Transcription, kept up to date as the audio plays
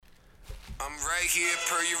I'm right here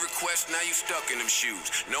per your request, now you stuck in them shoes.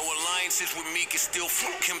 No alliances with me can still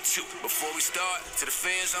fuck him too. Before we start, to the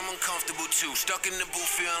fans, I'm uncomfortable too. Stuck in the booth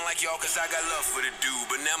feeling like y'all cause I got love for the dude.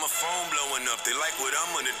 But now my phone blowing up, they like what I'm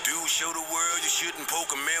gonna do. Show the world you shouldn't poke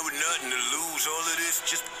a man with nothing to lose. All of this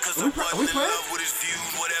just cause I wasn't in love with his views.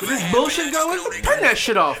 Whatever With this bullshit going? Turn that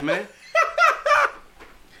shit off, man.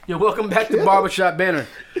 Yo, welcome back to Barbershop Banner.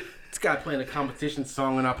 This guy playing a competition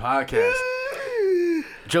song on our podcast.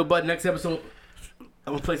 Joe Budden, next episode,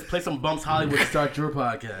 I'm gonna play some Bumps Hollywood to start your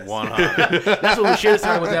podcast. 100. That's what we should have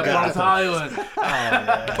started with, that Bumps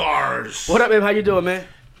Hollywood. Bars. What up, man? How you doing, man?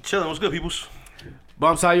 Chilling. What's good, peoples?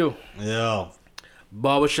 Bumps, how you? Yo.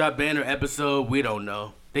 Barbershop Banner episode, we don't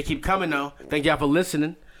know. They keep coming, though. Thank y'all for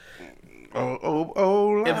listening.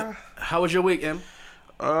 Em, how was your week, Em?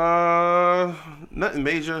 Nothing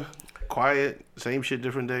major. Quiet. Same shit,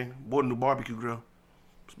 different day. Bought a new barbecue grill.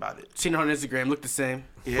 That's about it. Seen her on Instagram, look the same.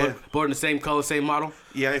 Yeah. Bought in the same color, same model.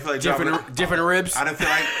 Yeah, I didn't feel like driving. Different ribs. I didn't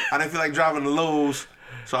feel like driving to Lowe's,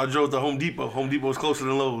 so I drove to Home Depot. Home Depot was closer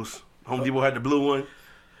than Lowe's. Home Depot had the blue one.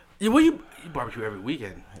 Yeah, well, you barbecue every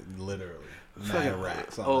weekend. Literally. Mad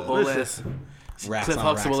racks on Old the ass. racks Cliff on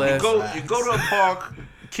Huxtable racks. ass. You go to a park.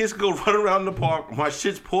 Kids go run around the park. My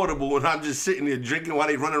shit's portable, and I'm just sitting there drinking while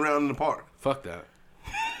they run around in the park. Fuck that.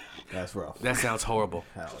 That's rough. That sounds horrible.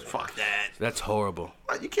 Fuck that. That's horrible.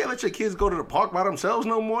 You can't let your kids go to the park by themselves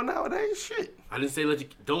no more nowadays. Shit. I didn't say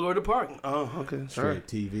don't go to the park. Oh, okay. Straight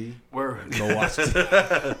TV. Word. Go watch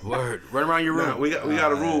it. Word. Run around your room. Nah, we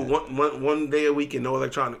got a rule. One day a week and no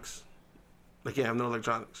electronics. They can't have no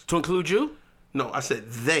electronics. To include you? No, I said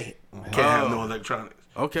they can't have no electronics.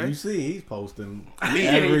 Okay. You see, he's posting Me?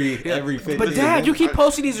 every 50 But Dad, you keep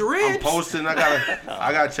posting these ribs. I'm posting. I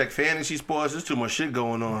gotta check fantasy sports. There's too much shit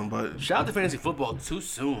going on. But Shout out to fantasy football too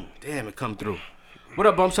soon. Damn, it come through. What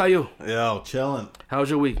up, Bumps? How you? Yo, chilling. How was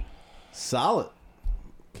your week? Solid.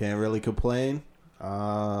 Can't really complain. You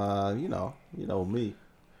know me.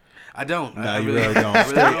 I don't. No, I you really don't. I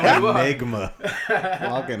really don't. Enigma.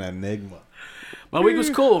 Fucking enigma. My week was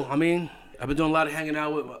cool. I mean, I've been doing a lot of hanging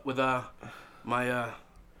out with my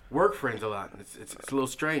work friends a lot. It's a little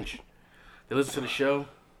strange. They listen to the show.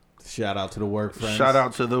 Shout out to the work friends. shout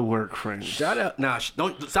out to the work friends. Shout out. Nah,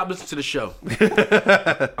 don't stop listening to the show.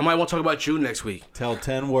 I might want to talk about you next week. Tell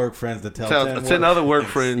 10 work friends to tell 10 other work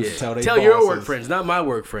friends. Yeah. Tell Tell your bosses. work friends, not my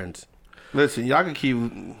work friends. Listen, y'all can keep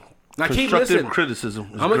Now keep constructive listening. criticism.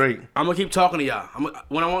 It's I'm great. gonna keep talking to y'all.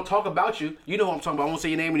 When I want to talk about you, you know who I'm talking about. I won't say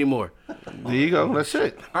your name anymore. There you go. That's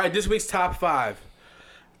it. All right, this week's top 5.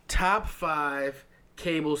 Top 5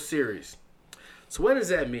 cable series. So what does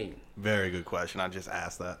that mean? Very good question. I just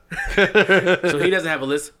asked that. So he doesn't have a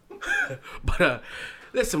list. But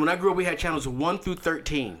listen, when I grew up, we had channels 1 through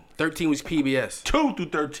 13. 13 was PBS. 2 through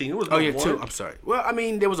 13. It was Oh, no yeah, 1. 2. I'm sorry. Well, I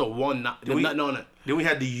mean, there was a 1. There was nothing on it. Then we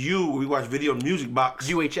had the U. We watched Video Music Box.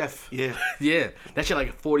 UHF. Yeah. Yeah. That shit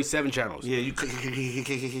like 47 channels. Yeah,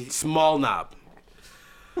 you. Small knob.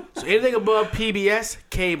 So anything above PBS,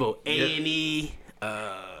 cable, A&E,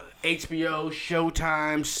 HBO,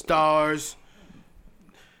 Showtime, Stars,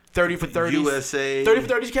 30 for 30s. USA. 30 for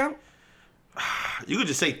 30s count? You could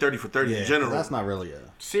just say 30 for 30 Yeah, in general. that's not really a...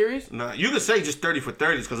 Serious? Nah, you could say just 30 for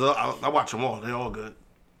 30s because I watch them all. They're all good.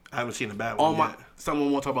 I haven't seen a bad one yet.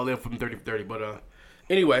 Someone won't talk about later from 30 for 30, but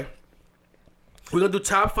anyway, we're gonna do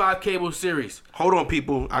top 5 cable series. Hold on,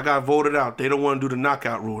 people. I got voted out. They don't want to do the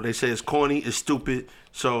knockout rule. They say it's corny, it's stupid.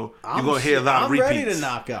 So you're gonna hear a lot of repeats. I'm ready to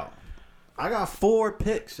knock out. I got 4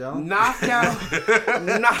 picks, yo. Knockout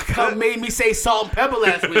made me say salt and pepper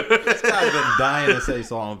last week. This guy's been dying to say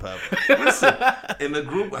salt and pepper. Listen, in the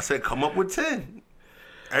group, I said come up with 10.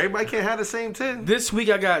 Everybody can't have the same 10. This week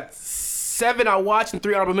I got 7 I watched and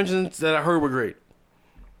 3 honorable mentions that I heard were great.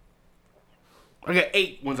 I got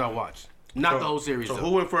 8 ones I watched. Not the whole series, So though.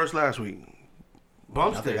 who went first last week?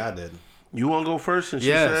 Bumps I think did. I did. You want to go first? Since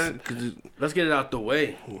Yes. she said, 'cause Let's get it out the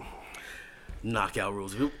way. Knockout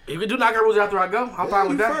rules. If you can do knockout rules after I go, I'm fine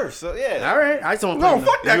with that. First, so yeah. All right. I just don't no, play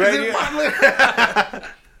fuck that. You 'cause ready? it's my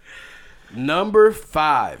list. Number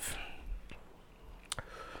 5.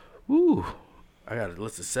 Ooh. I got a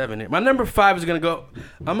list of 7 here. My number 5 is going to go...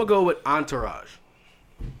 I'm going to go with Entourage.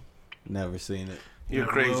 Never seen it. You're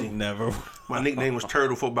crazy. Never. My nickname was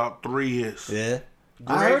Turtle for about 3 years. Yeah.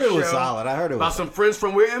 Great I heard it was show. solid. I heard it About was some friends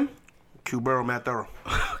from where, Em? Q Burrow, Matt Thurl.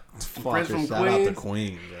 fucking from shout out to Queens.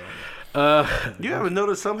 Queens. Yo. You ever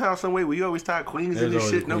notice somehow, some way, where you always tie Queens in There's this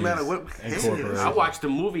always shit, no Queens matter what? incorporated. I watched the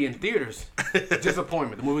movie in theaters.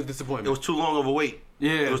 Disappointment. The movie was disappointment. It was too long of a wait.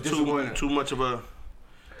 Yeah, It was disappointing. too much of a...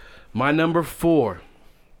 My number 4.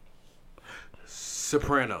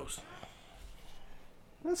 Sopranos.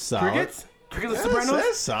 That's solid. Crickets? Cricket the Sopranos?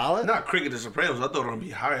 That's solid. Not Cricket the Sopranos. I thought it was gonna be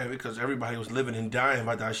higher because everybody was living and dying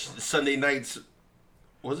by that Sunday nights.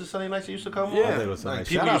 Was it Sunday nights that used to come on? I think it was Like, something.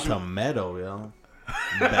 people Shout out used to Meadow, yo.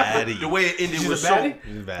 Baddie. The way it ended She's was a baddie?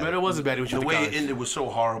 so. But it was a baddie. The way it ended was so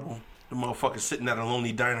horrible. The motherfucker sitting at a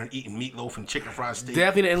lonely diner eating meatloaf and chicken fried steak.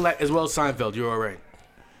 Definitely didn't like as well as Seinfeld. You're all right.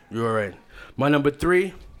 You're all right. My number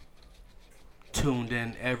 3, tuned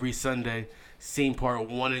in every Sunday. Seen part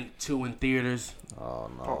 1 and 2 in theaters.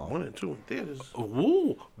 Oh, no. Oh, 1 and 2 in theaters.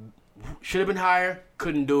 Woo. Should have been higher.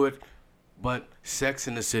 Couldn't do it. But Sex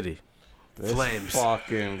in the City. This Flames.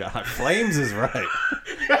 Fucking God. Flames is right.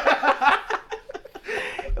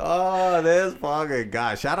 Oh, this fucking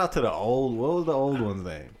guy. Shout out to the old. What was the old one's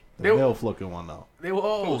name? The They were- MILF looking one though. They were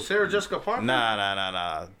all. Oh, Sarah Jessica Parker?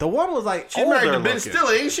 Nah. The one was like She's older married to Ben looking.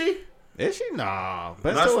 Stiller, ain't she? Is she? Nah.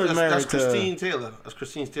 Ben That's, Stiller is married that's to. Christine Taylor. That's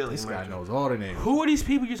Christine Taylor. This he's guy married to. knows all the names. Who are these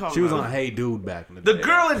people you talking She was about? on Hey Dude back in the The day.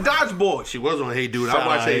 girl in Dodgeball. She was on Hey Dude. Shout I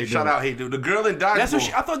watched out Hey Hey Shout Dude. out Hey Dude. The girl in Dodgeball. That's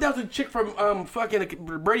what I thought that was a chick from fucking the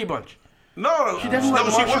Brady Bunch. No, She definitely like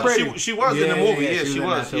she Marsha was. Brady. She was in the Yeah, movie. yeah, Yeah, she she was in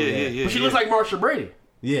was. that Yeah, too, yeah, yeah. yeah. But she looks like Marsha Brady.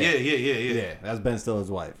 Yeah. Yeah. That's Ben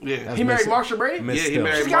Stiller's wife. Yeah. That's He married Miss- Marsha Brady? Miss Yeah, he Stiller.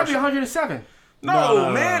 married She's got to be Marsha. 107.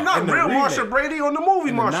 No, man, not In the real remake. Marsha Brady on the movie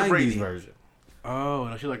In the Marsha 90s Brady. version. Oh,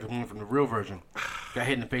 no, she's like the woman from the real version. Got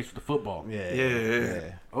hit in the face with the football.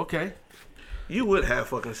 Yeah. Okay. You would have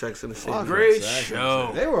fucking Sex in the City. Great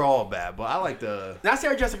show. They were all bad, but I like the. Not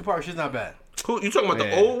Sarah Jessica Parker. She's not bad. Who, you talking about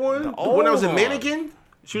Yeah. the old one? The The one that was in old one. Mannequin?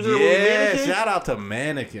 She was in the movie Yeah, Mannequin? shout out to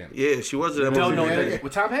Mannequin. Yeah, she was in that No, movie. no, Mannequin.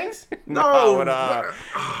 with Tom Hanks? No, but,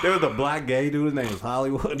 there was the black gay dude. His name was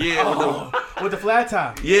Hollywood. yeah, with With the flat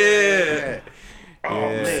top. the, yeah. Oh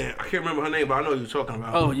Yeah. man, I can't remember her name, but I know who you're talking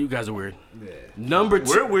about. Oh, you guys are weird. Number 2.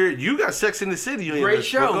 We're weird. You got Sex in the City on your Great list.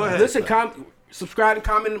 show. Go ahead. Listen, subscribe and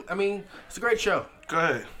comment. I mean, it's a great show. Go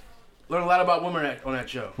ahead. Learn a lot about women on that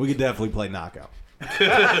show. We could definitely play Knockout.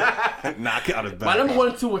 Knockout is bad. My number 1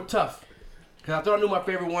 and 2 were tough. Because I thought I knew my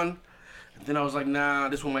favorite one. And then I was like, nah,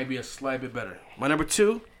 this one might be a slight bit better. My number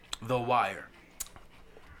 2, The Wire.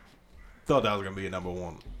 Thought that was gonna be a number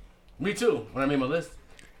 1. Me too, when I made my list.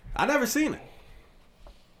 I never seen it.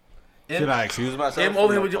 Should I excuse myself? Him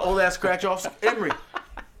over here with your old ass scratch offs. Emery.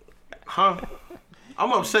 Huh?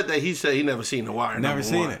 I'm upset that he said he never seen The Wire. Never number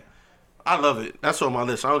seen one. it. I love it. That's on my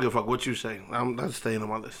list. I don't give a fuck what you say. That's staying on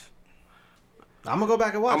my list. I'm gonna go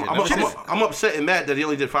back and watch it. Never seen it. I'm upset and mad that he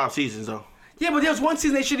only did 5 seasons though. Yeah, but there was one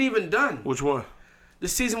season they should have even done. Which one? The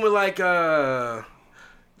season with like the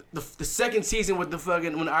second season with the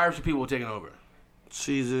fucking when the Irish people were taking over.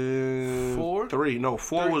 Season 4? 3. No,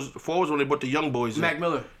 4 was when they brought the young boys in. Mac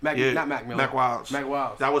Miller. Yeah. Not Mac Miller. Mac Wiles. Mac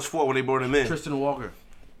Wiles. That was 4 when they brought him in. Tristan Walker.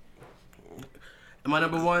 And my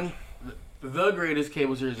number 1, the greatest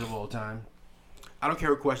cable series of all time. I don't care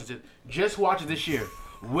who questions it. Just watch it this year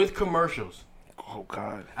with commercials. Oh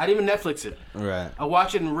God. I didn't even Netflix it. Right. I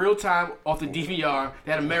watched it in real time off the DVR.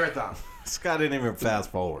 They had a marathon. Scott didn't even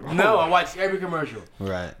fast forward. No, I watched every commercial.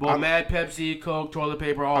 Right. Well, Mad Pepsi, Coke, toilet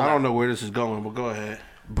paper, all that. I don't know where this is going, but go ahead.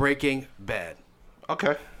 Breaking Bad.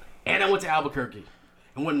 Okay. And I went to Albuquerque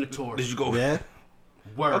and went on the tour. Did you go? Yeah.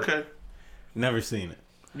 Word. Okay. Never seen it.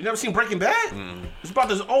 You never seen Breaking Bad? It's about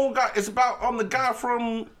this old guy. It's about the guy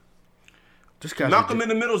from This guy's Malcolm in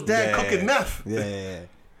the Middle's dad cooking meth. Yeah.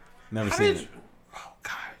 Never I seen mean, it. oh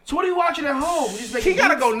God. So what are you watching at home? You just He making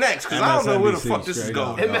gotta beats? go next because I don't know where the fuck this is straight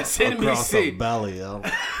going. up, It yo. MSNBC. Across the belly, yo.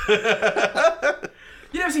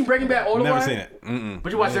 You never seen Breaking Bad all the way? Never seen it. Mm-mm.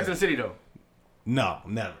 But you watched Sex and the City though. No,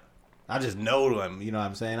 never. I just know them. You know what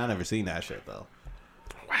I'm saying? I never seen that shit though.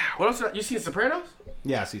 What else? You seen Sopranos?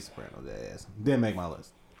 Yeah, I see Sopranos. Yes. Didn't make my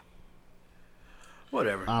list.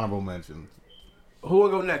 Whatever. Honorable mentions. Who will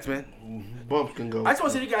go next, man? Bumps can go. I just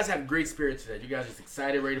want to say you guys have great spirits today. You guys are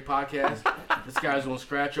excited, ready to podcast. This guy's on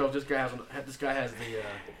scratch off. This guy has the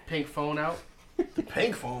pink phone out. the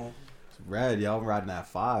pink phone. It's red, yo. I'm riding that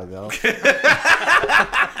 5, yo.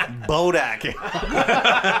 Bodak.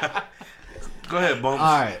 Go ahead, Bumps.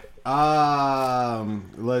 All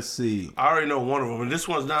right. Let's see. I already know one of them, and this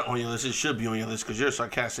one's not on your list. It should be on your list because you're a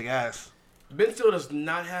sarcastic ass. Ben Stiller does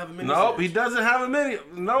not have a mini. Nope, he doesn't have a many.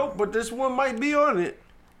 Nope, but this one might be on it.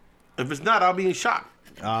 If it's not, I'll be in shock.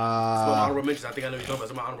 Some honorable mentions. I think I know you're talking about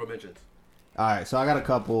some honorable mentions. All right, so I got a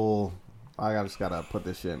couple. Just gotta put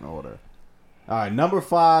this shit in order. All right, number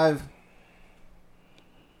 5.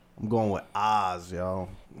 I'm going with Oz, yo.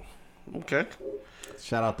 Okay.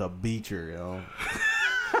 Shout out to Beecher, yo.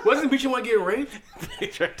 Wasn't Beecher one getting raped?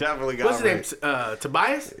 Beecher definitely got What's his name?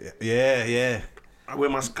 Tobias? Yeah. I wear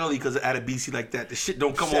my Scully because of Adebisi like that. The shit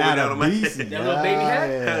don't come over down on my Adebisi, head. That little baby hat?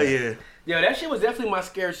 Hell yeah. Yo, that shit was definitely my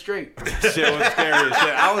scared straight. Shit was scary as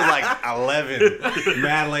shit. I was like 11,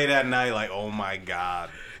 mad late at night, like, oh my God.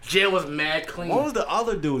 Jail was mad clean. What was the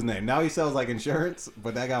other dude's name? Now he sells like insurance,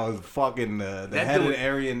 but that guy was fucking the head of the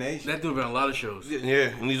Aryan Nation. That dude been on a lot of shows. Yeah,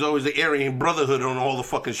 and he's always the Aryan Brotherhood on all the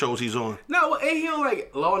fucking shows he's on. No, ain't he on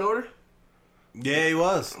like Law and Order? Yeah, he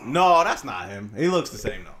was. No, that's not him. He looks the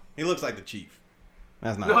same though. He looks like the chief.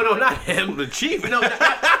 That's not. No, him. no, not him. The chief? No, not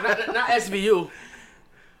SVU.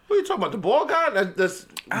 What are you talking about? The ball guy? That's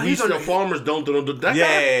he's we on the the- farmers don't do that. Yeah,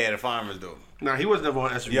 guy? yeah, the farmers do. Nah, he was never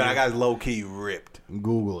on SVU. Yeah, that guy's low key ripped.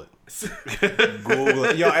 Google it. Google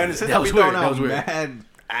it. Yo, and since That we was throwing weird, that out was weird. mad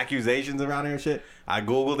accusations around here and shit, I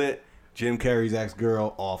Googled it. Jim Carrey's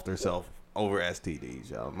ex-girl offed herself over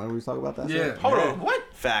STDs, y'all. Remember we was talking about that? Yeah. shit? Hold on,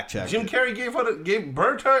 what? Fact check. Jim Carrey gave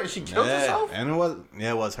birth to her and she killed herself? And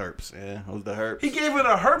it was herpes. Yeah, it was the herpes. He gave her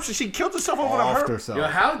the herpes and she killed herself over the Offed herpes? herself. Yo,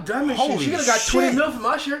 how dumb is she? Holy She could have got 20 shit. mil from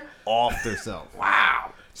Usher. Offed herself.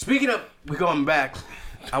 Wow. Speaking of, we're going back.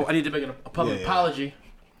 I need to make a public Yeah. apology.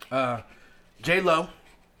 J-Lo.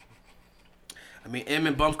 I mean, M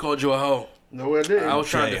and Bumps called you a hoe. No, I didn't. I was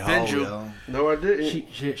trying to defend J-Ho, you. yo. No, I didn't.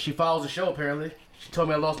 She follows the show, apparently. She told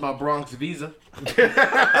me I lost my Bronx visa. Oh,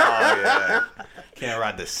 yeah. Can't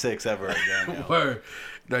ride the 6 ever again. Yo. Word.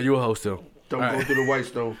 No, you a hoe still. Don't go through the white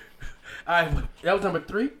stove. All right, that was number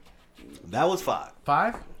 3. That was 5.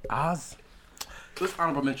 5? Oz. Let's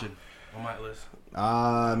honorable mention on my list.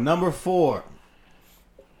 Number 4.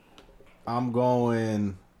 I'm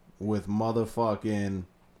going with motherfucking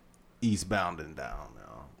Eastbound and Down.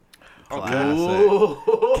 Yo.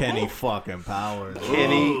 Classic. Kenny fucking Powers.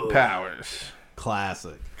 Kenny Powers.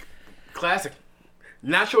 Classic. Classic.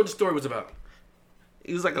 Not sure what the story was about.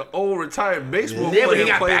 He was like an old retired baseball Yeah, player. when he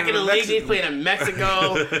got playing back in the league, he's Mexico. playing in Mexico.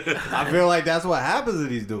 I feel like that's what happens to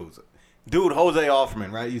these dudes. Dude, Jose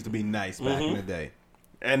Offerman, right? Used to be nice back in the day.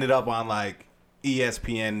 Ended up on like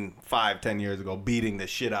ESPN 5-10 years ago, beating the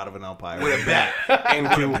shit out of an umpire with a bat in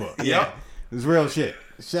Cuba. Yeah, it was real shit.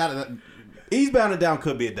 Shout out. Eastbound and Down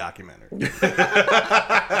could be a documentary.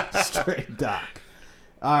 Straight doc.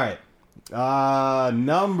 All right.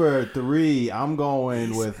 Number 3, I'm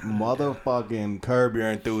going with motherfucking Curb Your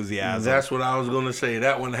Enthusiasm. That's what I was going to say.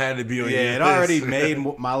 That one had to be on your Yeah, it list. already made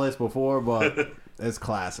my list before, but it's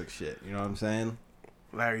classic shit. You know what I'm saying?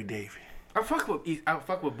 Larry Davey. I fuck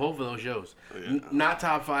with both of those shows. Not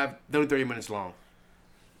top 5, they're 30 minutes long.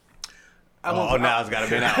 Oh, now it's got to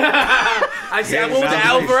be out. I said I went with the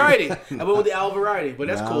Al Variety. I went with the Al Variety, but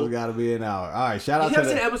that's Now cool. it's got to be an hour. All right, shout out You to ever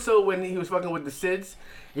seen the the... episode when he was fucking with the Sids?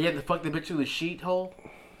 And he had to fuck the bitch through the sheet hole?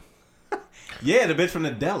 Yeah, the bitch from the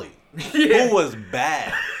deli. Yeah. Who was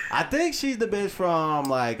bad? I think she's the bitch from,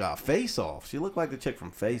 like, Face Off. She looked like the chick from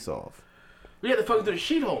Face Off. We had to fuck through the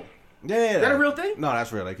sheet hole. Yeah. Is that a real thing? No,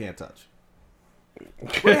 that's real. They can't touch.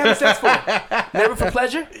 What are they having sex for? Never for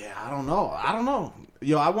pleasure? Yeah, I don't know.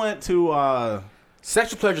 Yo, I went to,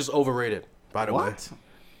 Sexual pleasure is overrated, by the way. what?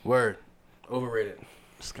 Word. Overrated.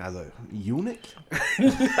 This guy's a eunuch?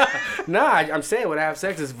 Nah, I'm saying when I have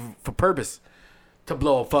sex is for purpose. To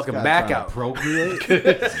blow a fucking Guy back trying to out.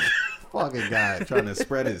 procreate? Fucking guy trying to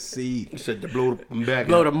spread his seed. He said to blow them back.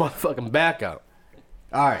 Blow the motherfucking back out.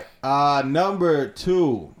 All right. Number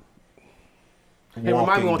 2. Hey,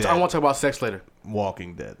 remind me, I want to talk about sex later.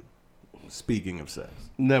 Walking Dead. Speaking of sex.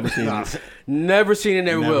 Never seen it. Never seen it,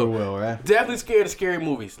 never Never will. will, right? Definitely scared of scary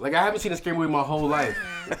movies. Like, I haven't seen a scary movie my whole life.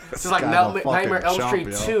 It's like guy's a fucking Nightmare on Elm chump, Street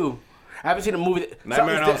yo. 2. I haven't seen a movie.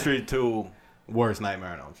 Nightmare on Elm something's Street 2. Worst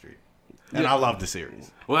Nightmare on Elm Street. And I love the series.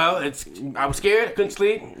 Well, I was scared. I couldn't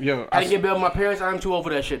sleep. Yo, I didn't get bail with my parents. I'm too old for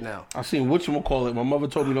that shit now. I seen whatchamacallit. My mother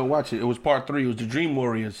told me don't watch it. It was part 3. It was the Dream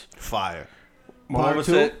Warriors. Fire. My Part mother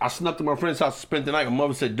 2? said, I snuck to my friend's house to spend the night. My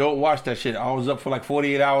mother said, don't watch that shit. I was up for like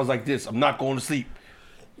 48 hours like this. I'm not going to sleep.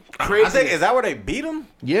 Crazy. I think, is that where they beat him?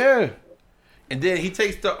 Yeah. And then he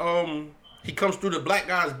takes the, he comes through the black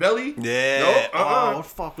guy's belly. Yeah. Oh, what the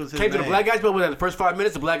fuck was his Came to name? the black guys, but within the first 5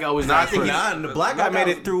 minutes, the black guy always Nah, I died think first. he- Nah, the black guy made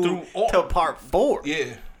it through all- to part 4.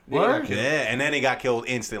 Yeah. Word? Yeah, and then he got killed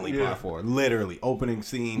instantly. Yeah. Part 4. Literally. Opening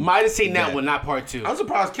scene. Might have seen that Dead. one, not part 2. I'm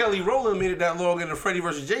surprised Kelly Rowland made it that long in the Freddy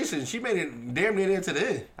vs. Jason. She made it damn near into the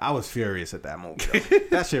end. I was furious at that movie. Though.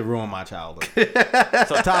 That shit ruined my childhood.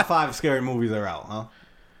 So top 5 scary movies are out, huh?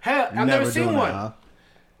 Hell, I've never seen doing one. that, huh?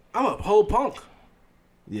 I'm a whole punk.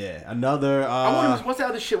 Yeah. Another. What's that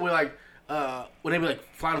other shit where like when they be like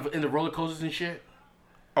flying in the roller coasters and shit?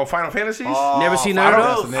 Oh, Final Fantasies? Never seen I none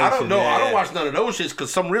don't, of those. I don't know. I don't Yeah. watch none of those shits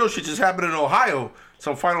because some real shit just happened in Ohio.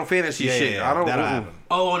 Some Final Fantasy shit. I don't that'll know. happen.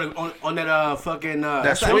 Oh, on that fucking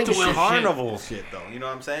That's swing swing wheel shit. Carnival shit, though. You know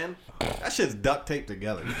what I'm saying? That shit's duct taped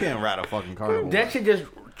together. You can't ride a fucking carnival. That shit just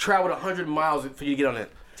traveled 100 miles for you to get on it.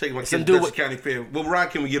 Take my kids Some to dude Dutchess County Fair. What ride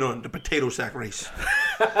can we get on? The potato sack race.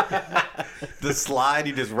 The slide,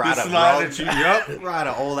 you just ride The a slide rug. that you- yup. Ride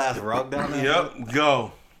an old ass rug down there. Yep,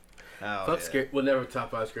 go. Fuck scary. We'll never top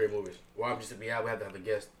 5 scary movies. Well, I'm just we have to have a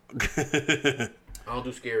guest. I don't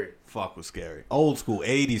do scary. Fuck was scary. Old school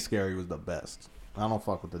 80s scary was the best. I don't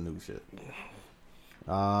fuck with the new shit.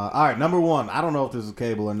 All right, number 1. I don't know if this is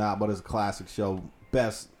cable or not, but it's a classic show.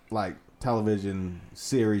 Best like television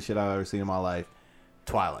series shit I've ever seen in my life.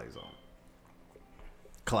 Twilight Zone.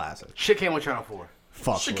 Classic. Shit came on Channel 4.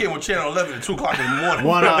 Fuck. She with came it. on Channel 11 at 2 o'clock in the morning.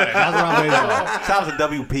 100. That's what I'm basing on. Shout out to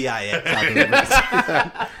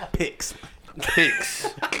WPIX. Picks. Picks.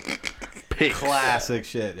 Classic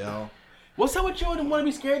shit, yo. What's up with you and want to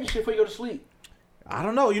be scared and shit before you go to sleep? I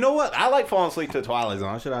don't know. You know what? I like falling asleep to Twilight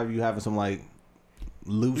Zone. I should have you having some like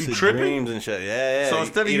lucid tripping? dreams and shit. Yeah. So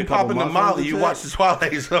instead of Eat you a couple popping the mushrooms Molly, and you shit. watch the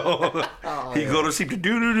Twilight Zone. You go to sleep to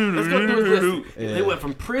do. Let's go through his list. Yeah. They went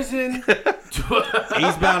from prison to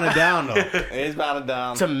Eastbound and Down though. It's about to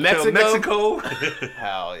down. to Mexico. Mexico.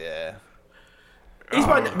 Hell yeah.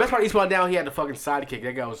 Eastbound, best part of Eastbound Down, he had the fucking sidekick.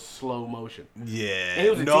 That guy was slow motion. Yeah. And he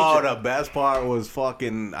was a No, teacher. the best part was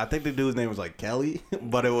fucking. I think the dude's name was like Kelly,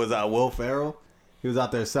 but it was Will Ferrell. He was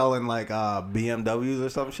out there selling like BMWs or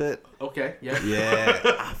some shit. Okay, yeah.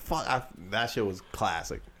 Yeah. That shit was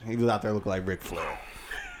classic. He was out there looking like Ric Flair.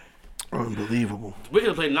 Unbelievable. We could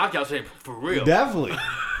have played Knockout Tape for real. Definitely.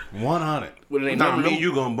 100. With an Nah, me and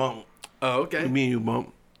you gonna bump. Oh, okay. Me and you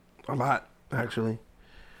bump. A lot, actually.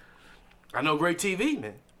 I know great TV,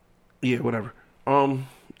 man. Yeah, whatever.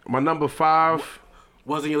 My number 5.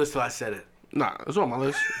 Wasn't your list till I said it. Nah, it's on my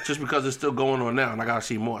list. Just because it's still going on now and I gotta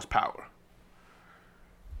see more. It's Power.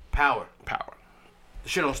 Power. Power. The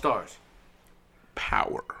shit on Stars.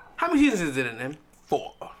 Power. How many seasons is it in them?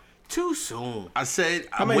 4. Too soon. I said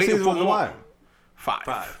How I'm many waiting seasons for was The more. Wire?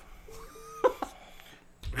 5.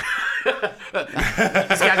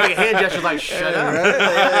 This guy's making hand gestures like, shut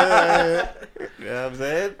up. You know what I'm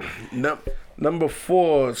saying? Number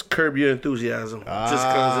 4 is Curb Your Enthusiasm. Just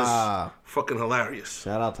because Ah. it's fucking hilarious.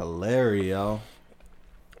 Shout out to Larry, yo.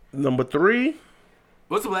 Number 3,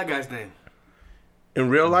 What's the black guy's name? in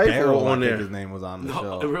real life Daryl, or on I think there? his name was on the No,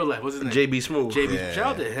 show. in real life, what's his name? JB Smooth. JB. Yeah. Shout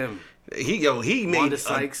out to him. He made Wanda a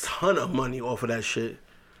Sykes. ton of money off of that shit.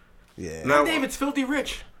 Yeah. Now, David's filthy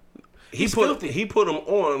rich. he he's put filthy. he put him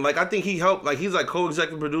on. Like I think he helped. Like he's like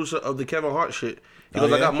co-executive producer of the Kevin Hart shit. He Oh,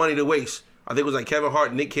 goes, I yeah? got money to waste. I think it was like Kevin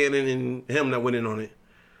Hart, Nick Cannon, and him that went in on it.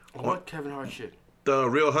 What Kevin Hart shit? The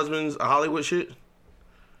Real Husbands of Hollywood shit.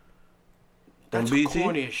 That's On BET?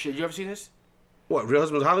 corny as shit. You ever seen this? What, Real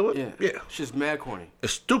Husbands of Hollywood? Yeah. Yeah. Shit's mad corny.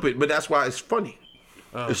 It's stupid, but that's why it's funny.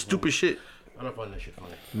 It's stupid shit. I don't find that shit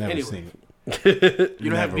funny. Never anyway, seen it. You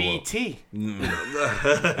don't have Never will. BET.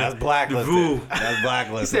 That's blacklisted. That's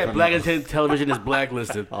blacklisted. He said black television is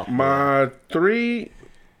blacklisted. My 3,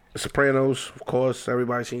 Sopranos, of course.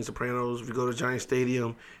 Everybody's seen Sopranos. If you go to Giant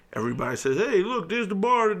Stadium, everybody says, hey, look, there's the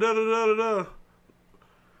bar, da-da-da-da-da.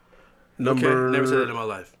 Number... Okay, never said that in my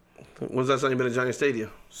life. When's that time you been at Giant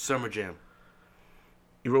Stadium? Summer Jam.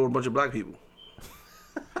 You rode with a bunch of black people.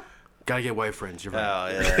 Gotta get white friends. You're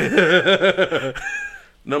right. Hell yeah.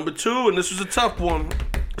 Number 2, and this was a tough one,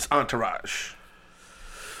 it's Entourage.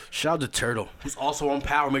 Shout out to Turtle, who's also on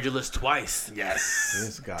Power Major List twice. Yes.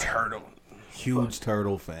 This guy. Turtle. Huge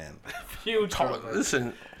Turtle fan. Huge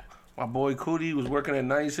Listen, my boy Cootie was working at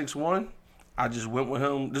 96.1. I just went with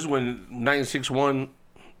him. This is when 96.1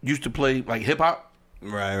 used to play like hip hop.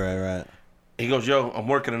 Right. He goes, yo, I'm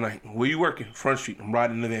working tonight. Where you working? Front Street. I'm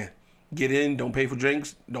riding in the van. Get in, don't pay for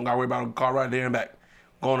drinks. Don't gotta worry about a car ride there and back.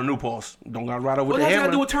 Going to New Paltz. Don't gotta ride over What with the does that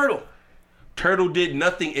hammer. do with Turtle? Turtle did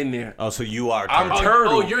nothing in there. Oh, so you are. I'm Turtle.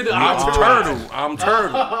 Turtle. oh, you're the- I'm Turtle. I'm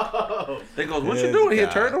Turtle. They goes, what you This doing here,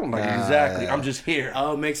 guy. Turtle? I'm like, Nah, exactly. yeah. I'm just here.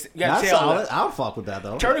 Oh, makes you gotta That's tell solid. that. I'll fuck with that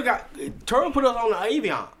though. Turtle put us on the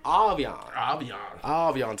Avion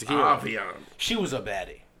tequila. Avion. She was a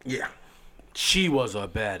baddie. Yeah. She was a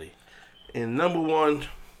baddie. And number 1,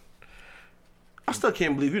 I still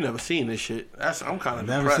can't believe you never seen this shit. I'm kind of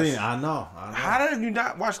Never depressed. seen it. I know. How did you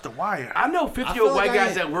not watch The Wire? I know I 50-year-old feel white like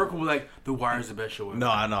guys I- that work who were like, The Wire's the best show ever. No,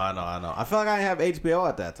 I know. I feel like I didn't have HBO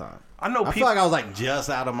at that time. I know I feel people. like I was like just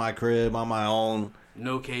out of my crib on my own.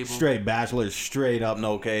 No cable. Straight bachelor, straight up,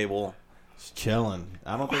 no cable. Just chilling.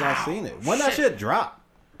 I don't think I've seen it. When that shit dropped?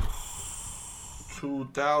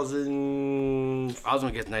 2000. I was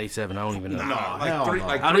gonna guess 97. I don't even know. hell no.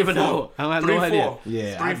 I don't even know. I have no idea.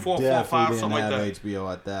 Yeah, 3, I 4, 4, definitely 5, didn't something like have that.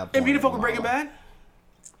 HBO at that point. And beautiful with in my Breaking life. Bad.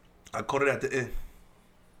 I caught it at the end,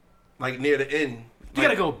 like near the end. You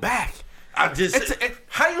gotta go back. I just.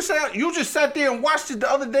 How you say you just sat there and watched it the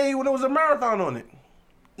other day when there was a marathon on it?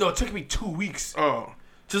 No, it took me 2 weeks. Oh,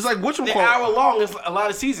 Just like They're whatchamacallit. hour long. It's a lot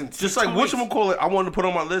of seasons. Just 2 like weeks. whatchamacallit, I wanted to put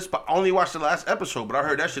on my list, but I only watched the last episode. But I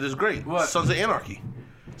heard that shit is great. What? Sons of Anarchy.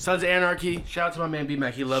 Sons of Anarchy. Shout out to my man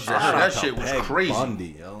B-Mac. He loves I that heard shit. that shit was Peg crazy.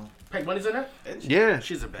 Bundy, yo. Peg Bundy's in there? Yeah.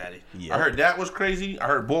 She's a baddie. Yeah. I heard that was crazy. I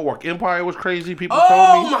heard Boardwalk Empire was crazy. People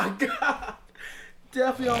Oh told me. my god.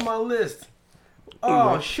 Definitely on my list.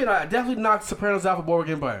 Oh shit, I definitely knocked Sopranos out for Boardwalk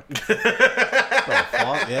Empire.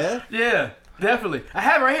 Fuck, yeah? Yeah, definitely. I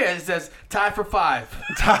have it right here. It says tied for 5.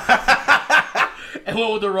 And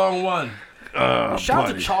went with the wrong one. Shout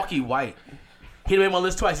out to Chalky White. He made my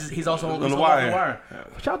list twice. He's also on The The Wire. Wire.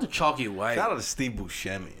 Shout out to Chalky White. Shout out to Steve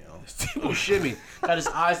Buscemi, yo. Steve Buscemi got his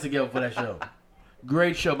eyes together for that show.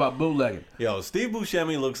 Great show about bootlegging. Yo, Steve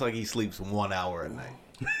Buscemi looks like he sleeps 1 hour a night.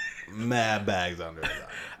 Mad bags under his eyes.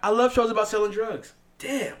 I love shows about selling drugs.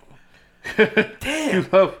 Damn. Damn.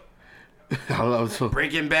 I love so.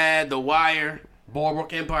 Breaking Bad, The Wire,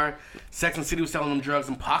 Boardwalk Empire, Sex and the City was selling them drugs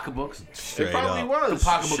in pocketbooks. Straight It probably up. The was.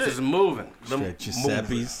 pocketbooks is moving. Straight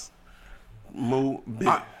Giuseppe's.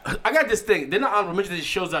 I got this thing. They're not honorable mention these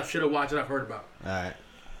shows I should have watched and I've heard about. All right.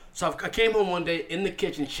 So I came home one day in the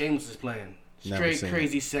kitchen. Shameless is playing. Never Straight seen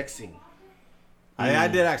crazy sex scene. I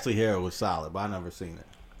did actually hear it was solid, but I never seen it.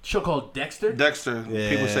 Show called Dexter. Dexter. Yeah.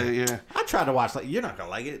 People say, yeah. I tried to watch, like, you're not going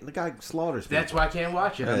to like it. The guy slaughters people. That's why I can't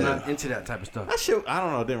watch it. I'm Yeah. not into that type of stuff. That shit, I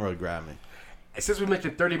don't know, it didn't really grab me. Since we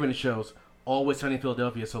mentioned 30-minute shows, Always Sunny in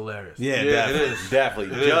Philadelphia is hilarious. Yeah, Yeah, definitely. it is.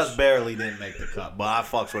 Definitely. It Just is. barely didn't make the cut, but I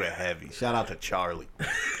fucks with it heavy. Shout out to Charlie.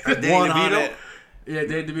 Danny 100. Yeah,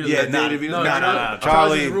 Dave DeVito. Yeah, Dave no, DeVito. no. Charlie's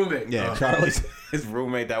Charlie. his roommate. Yeah, Charlie's. His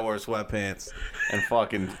roommate that wore sweatpants and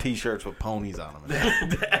fucking t-shirts with ponies on them.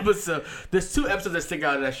 The episode. There's 2 episodes that stick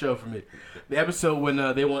out of that show for me. The episode when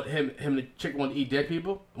they want him the chick want to eat dead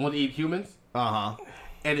people, want to eat humans, Uh-huh.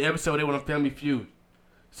 and the episode they want a Family Feud.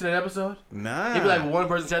 See that episode? Nah. He'd be like, one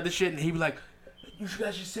person said this shit, and he'd be like, "You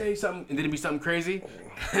guys should say something," and then it'd be something crazy.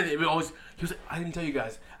 And it'd be always, he was like, "I didn't tell you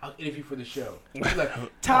guys. I'll interview for the show." He'd be like,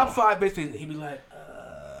 "Top 5 basically." He'd be like,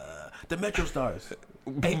 "The Metro Stars."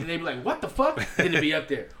 And they'd be like, "What the fuck?" And it'd be up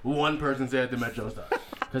there. One person said the Metro Stars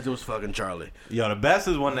because it was fucking Charlie. Yo, the best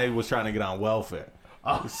is when they was trying to get on welfare.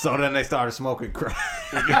 Oh. So then they started smoking crack.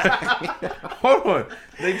 Hold on.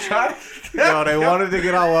 They tried. Yo, they wanted to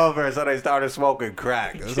get on welfare, so they started smoking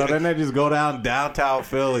crack. So then they just go downtown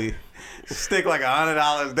Philly, stick like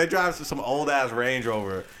 $100. They drive some old ass Range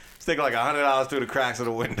Rover, stick like $100 through the cracks of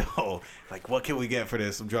the window. Like, what can we get for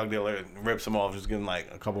this? Some drug dealer rips them off, just give them like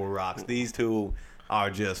a couple of rocks. These two are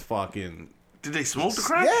just fucking. Did they smoke the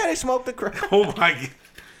crack? Yeah, they smoked the crack. Oh my god.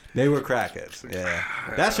 They were crackheads. Yeah,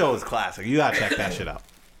 that show is classic. You gotta check that shit out.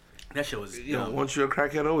 That shit was. You know, once you're a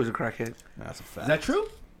crackhead, always a crackhead. That's a fact. Is that true?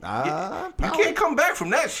 You can't come back from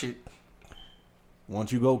that shit.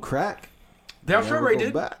 Once you go crack, Daryl never Strawberry go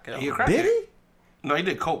did. back. He a crackhead. Did he? No, he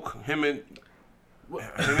did coke. Him and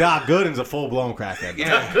Doc Gooden's a full blown crackhead.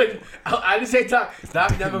 yeah. I didn't say Doc.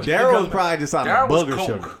 Doc never. Daryl was probably just on Darryl was booger coke.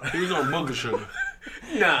 sugar. He was on booger sugar.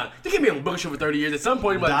 Nah, you can't be on Booker Show for 30 years. At some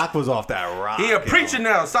point, like Doc was off that rock. He a preacher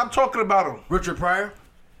now. Stop talking about him. Richard Pryor.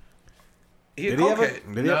 He a Did he ever?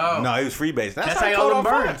 cokehead. Did he No. ever? No, he was freebase. That's how y'all them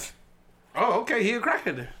burns. Oh, okay. He a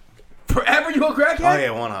crackhead then. Forever you a crackhead? Oh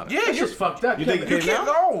yeah, 100. Yeah, That's you just fucked up. You think you he can't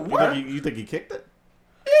now? go. What? You think he kicked it?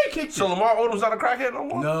 he kicked So you. Lamar Odom's not a crackhead no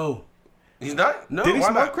more? No. He's not? No. Did he why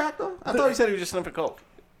smoke not? crack though? I thought he said he was just sniffing coke.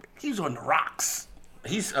 He's on the rocks.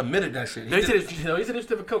 He's admitted that shit. He said he was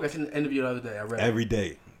different coke. I seen an interview the other day. I read it. Every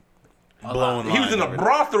day. Blowing He was lines in a every day.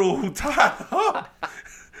 brothel who tied up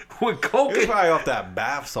with coke. He was probably off that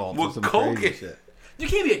bath salt or With some coke crazy and- shit. You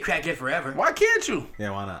can't be a crackhead forever. Why can't you? Yeah,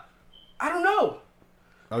 why not? I don't know.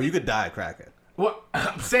 Oh, you could die a crackhead. What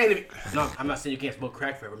I'm saying? No, I'm not saying you can't smoke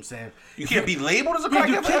crack forever. I'm saying You can't be labeled as a yeah,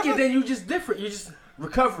 you crackhead kick it, forever? then you just different. You just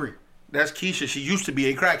recovery. That's Keisha. She used to be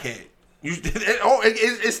a crackhead.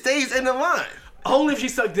 It stays in the line. Only if she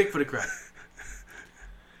sucked dick for the crack.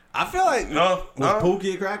 I feel like No. Was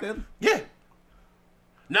Pookie a crackhead? Yeah.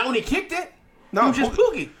 Not when he kicked it. No, he was just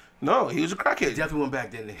Pookie- pookie. No, he was a crackhead. Definitely went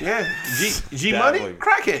back, didn't he? Yeah. G Money, Definitely.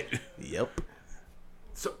 crackhead. Yep.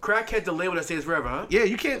 So crackhead's a label that stays forever, huh? Yeah,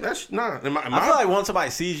 you can't. That's nah. In my, I feel like once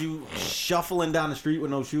somebody sees you shuffling down the street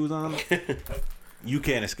with no shoes on, you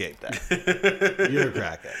can't escape that. You're a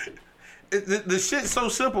crackhead. the shit's so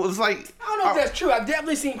simple. It's like I don't know if that's true. I've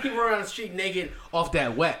definitely seen people run on the street naked off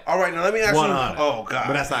that wet. all right. Now let me ask you. 100. Oh god.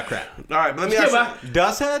 But that's not crack. all right. But let me Yeah, ask you. but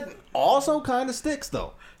Dust head also kind of sticks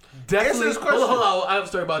though. definitely. this question. Hold on. I have a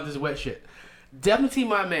story about this wet shit. Definitely see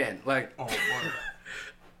my man. Like,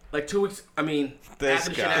 like 2 weeks. I mean, This after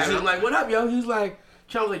the shit guy. happened, I'm like, "What up, yo?" He's like,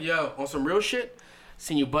 "Charles, like, yo, on some real shit.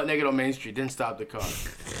 Seen you butt naked on Main Street. Didn't stop the car."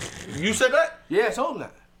 You said that? Yeah, I told him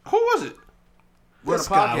that. Who was it? We're on a This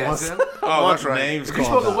guy podcast, wants- man. Oh, that's right. Names If you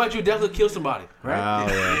called smoke a out. wet, you definitely kill somebody, right?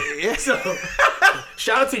 Oh, yeah. Yeah, so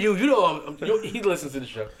shout out to you. You know, he listens to the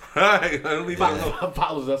show. Alright, let me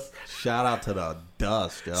Follows us. Shout out to the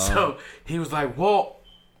dust, yo. So he was like, "Whoa."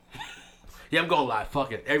 Yeah, I'm going live.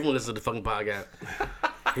 Fuck it. Everyone listens to the fucking podcast.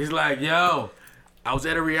 He's like, "Yo, I was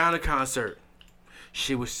at a Rihanna concert.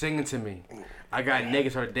 She was singing to me. I got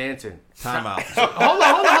naked, started dancing. Time out. Hold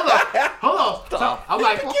on. So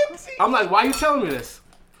I'm like, why are you telling me this?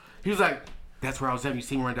 He was like, that's where I was at. You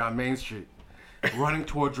see me run down Main Street, running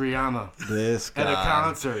towards Rihanna This at a guy.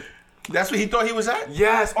 concert. That's where he thought he was at?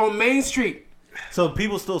 Yes, on Main Street. So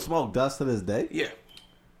people still smoke dust to this day? Yeah.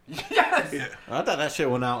 Yes. Yeah. I thought that shit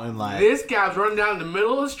went out in like. This guy was running down the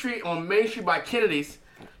middle of the street on Main Street by Kennedy's,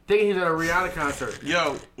 thinking he's at a Rihanna concert.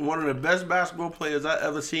 Yo, one of the best basketball players I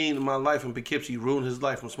ever seen in my life in Poughkeepsie ruined his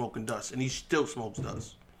life from smoking dust, and he still smokes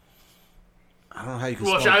dust. I don't know how you can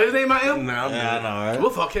Well, smoke. shout out his name, I am. Nah, I'm Yeah, I good. know, right? We'll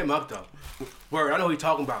fuck him up though. Word, I know who he's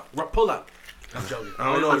talking about. Pull up. I'm joking.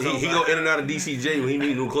 I don't know. He go in and out of DCJ when he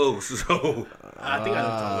need new clothes, so I think I know what you're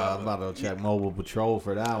I'm talking about. about to check Mobile Patrol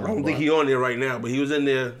for that one. I don't think but- he on there right now. But he was in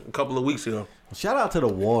there a couple of weeks ago. Shout out to the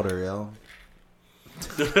water, yo.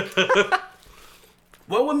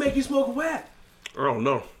 What would make you smoke wet? I don't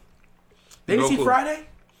know. Didn't No you see clue. Friday?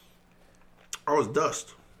 I was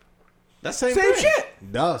dust. That's same Same thing.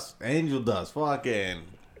 shit. Dust, angel dust, fucking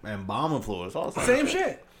embalming fluids, all the Same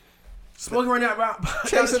shit. Smoking right now.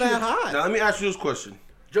 Chasing that high. Now let me ask you this question.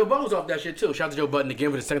 Joe Budden was off that shit too. Shout out to Joe Budden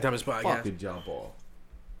again for the second time in his podcast. Fucking jump off.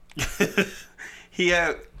 He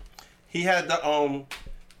had the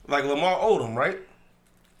like Lamar Odom, right?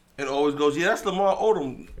 It always goes, yeah, that's Lamar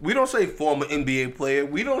Odom. We don't say former NBA player.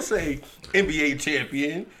 We don't say NBA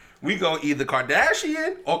champion. We go either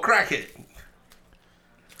Kardashian or crackhead.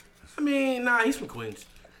 I mean, nah, he's from Queens.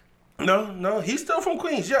 No, he's still from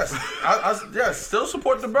Queens. Yes, yes, still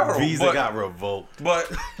support the borough. Visa but, got revoked.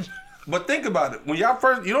 but think about it. When y'all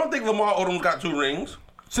first, you don't think Lamar Odom got 2 rings.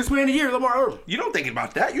 $6 million a year, Lamar Odom. You don't think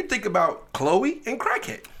about that. You think about Chloe and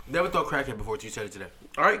crackhead. Never thought crackhead before you said it today.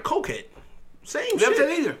 All right, cokehead. Same Never said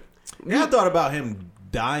shit. either. You thought about him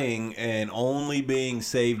dying and only being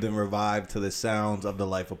saved and revived to the sounds of the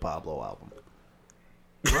Life of Pablo album.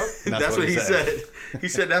 That's what he said. He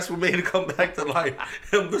said that's what made him come back to life.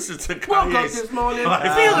 Him listen to Woke up Kanye's. this morning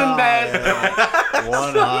feeling bad.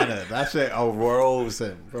 100. That shit arose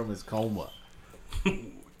him from his coma.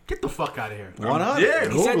 Get the fuck out of here. 100. Yeah,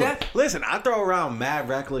 He said that? Listen, I throw around mad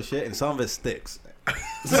reckless shit and some of it sticks.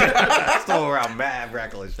 I throw around mad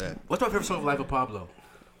reckless shit. What's my favorite song of Life of Pablo?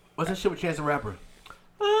 What's that shit with Chance the Rapper?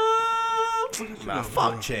 Nah,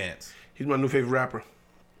 fuck Chance. He's my new favorite rapper.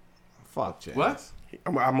 Fuck Chance. What?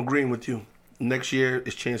 I'm agreeing with you. Next year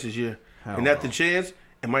is Chance's year. Hell and after no. Chance,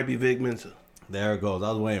 it might be Vic Mensa. There it goes. I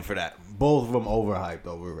was waiting for that. Both of them overhyped,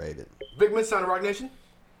 overrated. Big Man signed to Rock Nation?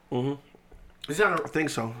 Mm-hmm. Is he on I think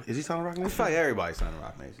so. Is he sounding Rock I Nation? feel like everybody signed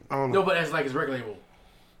Rock Nation. I don't know. No, but that's like his record label.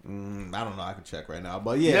 I don't know. I can check right now.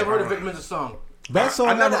 But yeah. Never heard of Vic Mensa's song. Best song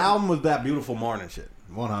I on never- the album was that Beautiful Morning shit.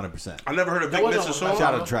 100%. I never heard of That Vic wasn't Mensa's on- song.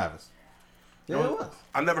 Shout out to Travis. Yeah, it was.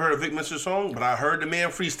 I never heard of Vic Mensa's song, but I heard the man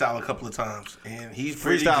freestyle a couple of times, and he's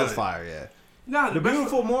pretty Freestyle's good. fire, yeah. Nah, The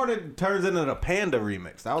Beautiful Morning turns into the Panda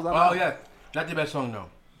remix. That was that Oh, yeah. Not the best song, though.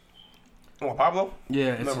 Oh, Pablo?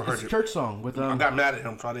 Yeah, it's, Never heard it's a it. church song with I got mad at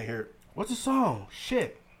him, so I didn't hear it. what's the song?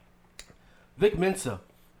 Shit. Vic Mensa.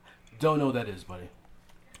 Don't know who that is, buddy.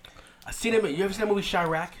 I seen him. You ever seen that movie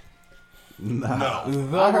Chirac? Nah.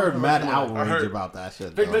 I heard mad outrage heard- about that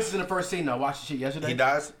shit. Vic though. Mensa's in the first scene. I watched the shit yesterday. He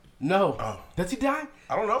dies? No. Oh. Does he die?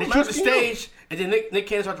 I don't know. They I'm shoot the asking you. stage, and then Nick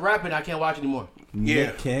Cannon starts rapping. I can't watch anymore. Yeah.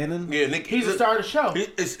 Nick Cannon? Yeah, Nick. He's the star of the show.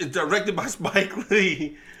 It's directed by Spike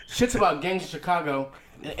Lee. Shit's about gangs in Chicago,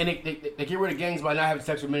 and they get rid of gangs by not having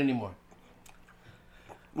sex with men anymore.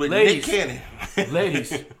 With Ladies. Nick Cannon.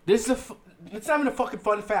 Ladies, this is it's not even a fucking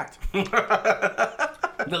fun fact.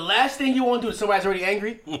 The last thing you want to do if somebody's already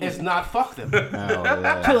angry is not fuck them. Hell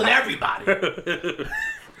yeah. Killing everybody.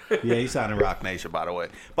 Yeah, he signed Rock Nation, by the way.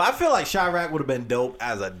 But I feel like Chirac would have been dope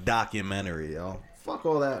as a documentary, yo. Fuck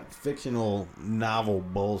all that fictional novel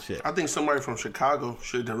bullshit. I think somebody from Chicago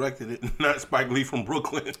should have directed it, not Spike Lee from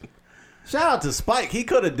Brooklyn. Shout out to Spike. He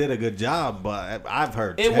could have did a good job, but I've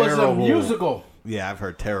heard It terrible. was a musical. Yeah, I've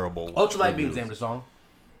heard terrible. Ultralight reviews. Beam's name of the song.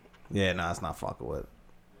 Yeah, nah, it's not fucking with.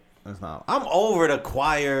 It's not. I'm over the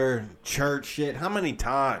choir church shit. How many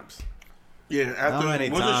times? Yeah, after How many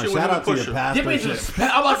what was that times? shit with Shout him out to and your Pusha? pastor.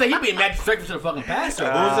 I'm about to say, you being mad disrespectful to the fucking pastor.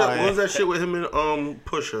 What was that shit with him and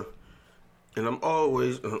Pusha? And I'm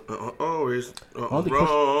always I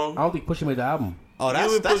wrong. don't think Pusha made the album. Oh,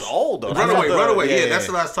 You that's Push- old, though. Runaway, That's Runaway. the- Yeah, that's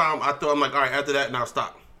the last time I thought. I'm like, all right, after that, now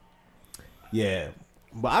stop. Yeah.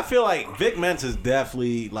 But I feel like Vic Mensa is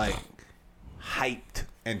definitely like hyped,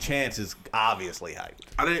 and Chance is obviously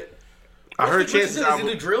hyped. I heard Chance's Is he album.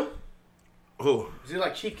 do drill? Who? Is he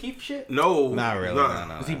like Chief Keef shit? No, Not really. nah.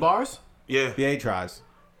 No. Is he bars? Yeah. Yeah, he tries.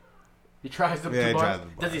 He tries to Yeah, he bars. tries to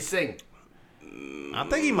bars. Does he sing? I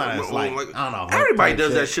think he might have like, I don't know. Everybody hook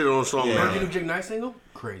does type that shit on a song. Yeah. Heard now. you do Jig Nice single?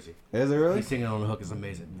 Crazy. Is it really? He's singing on the hook is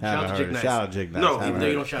amazing. Haven't Shout out to heard Jig it. Nice. Shout out Jig Nice. No, Haven't Even though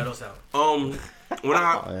heard you it. don't shout us out.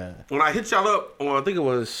 Yeah. When I hit y'all up on, I think it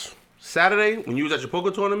was Saturday when you was at your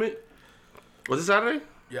poker tournament. Was it Saturday?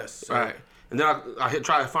 Yes. All right. And then I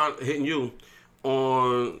tried hitting you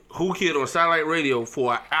on Who Kid on satellite radio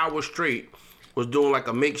for an hour straight. Was doing like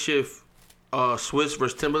a makeshift Swiss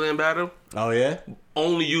versus Timberland battle, Oh yeah.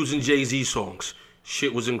 only using Jay-Z songs.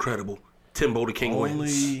 Shit was incredible. Timbo the King wins.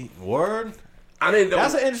 Only word. I didn't know.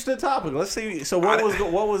 That's an interesting topic. Let's see. So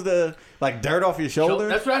what was the like dirt off your So shoulder?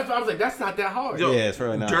 that's what I was like. That's not that hard. Yo, Yeah, it's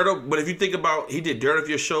really not. Dirt Up, but if you think about, he did Dirt Off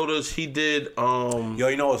Your Shoulders. He did, Yo,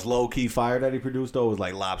 you know what's low key fire that he produced though was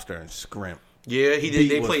like Lobster and Scrimp. yeah, he did. Beat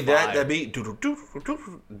They was played fire. that beat.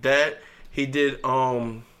 That he did.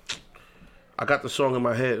 I got the song in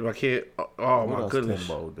my head. I can't. Oh What my else goodness.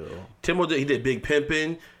 Timbo do? Timbo did. He did Big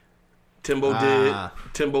Pimpin'. Timbo Ah.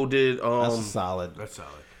 did. That's solid. That's solid.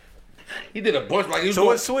 He did a bunch. Like he was So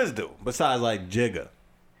going, what Swizz do besides like Jigga?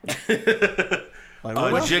 Like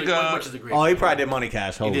what else? Jigga. Which is a great. Oh, he probably did Money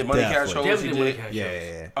Cash Hoes. He did Money Cash definitely. Hoes. Definitely He Money did. Cash Yeah,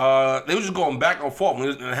 Hoes. yeah, yeah. They was just going back and forth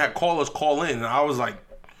and had callers call in, and I was like,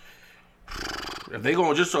 if they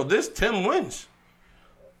going just so this, Tim wins.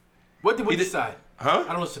 What did we did- decide? Huh?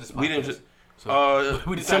 I don't listen to this podcast. We didn't just.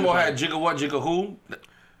 we decided Timbo about had it. Jigga What, Jigga Who.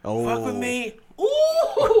 Oh, Fuck with me.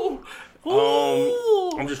 Ooh.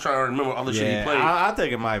 Ooh. I'm just trying to remember other shit he Yeah, played. I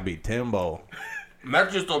think it might be Timbo.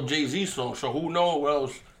 Not just of Jay-Z songs, so who knows what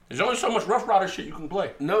else. There's only so much Rough Rider shit you can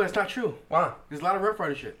play. No, that's not true. Why? There's a lot of Rough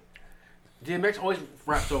Rider shit. DMX always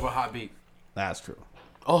raps over a hot beat. That's true.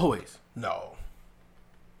 Always. No.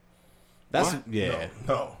 That's What? yeah.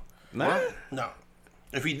 No. Nah, No.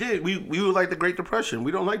 If he did, we would like the Great Depression.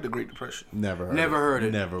 We don't like the Great Depression. never heard. Never heard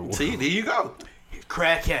it. Never. Would. See, there you go.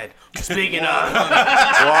 Crackhead. Speaking of.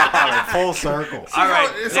 Wow, full circle. All right.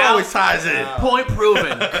 It's now, always ties in. Point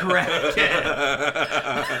proven.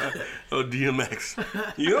 Crackhead. Oh, DMX.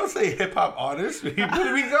 You don't say hip hop artist. Where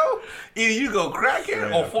do we go? Either you go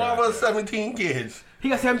crackhead or father of 17 kids. He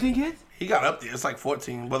got 17 kids? He got up there. It's like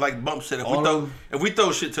 14. But like Bump said, All of if we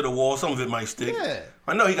throw shit to the wall, some of it might stick. Yeah.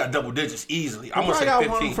 I know he got double digits easily. I'm I gonna say got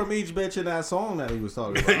 15. one from each bitch in that song that he was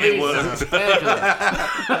talking about. It was. Oh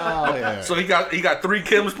yeah. So he got 3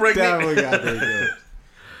 Kims pregnant. Definitely got that.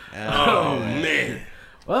 Oh man.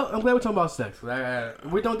 Well, I'm glad we're talking about sex. We done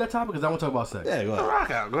with that topic because I want to talk about sex. Yeah, go ahead.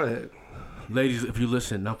 Rock out. Go ahead. Ladies, if you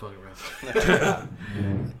listen, not fucking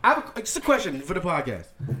around. I have just a question for the podcast.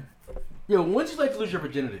 Yo, when did you like to lose your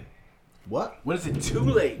virginity? What? When is it too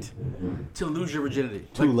late to lose your virginity?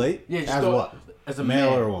 Too late? Yeah, just As throw what? It, as a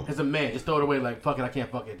Male man, or woman? As a man, just throw it away. Like fuck it, I can't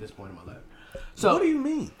fuck it at this point in my life. So What do you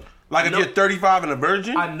mean? Like if No. you're 35 and a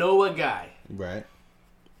virgin. I know a guy, Right.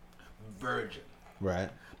 virgin. Right.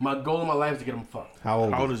 My goal in my life is to get him fucked. How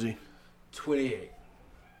old? How old is he? 28.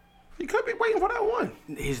 He could be waiting for that one.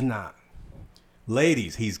 He's not.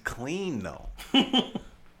 Ladies, he's clean though.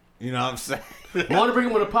 You know what I'm saying? I want to bring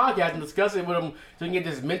him on the podcast and discuss it with him so we can get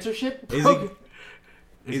this mentorship. Is program.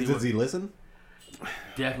 he? Does he listen?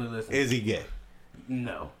 Definitely listen. Is he gay?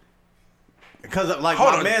 No. Because like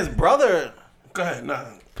Hold my on. man's brother, Go ahead. Nah.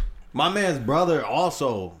 my man's brother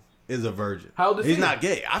also is a virgin. How old is He's he? not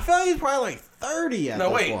gay. I feel like he's probably like 30 at No,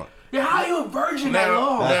 this wait. point. Yeah, how are you a virgin that Now,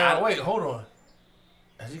 long? now, wait, hold on.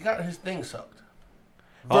 Has he gotten his thing sucked?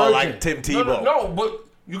 Oh, Virgin. like Tim Tebow. No, but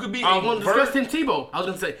you could be. I want to discuss virgin. Tim Tebow. I was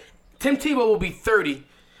going to say, Tim Tebow will be 30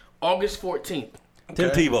 August 14th. Tim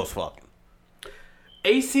Okay. Tebow's fucking.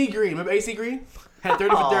 AC Green, remember AC Green? Had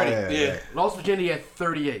 30 for 30. yeah, Yeah. Lost virginity at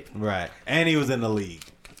 38. Right. And he was in the league.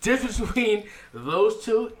 Difference between those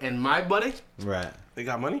two and my buddy, Right. They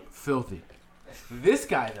got money? filthy. This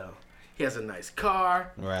guy, though, he has a nice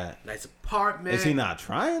car, Right. nice apartment. Is he not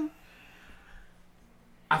trying?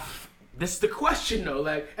 This is the question, though.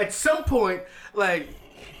 Like, at some point, like,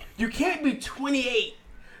 you can't be 28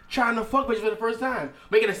 trying to fuck bitches for the first time.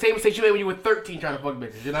 Making the same mistake you made when you were 13 trying to fuck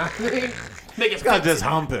bitches. You know what I mean? Making This guy's just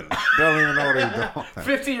humping. Don't even know what he's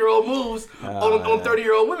doing. 50-year-old moves on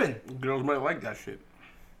 30-year-old women. Girls might like that shit.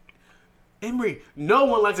 Emery, no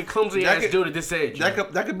one likes a clumsy That ass could- dude at this age. That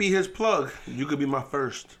could be his plug. You could be my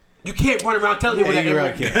first. You can't run around telling people Yeah, that. you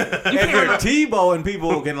Emery. really can't. You If can't you're run- Tebow and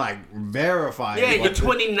people can like verify. Yeah, it, you're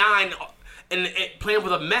 29 and playing for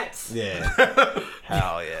the Mets. Yeah.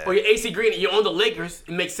 Hell yeah. Or you're AC Green and you're on the Lakers.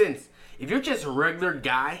 It makes sense. If you're just a regular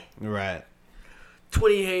guy Right.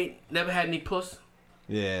 28, never had any puss.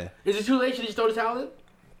 Yeah. Is it too late? Should he just throw the towel in?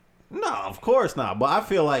 No, of course not. But I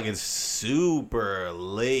feel like it's super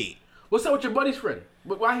late. What's up with your buddy's friend?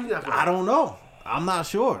 Why he's not? I don't know. I'm not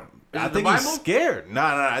sure. Is I it think the he's Bible? scared. No.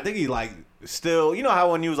 I think he like still. You know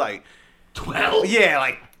how when you was like 12. Yeah,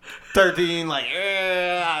 like 13, like,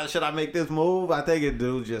 should I make this move? I think it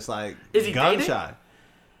dude's just like Is he gun dating? shy.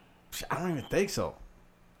 I don't even think so.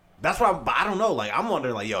 That's why I don't know. Like, I'm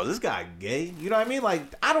wondering, like, yo, is this guy gay? You know what I mean? Like,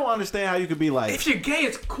 I don't understand how you could be like. If you're gay,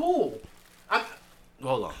 it's cool.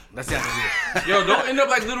 Hold on. That's that. Yo, don't end up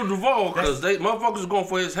like Little Duval, because they motherfuckers going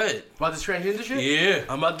for his head. About this transgender shit? Yeah.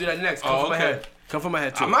 I'm about to do that next. Come Oh, for my okay. head. Come for my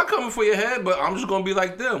head, too. I'm not coming for your head, but I'm just going to be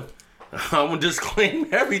like them. I'm going to disclaim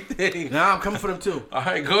everything. Nah, I'm coming for them, too. All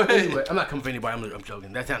right, go ahead. Anyway, I'm not coming for anybody. I'm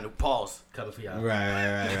joking. That's not Paul's coming for y'all.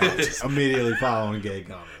 Right. Immediately following gay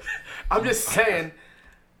comments. I'm just saying,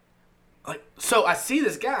 like, so I see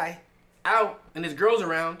this guy out and his girls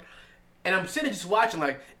around, and I'm sitting just watching,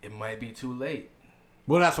 like, it might be too late.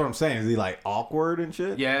 Well, that's what I'm saying. Is he like awkward and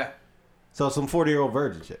shit? Yeah. So some 40-year-old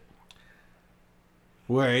virgin shit.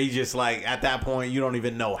 Where he just like, at that point, you don't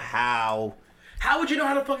even know how. How would you know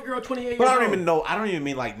how to fuck a girl 28 years But I old? don't even know. I don't even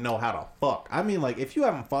mean like know how to fuck. I mean like if you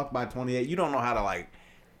haven't fucked by 28, you don't know how to like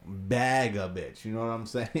bag a bitch. You know what I'm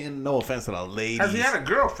saying? No offense to the ladies. Has he had a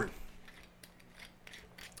girlfriend?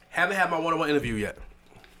 Haven't had my one-on-one interview yet.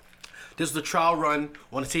 This is the trial run.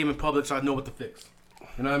 Want to see him in public so I know what to fix.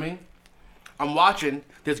 You know what I mean? I'm watching.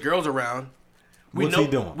 There's girls around. What's he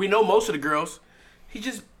doing? We know most of the girls. He's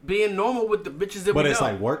just being normal with the bitches that But we it's know.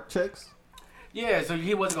 like work chicks. Yeah, so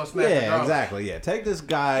he wasn't gonna smash the Yeah, girl. exactly. Yeah, take this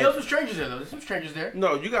guy. There was some strangers there though. There's some strangers there.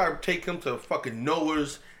 No, you got to take him to fucking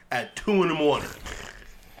Noah's at 2 in the morning.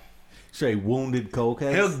 Straight wounded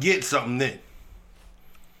cokeheads. He'll get something then.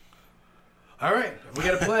 All right, we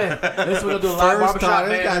got a plan. This we're gonna do a live First barbershop time,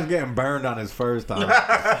 this man. guy's getting burned on his first time.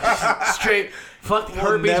 Straight fucking We'll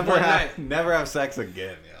herpes never one have, night. never have sex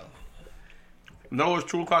again, yo. Noah's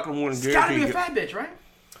 2 o'clock in the morning. It's gotta be a guaranteed. fat bitch, right?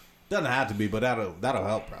 Doesn't have to be, but that'll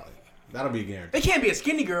help probably. That'll be guaranteed. It can't be a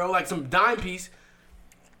skinny girl like some dime piece.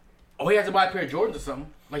 Oh, he has to buy a pair of Jordans or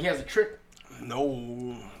something. Like he has a trick. No.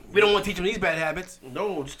 We don't want to teach him these bad habits.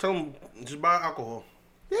 No, just tell him, just buy alcohol.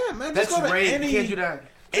 Yeah, man. That's just go to rape. any, You can't do that.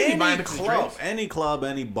 Can't be buying any bitches club, drinks.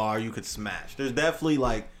 any bar you could smash. There's definitely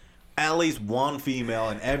like at least one female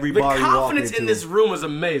in every The bar you walk confidence into. in this room is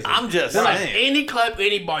amazing. I'm just They're like saying. any club,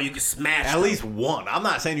 any bar, you can smash. At them. least one. I'm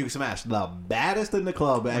not saying you can smash the baddest in the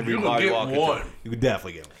club. Every You can bar you get walk one. into, you could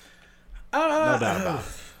definitely get one. No doubt about it.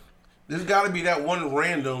 There's got to be that one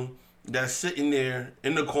random that's sitting there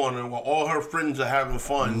in the corner while all her friends are having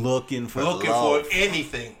fun, Looking for looking love, for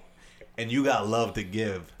anything. and you got love to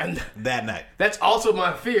give And that night. that's also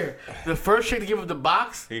my fear. The first chick to give up the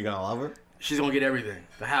box, Are you gonna love her? she's gonna get everything: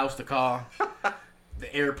 the house, the car,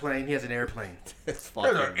 the airplane. He has an airplane. It's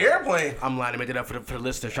There's an airplane. I'm lying to make it up for the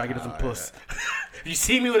listeners. Try to get us some puss. If you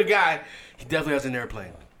see me with a guy, he definitely has an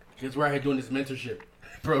airplane. He's right here doing this mentorship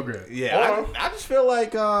program. Yeah, I just feel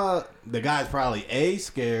like the guy's probably A,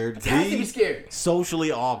 scared, He has to B, be scared.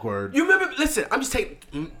 socially awkward. You remember? Listen, I'm just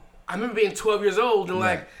taking. I remember being 12 years old and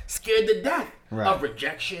like Right. scared to death Right. of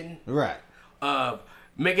rejection, Right.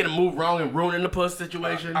 making a move wrong and ruining the puss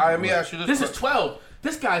situation. All right, let me ask you this. This is 12.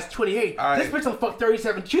 This guy's 28. All This right. bitch on fuck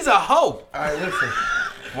 37. She's a hoe. All right, listen.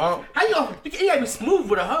 Well, How you gonna? You gotta be smooth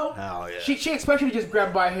with a hoe. Hell yeah. She expects you to just grab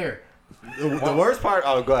her by her hair. The worst part.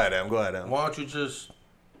 Oh, go ahead, Em. Go ahead, Em. why don't you just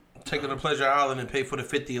take her to Pleasure Island and pay for the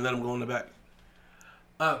 50 and let him go in the back?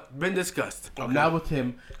 Been discussed. Okay. Now with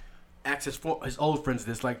him, ask his old friends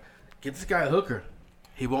this, like, get this guy a hooker.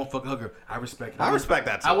 He won't fuck a hooker. I respect that. I respect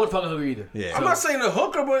that, too. I wouldn't fuck a hooker either. Yeah. I'm not saying a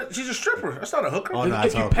hooker, but she's a stripper. That's not a hooker. Oh, no.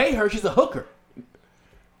 If you pay her, she's a hooker.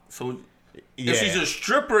 So Yeah. if she's a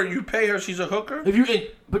stripper, you pay her, she's a hooker? If you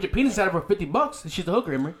put your penis inside of her for $50, she's a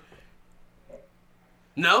hooker, Emery.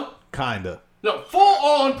 No? Kinda. No, full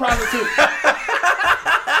on prostitute.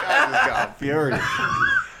 Furious.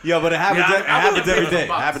 Yo, but it happens. Yeah, it I happens wouldn't every pay for day. some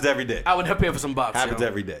box. Happens every day. I would have paid for some box. Happens yo.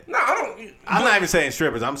 every day. No, I don't. I'm not even saying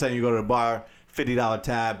strippers. I'm saying you go to the bar, $50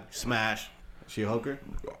 tab, smash. She a hooker?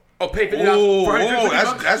 Oh, pay $50 Oh, for $150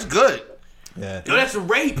 bucks? that's good. Yeah. Yo, that's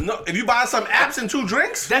rape. No, if you buy some apps and 2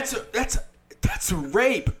 drinks, That's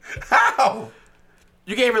rape. how?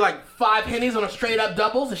 You gave her like 5 hennies on a straight up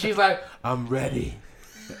doubles, and she's like, "I'm ready."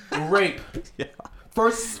 Rape. Yeah.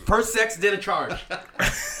 First sex, then a charge.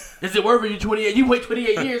 Is it worth it? You 28. You wait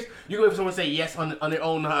 28 years. You go if someone say yes on their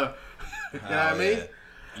own. You know what I mean?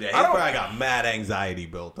 Yeah, he probably got mad anxiety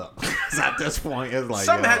built up. 'Cause at this point, it's like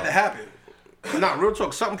Something yo, had to happen. Nah, real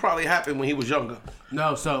talk. Something probably happened when he was younger.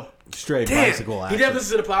 No, so straight damn. bicycle He action. never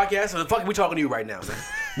listens to the podcast. So the fuck we talking to you right now? Man?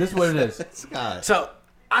 This is what it is. Sky. So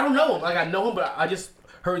I don't know him. Like I know him, but I just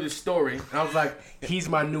heard this story, and I was like, he's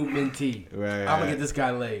my new mentee. Right, I'm gonna right. get this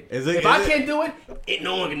guy laid. Is it- if is I it- can't do it, ain't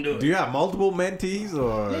no one can do it. Do you have multiple mentees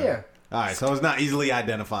or? Yeah. All right, so it's not easily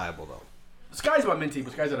identifiable though. Sky's my mentee,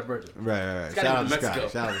 but Sky's not a virgin. Right. Scotty Shout out went to to Mexico.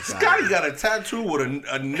 Scotty. Shout out to Scotty got a tattoo with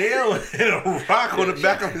a nail and a rock on the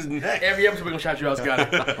back of his neck. Every episode we're gonna shout you out,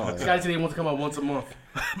 Scotty. Oh, Scotty said he wants to come out once a month.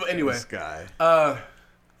 But anyway, Sky.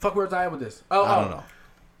 fuck, where's I at with this? Oh, I don't know.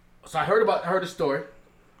 So I heard the story. Where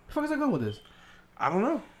the fuck is I going with this? I don't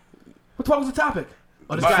know. What the fuck was the topic?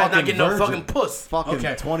 Oh, this A guy's not fucking getting no virgin. fucking puss. Fucking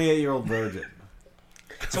Okay. 28-year-old virgin.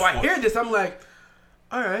 So I hear this, I'm like,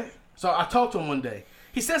 all right. So I talked to him one day.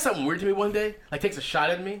 He said something weird to me one day, like takes a shot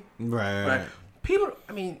at me. Right. Right? People,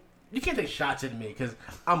 I mean, you can't take shots at me because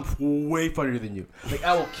I'm way funnier than you. Like,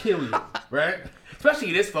 I will kill you, right?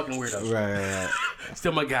 Especially this fucking weirdo. Right.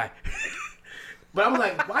 Still my guy. But I'm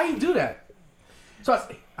like, why you do that? So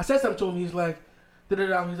I said something to him. He's like,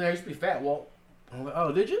 da-da-da. He's like, I used to be fat, Walt. I'm like,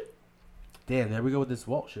 oh, did you? Damn, there we go with this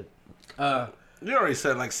Walt shit. You already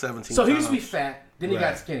said like 17 So he times. used to be fat, then he got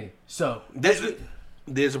Right. skinny. So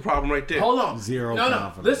There's a problem right there. hold on. Zero No,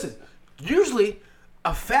 confidence. listen. Usually,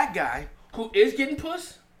 a fat guy who is getting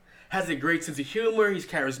puss has a great sense of humor. He's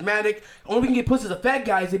charismatic. Only we can get puss as a fat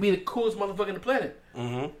guy is to be the coolest motherfucker on the planet.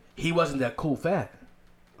 Mm-hmm. He wasn't that cool fat.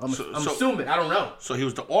 I'm So- assuming. I don't know. So he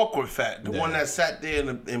was the awkward fat, the one that sat there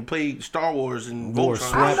and played Star Wars and Wore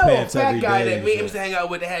Voltron. I know a Sweatpants fat every guy day that and me shit. used to hang out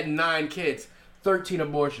with that had 9 kids, 13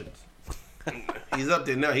 abortions. He's up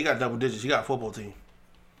there now. He got double digits. He got a football team.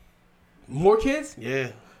 More kids?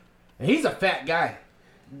 Yeah. And he's a fat guy.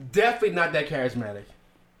 Definitely not that charismatic.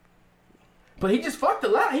 But he just fucked a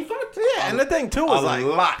lot. He fucked. Yeah, and the thing too is A like,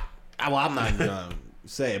 lot. well, I'm not gonna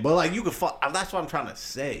say it, but like you could fuck. That's what I'm trying to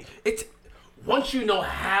say. It's once you know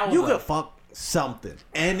how. You though. could fuck something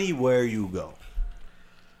anywhere you go.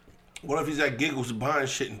 What if he's at Giggles buying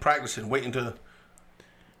shit and practicing, waiting to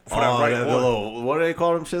for Oh, that right the one? little, what do they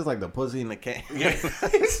call them shits? Like the pussy in the can. Yeah. He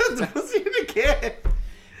said the pussy in the can.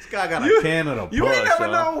 This guy got a can of the You ain't puss, never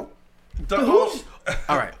yo. know. The Who's-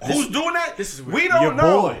 all right. Who's doing that? this is weird. We don't Your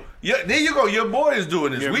know. boy. Yeah, there you go. Your boy is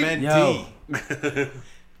doing this. Your We, mentee.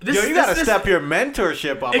 This, Yo, you gotta this- step your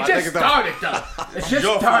mentorship up. It I just think it's started though. It just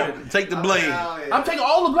your started. fault. Take the blame. I'm taking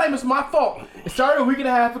all the blame. It's my fault. It started a week and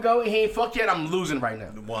a half ago, and he ain't fucked yet. I'm losing right now.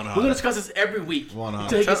 100. We're gonna discuss this every week 100.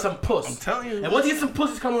 until he gets some puss. I'm telling you. And once he gets some puss,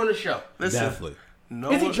 he's coming on the show. Listen, Definitely.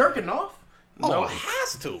 no Is he one- jerking off? Oh, No. it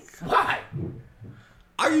has to. Why?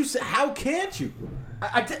 Are you? How can't you?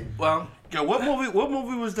 I did. Well, Yo, what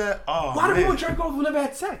movie was that? Oh, why do man. people jerk off who never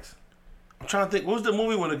had sex? I'm trying to think. What was the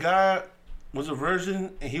movie when the guy was a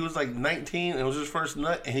virgin and he was like 19 and it was his first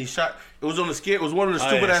nut and he shot? It was on the scare. It was one of the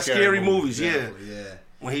stupid ass scary movies. Yeah. Definitely, yeah.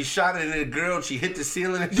 When he shot it at a girl, and she hit the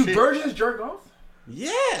ceiling and Do shit. virgins jerk off?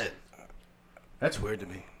 Yeah. That's weird to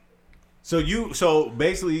me. So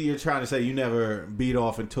basically, you're trying to say you never beat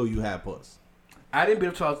off until you had puss. I didn't beat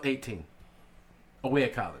up until I was 18, away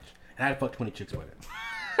at college, and I had to fuck 20 chicks with it.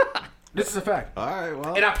 This is a fact. All right.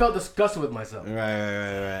 Well. And I felt disgusted with myself.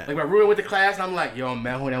 Right. Like, my roommate went to class, and I'm like, yo,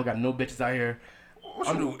 man, I don't got no bitches out here. What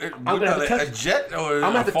you do? I'm gonna have to touch- a jet or I'm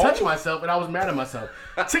gonna have to a phone? touch myself, and I was mad at myself.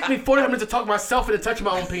 It took me 45 minutes to talk myself into touching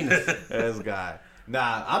my own penis. This guy.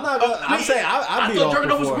 Nah, I'm not. Gonna, I'm saying I I beat thought off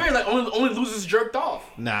jerking off was before. weird. Like, only losers jerked off.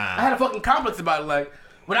 Nah. I had a fucking complex about it. Like,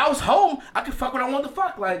 when I was home, I could fuck what I wanted to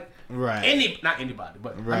fuck. Like, Right. not anybody,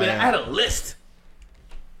 but I Right. mean, I had a list.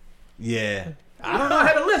 Yeah. I don't know. I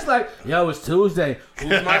had a list. Like, yo, it's Tuesday.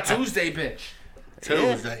 Who's my Tuesday bitch?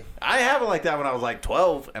 Tuesday. I have it like that when I was like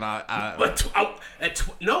 12, and I But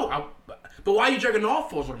but why are you jerking off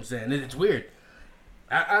for? Is what I'm saying. It's weird.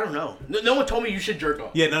 I don't know. No one told me you should jerk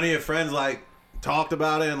off. yeah, none of your friends like talked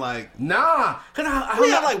about it and like Nah, cause I we hung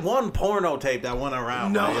had out, like one porno tape that went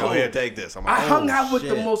around. No. Like, yo, here, take this. I'm like, I hung oh, out with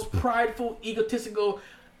the shit. most prideful, egotistical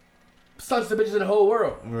sons of bitches in the whole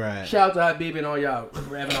world. Right. Shout out to Hot Baby and all y'all,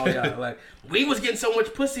 Rev and all y'all. Like, we was getting so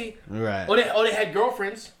much pussy. Right. Or they had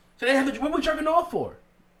girlfriends. So they had to, what we jerking off for?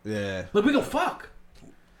 Yeah. Like, we gonna fuck.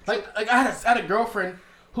 Like I had a girlfriend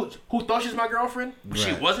who thought she was my girlfriend. But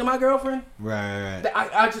she Right. wasn't my girlfriend. Right.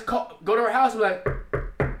 I just go to her house and be like,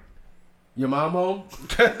 your mom home?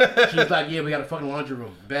 She's like, yeah, we got a fucking laundry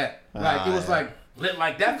room. Bet. Like, it was yeah. like lit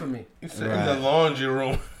like that for me. In the laundry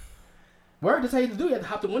room. Word, that's how you do. You have to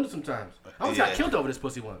hop the window sometimes. I almost got Yeah. killed over this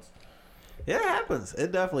pussy once. Yeah, it happens.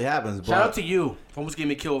 It definitely happens. But Shout out to you. Almost gave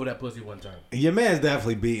me killed over that pussy one time. your man's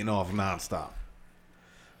definitely beating off nonstop.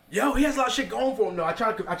 Yo, he has a lot of shit going for him though. I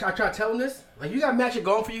try to tell him this. Like, you got mad shit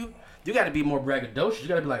going for you. You got to be more braggadocious. You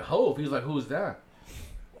got to be like, Hov. He was like, who's that?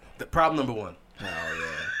 The problem number one.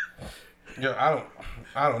 Yeah,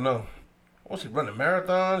 I don't know. What's he running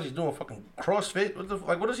marathons? He's doing fucking CrossFit.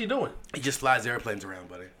 What is he doing? He just flies airplanes around,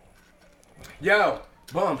 buddy. Yo,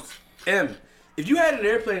 Bumps, M. If you had an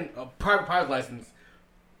airplane, a private pilot license,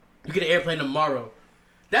 you get an airplane tomorrow.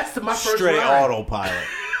 That's my first Straight ride. autopilot.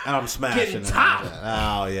 And I'm smashing Getting it. top.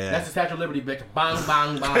 Oh, yeah. That's the Statue of Liberty, bitch. Bang,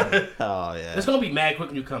 bang, bang. Oh, yeah. It's gonna be mad quick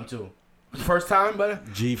when you come to. First time, buddy.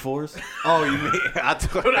 G-Force? Oh, you mean... I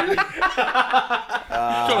took... Talking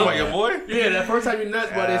about your boy? Yeah, that first time you're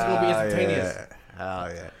nuts, buddy, it's gonna be instantaneous. Oh,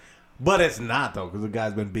 yeah. But it's not, though, because the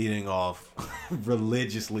guy's been beating off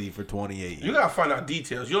religiously for 28 years. You gotta find out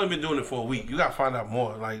details. You only been doing it for a week. You gotta find out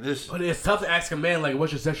more. Like this. But it's tough to ask a man, like,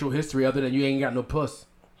 what's your sexual history other than you ain't got no puss?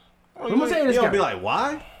 Oh, What am I saying to this You guy? don't be like,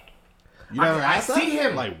 why? You never I asked that? see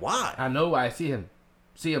him. Like, why? I know why I see him.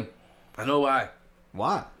 See him. I know why.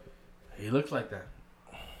 Why? He looks like that.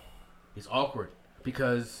 He's awkward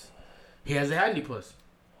because he hasn't had any puss.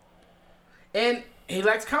 And he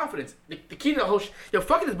lacks confidence. The key to the whole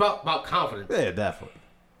fucking is about confidence. Yeah, definitely.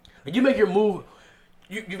 When you make your move,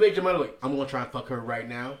 you make your mind like, I'm going to try and fuck her right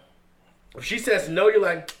now. If she says no, you're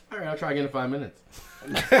like, all right, I'll try again in 5 minutes.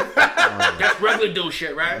 That's regular dude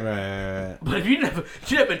shit, right? Right. But if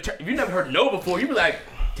you never heard no before, you be like,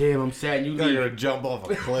 damn, I'm sad. You You're leave. going to jump off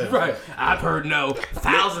a cliff. Right. I've heard no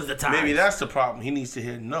thousands of times. Maybe that's the problem. He needs to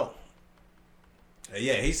hear no.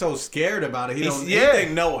 Yeah, he's so scared about it. He Yeah.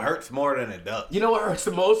 think no hurts more than it does. You know what hurts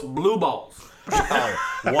the most? Blue balls. Oh,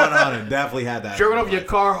 100 definitely had that. Jerking off your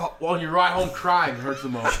car on your ride home crying hurts the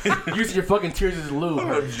most. Using your fucking tears as lube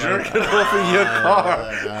hurts. Jerking off in your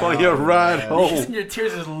car on your ride home. Using your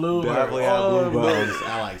tears as lube Definitely hurts. had Oh, blue balls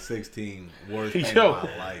at like 16. Worst thing Yo. of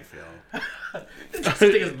my life, yo. Just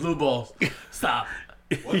think it's blue balls. Stop.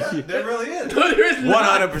 That really is. There is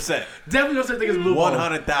not. 100%. Definitely no such thing as blue balls.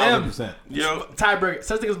 100,000%. Yo, Tiebreaker.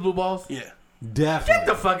 Such thing as blue balls? yeah. Get Definitely.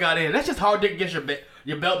 the fuck out of here. That's just hard dick against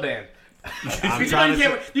your belt band. I'm you trying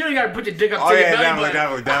to you don't gotta put your dick up Oh to yeah, your belly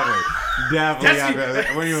definitely.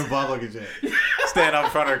 That's- When you're in public and shit, stand up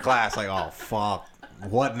in front of the class like, oh fuck,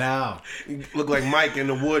 what now? You look like Mike in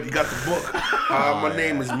the wood. You got the book. My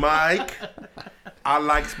name is Mike. I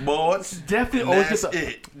like sports. Definitely always That's get the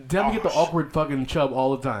it. definitely get the awkward fucking chub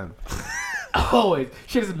all the time. Always.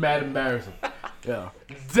 Shit is mad embarrassing. Yeah.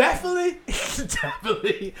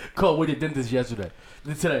 Definitely called with your dentist yesterday.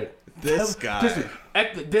 Today. This guy. Just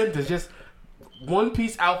at the dentist, just one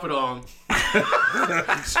piece outfit on.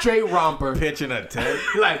 Straight romper. Pitching a tent.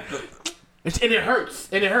 Like, and it hurts.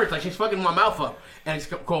 And it hurts. Like, she's fucking my mouth up. And it's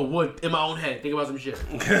called wood in my own head. Think about some shit.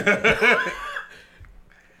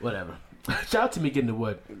 Whatever. Shout out to me getting the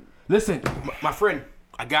wood. Listen, my friend,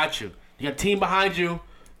 I got you. You got a team behind you.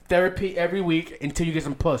 Therapy every week until you get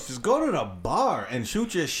some puss. Just go to the bar and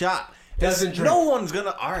shoot your shot. Doesn't drink. No one's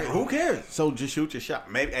gonna. All right, who cares? So just shoot your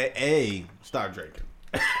shot. Maybe start drinking.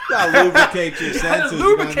 You gotta lubricate your You senses. gotta you know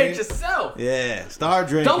what I lubricate mean? yourself. Yeah, start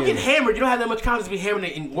drinking. Don't get hammered. You don't have that much confidence to be hammered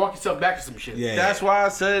and walk yourself back to some shit. Yeah, That's why I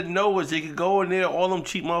said no. Was he could go in there. All them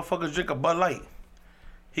cheap motherfuckers drink a Bud Light.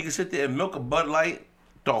 He could sit there and milk a Bud Light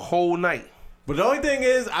the whole night. But the only thing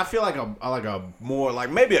is, I feel like a more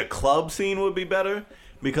like maybe a club scene would be better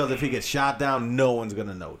because if he gets shot down, no one's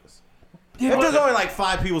gonna notice. Yeah, If there's but only like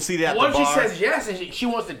 5 people seated at what the if bar, she says yes and she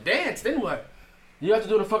wants to dance? Then what? You have to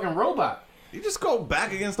do the fucking robot. you just go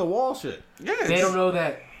back against the wall. Shit, Yeah, They don't know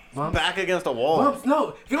that. Bumps. back against the wall. Bumps, no.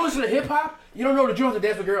 If you don't listen to hip hop, you don't know that you don't have to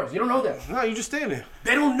dance with girls. You don't know that. No, you just stand there.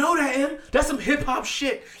 They don't know that, Em. That's some hip hop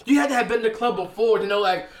shit. You had to have been in the club before to know,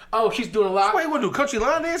 like, oh, she's doing a lot. What you want to do? Country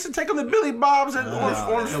line dance and take them to Billy Bob's on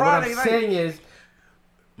And Friday what I'm night? saying is,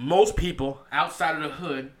 most people outside of the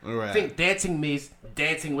hood Right. think dancing means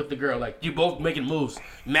dancing with the girl. Like, you both making moves.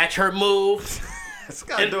 Match her moves. This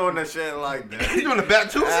guy doing the shit like that. He doing the back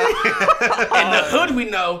too? In the hood, we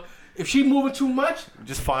know, if she moving too much,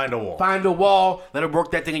 Just find a wall. find a wall, let her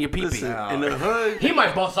work that thing in your pee-pee. Listen, in the hood, He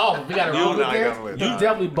might bust off if he got a You're real good not dance. gonna You win.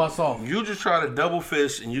 definitely bust off. you just try to double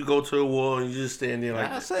fist and you go to the wall and you just stand there like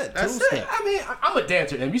That's it. That's Two it. step. I mean, I'm a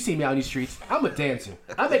dancer, and you see me out in these streets. I'm a dancer.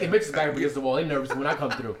 I'm making bitches back up against the wall. They nervous when I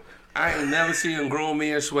come through. I ain't never seen a grown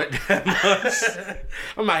man sweat that much.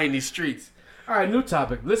 I'm out in these streets. All right, new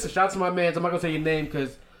topic. Listen, shout out to my mans. I'm not gonna say your name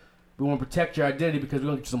because we want to protect your identity because we're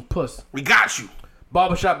gonna get you some puss. We got you.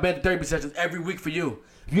 Barbershop Banter therapy sessions every week for you.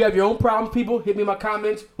 If you have your own problems, people, hit me in my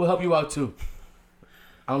comments. We'll help you out too.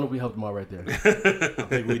 I don't know if we helped them all right there. I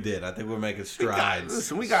think we did. I think we're making strides.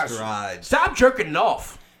 listen, we got you. strides. Stop jerking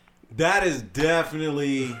off. That is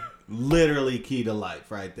definitely, literally key to life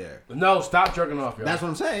right there. No, stop jerking off, y'all. That's what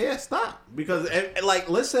I'm saying. Yeah, stop. Because, and, like,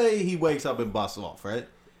 let's say he wakes up and busts off, right?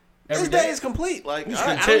 Every His day? day is complete. Like, He's I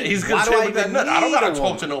don't- content- he's why do content I with that even nut. I don't need gotta a talk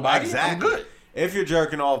woman? to nobody. I'm Exactly. good. If you're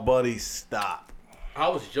jerking off, buddy, stop. I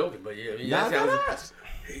was joking, but yeah. Nah, that's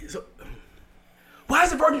so, why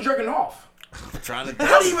is the virgin jerking off? Trying to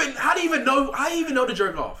How do you even know to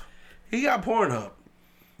jerk off? He got Pornhub.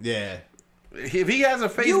 Yeah. If he has a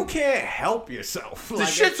face, You can't help yourself. the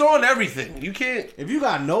shit's on everything. You can't. If you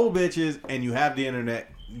got no bitches and you have the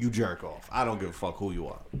internet, you jerk off. I don't give a fuck who you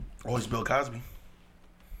are. Oh, it's Bill Cosby.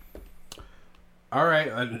 All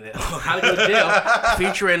right, How to Go to Jail,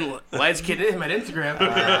 featuring Lights Kid in him at Instagram.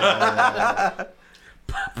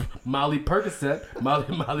 Molly Percocet.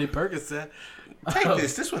 Molly Percocet. Take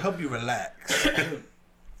this. This will help you relax.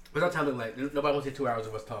 What's our time look like? Nobody wants to say 2 hours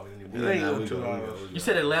of us talking anymore. It ain't Nah, no we 2 go, hours. You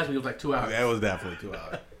said it last week. It was like 2 hours. That was definitely 2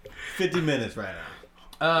 hours. 50 minutes right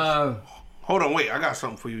now. Hold on, wait. I got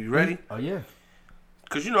something for you. You ready? Oh yeah.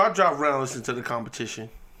 Because, I drive around listening to the competition,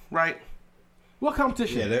 right? What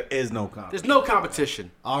competition? Yeah, there is no competition. There's no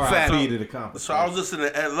competition. R.I.P. to the competition. So I was listening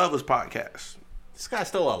to Ed Lover's podcast. This guy's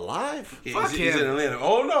still alive? Yeah, Fuck he's him. in Atlanta.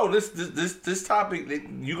 Oh, no. This topic,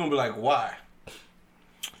 you're going to be like, why?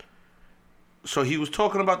 So he was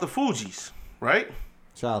talking about the Fugees, right?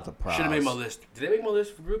 Shout out to Pras. Should have made my list. Did they make my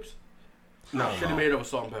list for groups? No. Should have made it over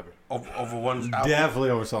Salt and Pepper. Over one album. Definitely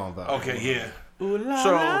over Salt and Pepper. Okay, yeah.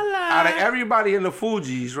 So out of everybody in the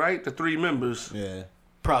Fugees, right, the 3 members, Yeah.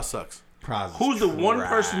 Pros sucks. Pras. who's the one Trash.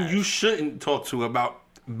 person you shouldn't talk to about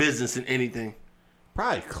business and anything?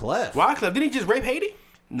 Probably Clef. Wyclef, didn't he just rape Haiti?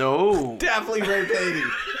 No. Definitely Ray Beatty.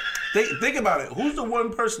 Think about it. Who's the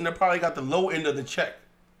one person that probably got the low end of the check?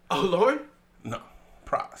 Oh Lord. No.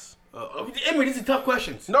 Price. Emery, these are tough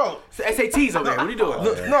questions. No. It's SATs over there. What are you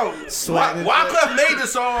doing? No. Sweating. Wyclef made the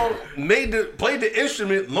song, played the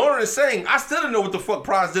instrument. Lauren sang. I still didn't know what the fuck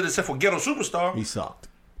Price did except for Ghetto Superstar. He sucked.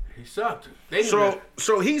 He sucked. They knew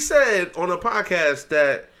So he said on a podcast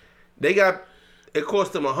that it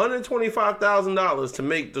cost them $125,000 to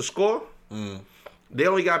make the score. They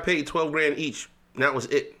only got paid $12,000 each. And that was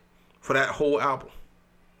it for that whole album.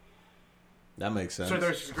 That makes sense. So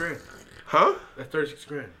 36 grand. Huh? That's 36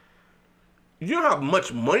 grand. You know how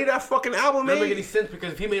much money that fucking album Doesn't make made? any sense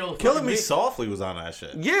because if he made all the Killing fucking Me beats, Softly was on that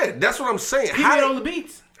shit. Yeah, that's what I'm saying. he made all the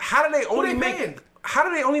beats. How do they only they paying? make? How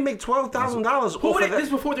do they only make $12,000 Who off would of this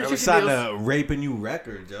that? before They 36 signed deals? to Raping You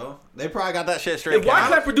record, Joe. They probably got that shit straight. If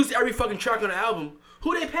Wyclef produced every fucking track on the album,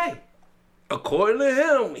 who they pay? According to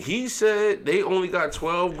him, he said they only got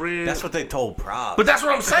 $12,000. That's what they told Prob. But that's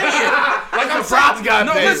what I'm saying. Like I'm saying,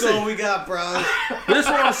 no, That's listen. all we got, bro. This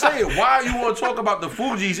is what I'm saying. Why you want to talk about the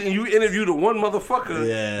Fugees and you interview the one motherfucker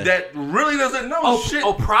Yeah. that really doesn't know shit?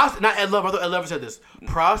 Pros, not Ed Lover. I thought Ed Lover said this.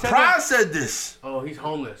 Pros said Pride that? said this. Oh, he's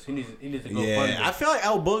homeless. He needs to go fund Yeah, I it. feel like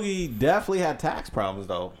El Boogie definitely had tax problems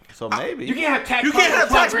though. So maybe. You can't have tax. You can't have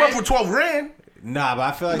tax money money for $12,000. Nah, but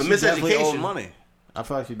I feel like The she definitely miseducation. owed money. I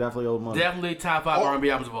feel like she definitely owed money. Definitely top 5 R&B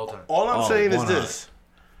albums of all time. All I'm Oh, saying is 100. this.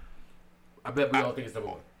 I bet we all think it's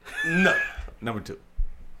number 1. No. Number 2.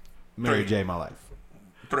 Mary 3. J. My Life.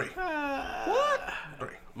 3. What? 3.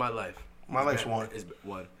 My Life. My life's 1. Is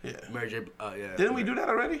 1. Yeah. Mary J. Yeah. Didn't we do that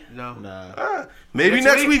already? No. Nah. Maybe Next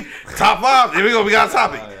next week? week. Top 5. Here we go. We got a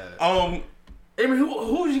topic. Emery,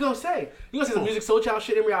 who was you gonna say? You gonna say some Music Soul Child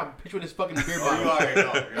shit? Emery, I'll picture this fucking beer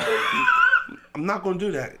bottle. I'm not going to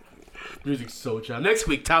do that. Music Soul Child. Next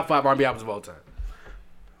week, top 5 R&B albums of all time.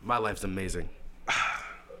 My life's amazing.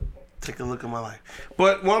 Take a look at my life.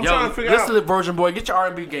 But what I'm Yo, trying to figure listen to out, the Virgin Boy. Get your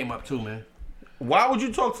R&B game up too, man. why would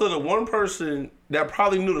you talk to the one person that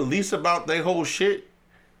probably knew the least about their whole shit,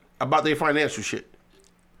 about their financial shit?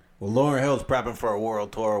 Well, Lauryn Hill's prepping for a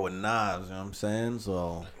world tour with Nas, you know what I'm saying?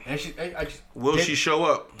 So, And Will Dave, she show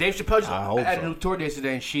up? Dave Chappelle I hope had so. a new tour dates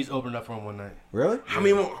today, and she's opening up for him one night. really? How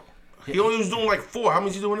many more? He only was doing like 4. How many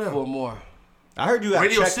is he doing now? 4 more. I heard you got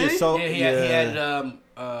Radio checked City? yourself. Yeah, he had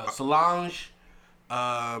Solange,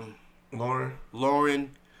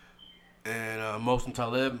 Lauren. and Mohsen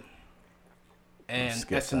Talib, and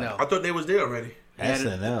Skip SNL. I thought they was there already.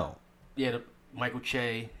 SNL. Yeah, Michael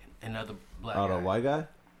Che and other black Oh, the guy. white guy?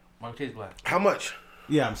 Michael Che's black. How much?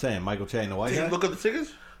 Yeah, I'm saying Michael Che and the white Did guy. you look at the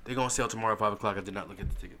tickets? They're gonna sell tomorrow at 5 o'clock. I did not look at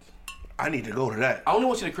the tickets. I need to go to that. I only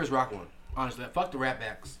want to see the Chris Rock one. Honestly, fuck the rap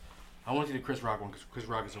backs. I want to see the Chris Rock one because Chris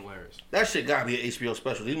Rock is hilarious. That shit gotta be an HBO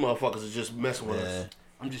special. These motherfuckers are just messing with Yeah. us.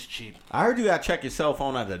 I'm just cheap. I heard you got to check your cell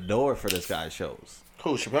phone at the door for this guy's shows.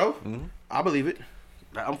 Who, Chappelle? I believe it.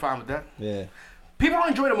 I'm fine with that. Yeah. People don't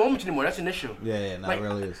enjoy the moments anymore. That's an issue. Yeah, no, it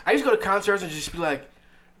really is. I used to go to concerts and just be like,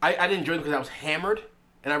 I didn't enjoy them because I was hammered,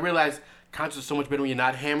 and I realized concerts are so much better when you're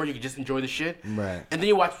not hammered. You can just enjoy the shit. Right. And then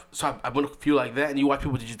you watch. So I went to feel like that, and you watch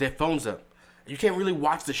people with just their phones up. You can't really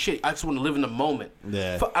watch the shit. I just want to live in the moment.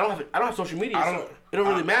 Yeah. I don't have social media. I don't- so it don't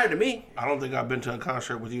really matter to me. I don't think I've been to a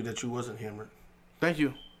concert with you that you wasn't hammered. Thank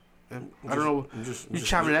you. I don't know. You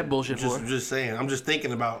chiming in that bullshit for? I'm just saying. I'm just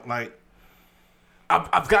thinking about like.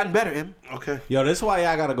 I've gotten better, Em. Okay. Yo, this is why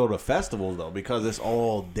y'all gotta go to festivals though, because it's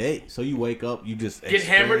all day. So you wake up, you just Get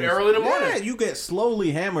hammered early in the morning. Yeah, you get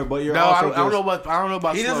slowly hammered, but you're No, also I don't know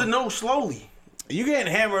about. He slow. doesn't know slowly. You getting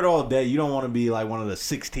hammered all day. You don't want to be like one of the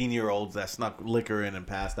 16-year-olds that snuck liquor in and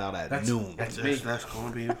passed out at noon. That's me. That's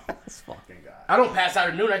gonna be. This fucking guy. I don't pass out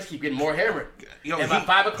at noon. I just keep getting more hammered. Yo, and by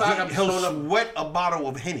 5 o'clock, I'm he'll showing up. sweat a bottle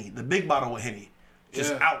of Henny, the big bottle of Henny,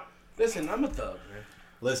 just out. Listen, I'm a thug, man.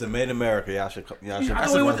 Listen, Made in America, y'all should. I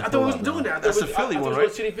thought we wasn't doing that. That's the Philly one,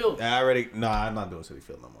 right? City Field. Yeah, I'm not doing City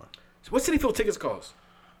Field no more. What City Field tickets cost?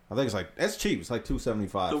 I think it's cheap. It's like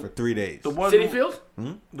 $275 for 3 days. The one, City Field? The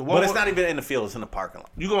one, But it's not even in the field. It's in the parking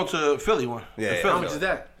lot. You going to Philly one? Yeah, The yeah. Philly. How much is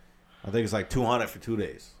that? I think it's like $200 for 2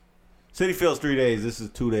 days. City Field's 3 days. This is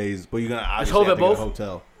 2 days, but you're gonna obviously Hove have at to get a both?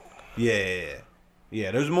 hotel.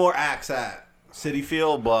 Yeah. There's more acts at City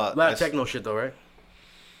Field, but A lot of techno shit, though, right?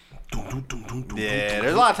 Yeah,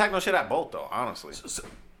 there's a lot of techno shit at both though. Honestly,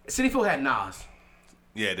 City Field had Nas.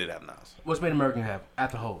 yeah, it did have Nas. What's Made American have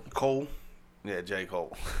at the Hove? Cole. Yeah, J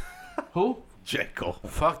Cole. Who? J Cole.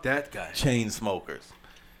 Fuck that guy. chain smokers.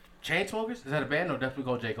 Chainsmokers? Is that a band? No, definitely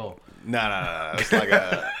called J. Cole. No. It's like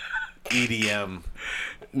a EDM.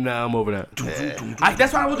 Nah, I'm over that. Yeah.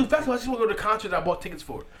 That's why I want to do festivals. I just want to go to concerts I bought tickets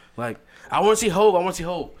for. Like, I want to see Hove.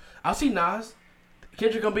 I'll see Nas.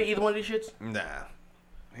 Kendrick gonna be either one of these shits? Nah,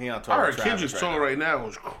 he on I tour. heard with Travis Kendrick's right song now. right now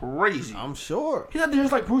is crazy. I'm sure. He's out there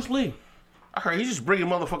just like Bruce Lee. I heard he's just bringing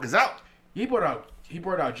motherfuckers out. He brought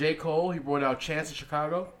out J. Cole. He brought out Chance in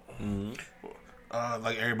Chicago.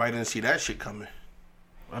 Like everybody didn't see that shit coming.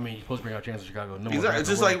 I mean, you're supposed to bring out Chance in Chicago. No more Exactly. It's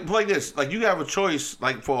just like this. Like you have a choice.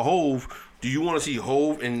 Like for Hove, do you want to see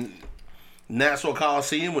Hove in Nassau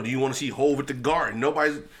Coliseum or do you want to see Hove at the Garden?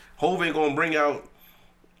 Hove ain't gonna bring out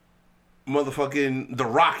motherfucking The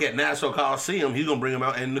Rock at Nassau Coliseum. He's gonna bring him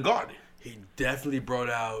out in the Garden. He definitely brought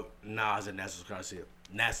out Nas at Nassau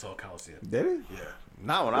Coliseum. Did he? Yeah.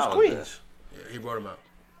 Not when It's I was Queens. Yeah, he brought him out.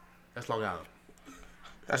 That's Long Island.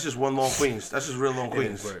 That's just one long Queens. That's just real long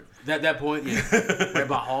Queens. At that point, yeah. Right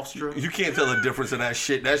by Hofstra. You can't tell the difference in that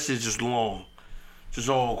shit. That shit's just long. Just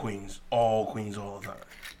all Queens. All Queens all the time.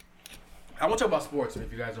 I want to talk about sports,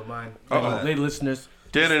 if you guys don't mind. Uh-oh. Lady listeners,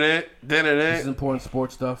 this is important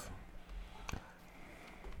sports stuff.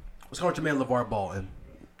 Let's go to man LeVar Ball in.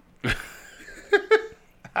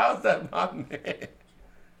 How's that my man?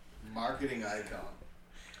 Marketing icon.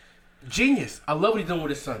 Genius. I love what he's doing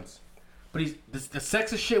with his sons. But the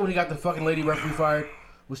sexist shit when he got the fucking lady referee fired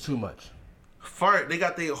was too much. Fart, they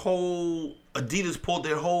got their whole Adidas pulled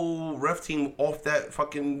their whole ref team off that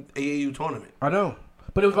fucking AAU tournament. I know.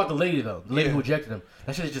 But it was about the lady, though. The lady Yeah. who ejected him.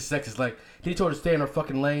 That shit is just sexist. Like, he told her to stay in her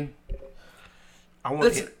fucking lane. I want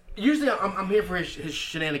Listen, usually I'm here for his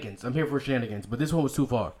shenanigans. I'm here for his shenanigans. But this one was too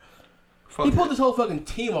far. He pulled this whole fucking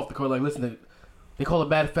team off the court. Like, listen, they call it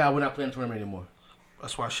bad foul. We're not playing the tournament anymore.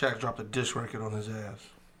 That's why Shaq dropped a diss record on his ass.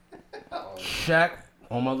 Shaq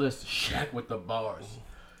on my list. Shaq with the bars.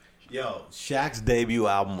 Yo, Shaq's debut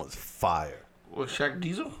album was fire. What, Shaq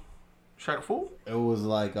Diesel? Shaq Fool? It was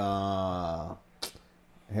like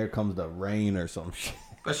Here Comes the Rain or some shit.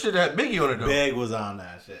 That shit had Biggie on it though. Big was on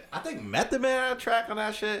that shit. I think Method Man had a track on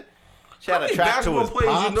that shit. She How had a many track to basketball his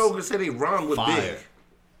players pops. you know can say they rhyme with Fire. Big?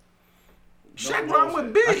 Shaq rhyme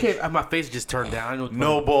with Big. I can't. My face just turned down. I know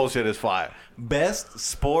No bullshit is fire. Best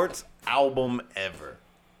sports album ever.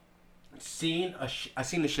 I seen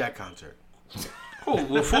the Shaq concert. Who?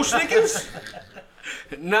 With Fool Snickers?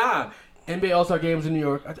 Nah. NBA All-Star Games in New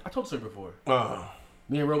York. I told you before.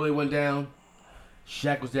 Me and Robley went down.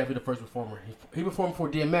 Shaq was definitely the first performer. He performed for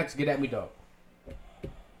DMX. Get at me, dog.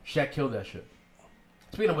 Shaq killed that shit.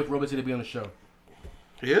 Speaking of which, Robley said to be on the show.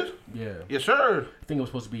 He is? Yeah. Yes, sir. I think it was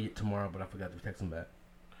supposed to be tomorrow, but I forgot to text him back.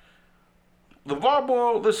 LeVar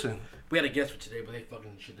Ball, listen, We had a guest for today, but they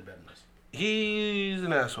fucking shit the bed on us. he's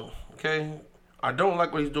an asshole, okay? I don't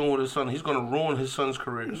like what he's doing with his son. He's going to ruin his son's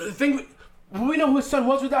careers. The thing, would we know who his son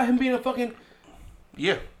was without him being a fucking...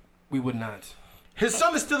 Yeah. We would not. His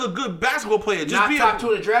son is still a good basketball player. Just Not be top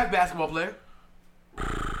 2 in the draft basketball player.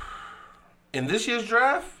 in this year's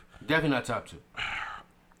draft, Definitely not top 2.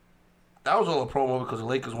 that was all a promo because the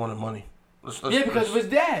Lakers wanted money. Yeah, because of his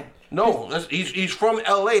dad. No, he's from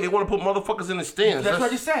L.A. They want to put motherfuckers in the stands. That's what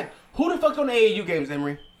I just said. Who the fuck's going to AAU games,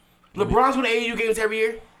 Emery? LeBron's going to AAU games every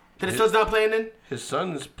year? That his son's not playing then? His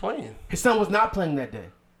son is playing. His son was not playing that day.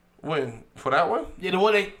 When? For that one? Yeah, the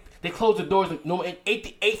one they closed the doors. Like, no,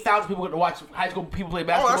 8,000 people got to watch high school people play Oh,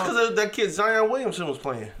 basketball. that's because that kid Zion Williamson was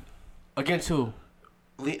playing. Against who?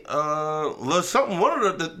 Something. One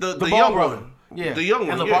of the ball young brother. one. Yeah. The young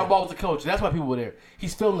one, And LeVar yeah. Ball was the coach. That's why people were there.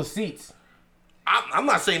 He's filling the seats. I'm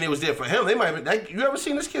not saying they was there for him. They might have been. You ever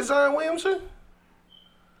seen this kid, Zion Williamson?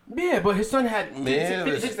 Yeah, but his son had Man,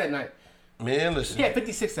 56 that night. Man, listen. Yeah,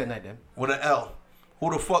 56 that night then. With an L.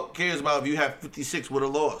 Who the fuck cares about if you have 56 with a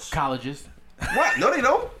loss? Colleges. What? No, they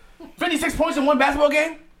don't. 56 points in one basketball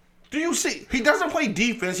game? Do you see? He doesn't play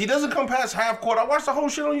defense. He doesn't come past half court. I watched the whole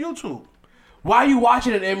shit on YouTube. Why are you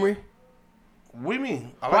watching it, Emory? What do you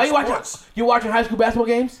mean? I Why are like you watching? sports. You watching high school basketball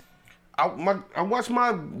games? I watch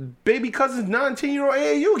my baby cousin's 19-year-old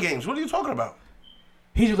AAU games. What are you talking about?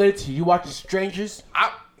 He's related to you. You watching strangers?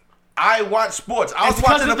 I watch sports. I was It's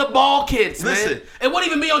because watching of the ball kids, man. Listen. It wouldn't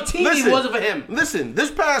even be on TV if it wasn't for him. Listen,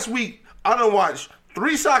 this past week, I done watched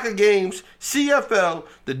 3 soccer games, CFL,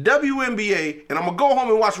 the WNBA, and I'm going to go home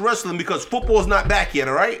and watch wrestling because football's not back yet,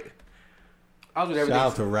 all right? I was with Shout everything.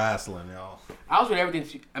 out to wrestling, y'all. I was with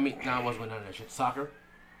everything. I mean, I wasn't with none of that shit. Soccer.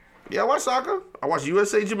 Yeah, I watch soccer. I watched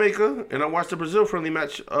USA Jamaica, and I watched the Brazil friendly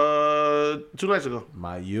match 2 nights ago.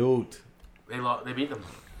 My youth. They lost. They beat them.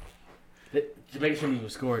 Jamaica shouldn't even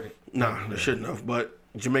scored it. Nah, they shouldn't have, but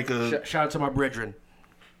Jamaica... Shout out to my brethren.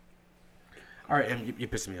 All right, Em, you're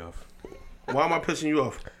pissing me off. Why am I pissing you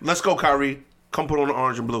off? Let's go, Kyrie. Come put on the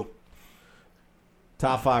orange and blue.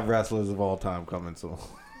 Top 5 wrestlers of all time coming soon.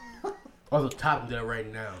 Also, top of that right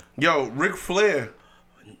now. Yo, Ric Flair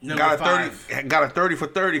Number got a 5. 30. Got a 30 for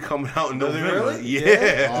 30 coming out in Does he November. really?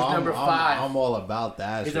 Yeah. Oh, number 5. I'm all about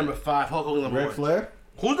that. He's shit. number 5. Hulk Hogan number Ric 1. Flair?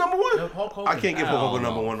 Who's number 1? No, Hulk Hogan. I can't get Hulk Hogan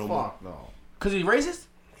number 1 no more. Fuck no. Because he's racist?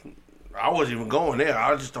 I wasn't even going there.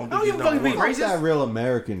 I just don't think Don't he's even number fucking be 1. racist. That's that real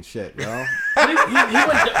American shit, yo.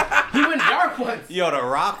 he went dark once. Yo, The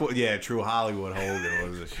Rock, yeah, true Hollywood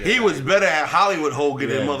Hogan was a shit. He was better at Hollywood Hogan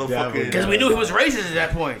than Yeah, motherfucking. definitely. Because we knew he was racist at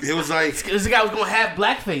that point. It was like This guy was going to have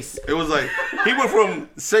blackface. he went from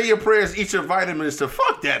say your prayers, eat your vitamins to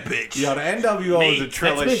fuck that bitch. Yo, the NWO is the That's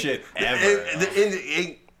trillest me. shit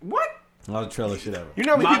ever. What? That was the trillest shit ever. You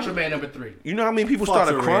know how many Macho people? Man number 3. You know how many people Fuck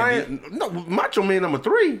started to crying? No, Macho Man number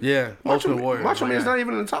 3. Yeah, Macho, Ultimate Warrior. Macho my Man's guy. not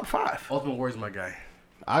even in the top 5. Ultimate Warrior's my guy.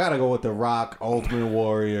 I gotta go with The Rock, Ultimate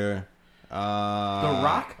Warrior. The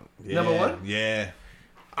Rock? Yeah, Number 1? Yeah.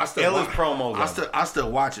 I still Illest promos I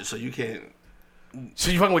still watch it, so you can't.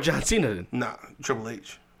 So you fucking with John Cena then? Nah, Triple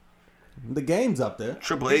H. The game's up there.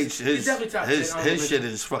 Triple H, he's definitely top 10. his shit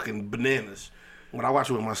is fucking bananas. When I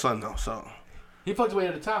watch it with my son though, so He fucked away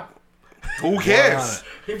at the top. who cares?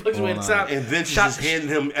 He fucked away at the top. And Vince is Shot- just handing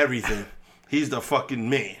him everything. He's the fucking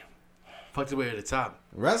man. Fucked away at the top.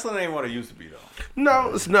 Wrestling ain't what it used to be, though.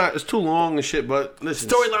 No, it's not. It's too long and shit. But listen,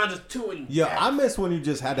 Storylines is too in. Yeah, I miss when you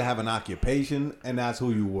just had to have an occupation and that's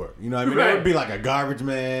who you were. You know what I mean? Right. It would be like a garbage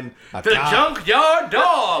man, a The cop, junkyard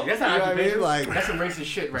dog. That's You know not what I mean? occupation. Like- That's some racist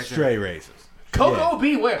shit right straight racist. there. Coco Yeah.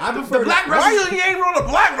 beware. I The prefer black that- why wrestlers. you ain't on the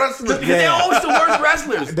black wrestlers? Because they're always the worst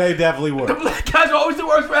wrestlers. They definitely were. The black guys are always the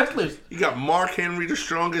worst wrestlers. You got Mark Henry, the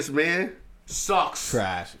strongest man. Sucks.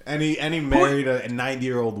 Trash. And he married a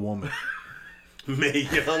 90-year-old woman. Mae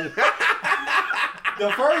Young.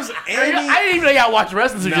 The first I didn't even know y'all watch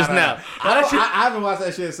wrestling just now. I haven't watched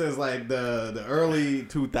that shit since like the early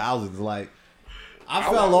 2000s. Like I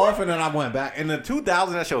fell off and then I went back. In the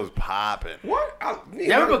 2000s, that show was popping. What?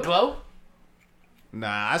 You ever put Glow?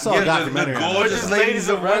 Nah, I saw a documentary. The on that. gorgeous ladies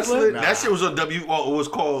of wrestling. Nah. That shit was on it was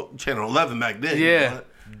called Channel 11 back then. Yeah. But-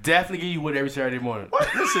 Definitely get you wood every Saturday morning. What?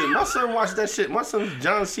 Listen, my son watched that shit. My son's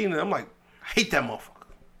John Cena. I'm like, I hate that motherfucker.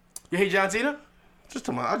 You hate John Cena?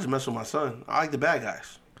 I just mess with my son. I like the bad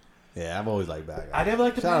guys. Yeah, I've always liked bad guys. I never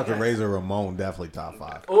liked the Shout out bad to guys. Razor Ramon, definitely top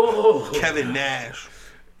 5. Oh. Kevin Nash.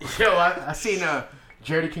 Yo, I seen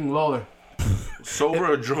Jerry King Lawler. Sober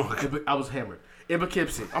or drunk? I was hammered. In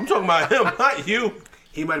Poughkeepsie. I'm talking about him, not you.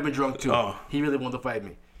 He might have been drunk too. Oh. He really wanted to fight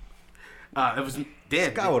me. It was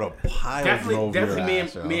damn. Guy with a pile Definitely drove your me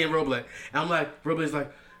ass, and yo. me and Robles. And I'm like, Robles like,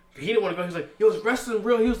 he didn't want to go. He was like, yo, is wrestling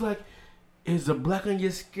real? He was like, is the black on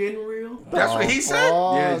your skin real? That's what he said.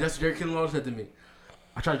 Yeah, that's what Jerry King Lawler said to me.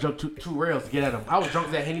 I tried to jump two rails to get at him. I was drunk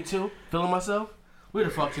as that Henny too, feeling myself. We'd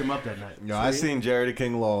have fucked him up that night. Yo, I seen Jerry the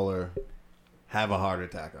King Lawler have a heart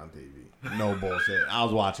attack on TV. No bullshit. I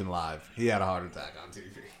was watching live. He had a heart attack on TV.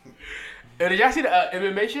 And did y'all see the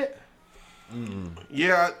MMA shit?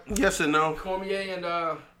 Yeah, yes and no. Cormier and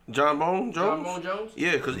John Bone Jones? John Bone Jones?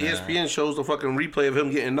 Yeah, because ESPN shows the fucking replay of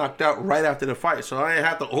him getting knocked out right after the fight. So I ain't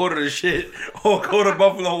have to order the shit or go to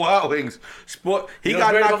Buffalo Wild Wings. He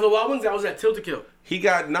got knocked. Buffalo Wild Wings. I was at Tilt-A-Kill. He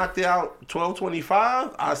got knocked out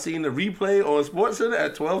 12:25. I seen the replay on SportsCenter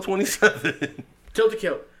at 12:27.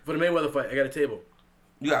 Tilt-A-Kill for the Mayweather fight. I got a table.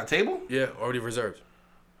 You got a table? Yeah, already reserved.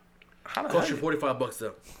 How the Cost you hell? $45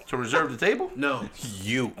 though. To reserve the table? No.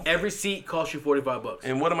 You. Every seat costs you $45.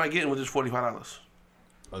 And what am I getting with this $45?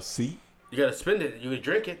 A seat? You gotta spend it. You can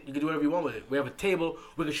drink it. You can do whatever you want with it. We have a table.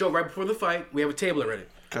 We can show right before the fight. We have a table already.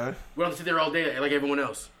 Okay. We don't have to sit there all day like everyone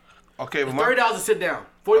else. Okay, but $30 to sit down.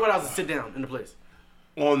 $45 to sit down in the place.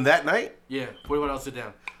 on that night? Yeah, $45 to sit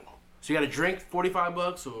down. So you gotta drink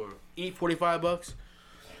 $45 or eat $45.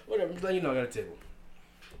 Whatever. I'm just letting you know I got a table.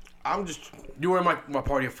 I'm just. You were in my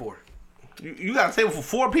party of 4. You got a table for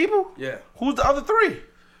 4 people? Yeah. Who's the other 3?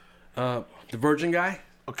 The virgin guy.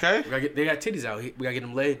 Okay. They got titties out. We gotta get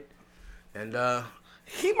him laid. And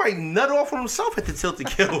He might nut off on himself at the Tilted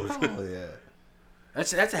Kills. Oh, yeah.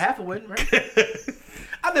 that's a half a win, right?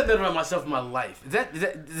 I've never done it myself in my life.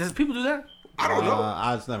 Does people do that? I don't know.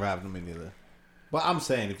 I just never happened to me neither. But I'm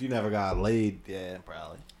saying, if you never got laid, yeah,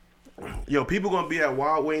 probably. Yo, people gonna be at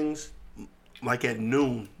Wild Wings like at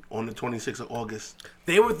noon on the 26th of August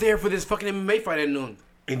They were there for this fucking MMA fight at noon.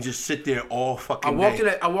 and just sit there all fucking I walked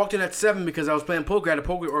day. in at 7 because I was playing poker. I had a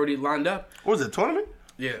poker already lined up. What was it, tournament?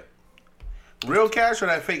 Yeah. Real cash or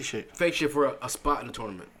that fake shit? Fake shit for a spot in the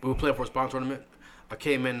tournament. We were playing for a spot in the tournament. I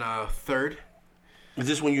came in 3rd. Is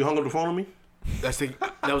this when you hung up the phone on me?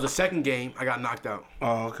 That was the second game. I got knocked out.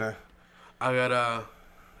 Oh, okay. I got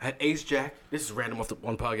had ace jack. This is random off the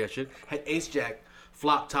one podcast shit. Had ace jack,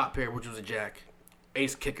 flop top pair, which was a jack,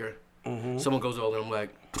 ace kicker. Someone goes over and I'm like,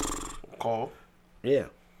 Call. yeah.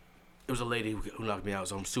 It was a lady who knocked me out,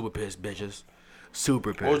 so I'm super pissed, bitches.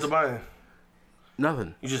 Super pissed. What was the buy-in?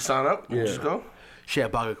 Nothing. You just sign up? You just go? She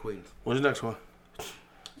had Baga Queens. What's the next one?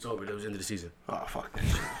 It's over. That was the end of the season. Oh, fuck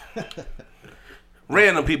that shit.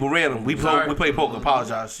 Random people, random. We play poker.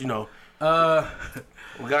 Apologize, you know.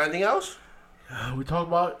 We got anything else? We talked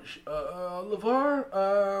about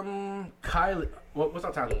LeVar, Kylie. What's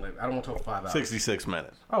our time limit? I don't want to talk 5 hours. 66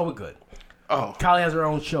 minutes. Oh, we're good. Oh. Kylie has her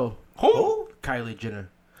own show. Who? Kylie Jenner.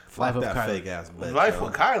 Fuck of that Kylie. fake ass bitch. Life yo.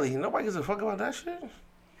 with Kylie. Nobody gives a fuck about that shit.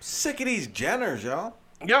 Sick of these Jenners, y'all.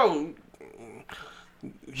 Yo,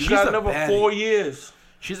 you She's got a another baddie. 4 years.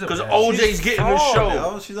 She's a Because baddie. OJ's getting the Fraud, show.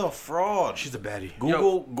 yo. She's a fraud. She's a baddie.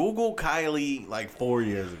 Google Kylie like 4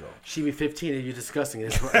 years ago. She be 15 and you're disgusting.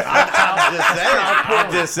 It's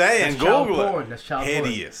I'm just saying. child Google porn. it. That's child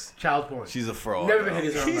Hideous. porn. Child porn. She's a fraud. Never been yo.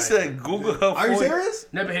 hideous in her He life. said Google her. Are you 40. serious?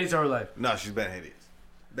 Never been hideous in her life. No, she's been hideous.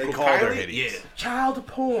 They Who, called her Kylie? hideous. Yeah. Child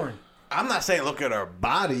porn. I'm not saying look at her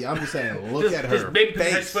Body, I'm just saying, look at This her baby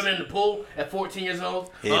head face. swimming in the pool at 14 years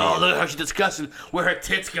old. Hideous. Oh, look how she's disgusting. Where her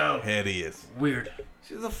tits go. Hideous. Weird.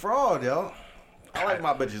 She's a fraud, yo. I like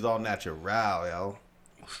my bitches all natural, yo.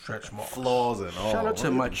 Stretch marks. Flaws and all. Shout out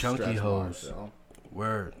to my Stretch chunky marks, hoes. yo.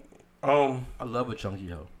 Word. I I love a chunky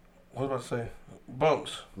hoe. was about to say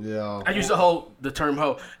bumps. Yeah. I used to hold the term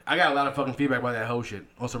hoe. I got a lot of fucking feedback about that hoe shit.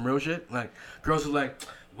 On some real shit. Like, girls are like,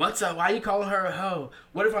 what's up? Why you calling her a hoe?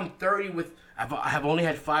 What if I'm 30 with, I have only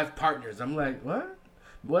had 5 partners? I'm like, what?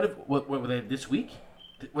 What were they this week?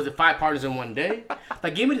 Was it 5 partners in one day?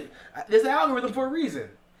 Like, give me, there's an algorithm for a reason.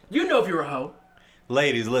 You know if you're a hoe.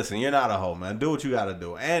 Ladies, listen, you're not a hoe, man. Do what you gotta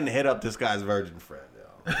do. And hit up this guy's virgin friend,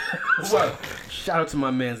 yo. What? Shout out to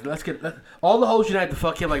my man. Let's all the hoes unite to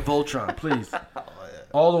fuck him like Voltron, please.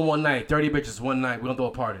 All in one night. 30 bitches one night. We gonna throw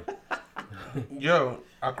a party. Yo,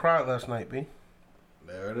 I cried last night, B.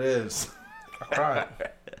 There it is. I cried.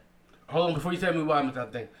 Hold on, before you tell me why, I'm trying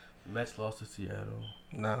to think. Mets lost to Seattle.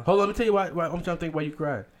 Nah. Hold on, let me tell you why. I'm trying to think why you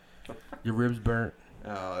cried. Your ribs burnt.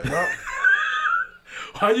 Oh, No.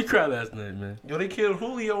 Why'd you cry last night, man? Yo, they killed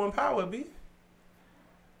Julio in Power, B.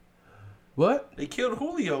 What? They killed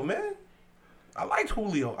Julio, man. I liked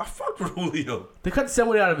Julio. I fucked with Julio. They cut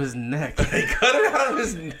someone out of his neck. They cut it out of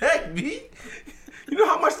his neck, B. You know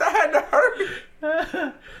how much that had to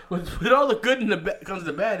hurt? with all the good and the bad comes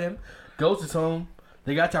the bad. Him. Ghost is home.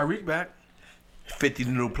 They got Tyreek back. 50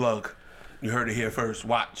 the new plug. You heard it here first.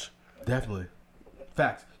 Watch. Definitely.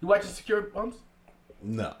 Facts. You watch Insecure Bumps?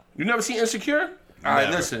 No. You never seen Insecure? All right,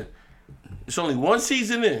 Never. listen. It's only one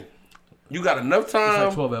season in. You got enough It's time.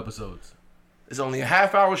 like 12 episodes. It's only a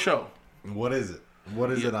half-hour show. What is it?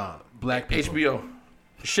 What is it on? Black people. HBO.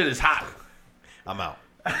 Shit is hot. I'm out.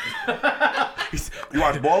 You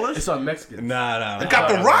watch Ballers? It's on Mexican. Nah. It got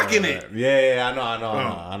The Rock in it. Yeah,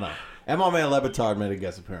 I know. And my man Levitard made a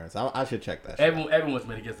guest appearance. I should check that shit. Everyone's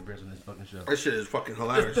made a guest appearance on this fucking show. That shit is fucking The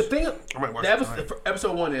hilarious. thing, I might watch the it episode, for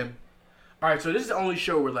episode 1 in. All right, so this is the only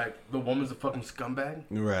show where like the woman's a fucking scumbag.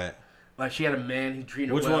 Right. Like she had a man, he treated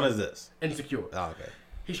her Which well. one is this? Insecure. Oh, okay.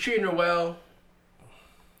 He's treating her well,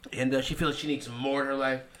 and she feels like she needs more in her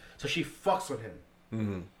life, so she fucks with him.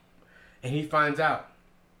 Mm-hmm. And he finds out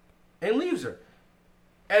and leaves her,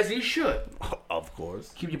 as he should. Of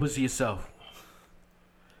course. Keep your pussy to yourself.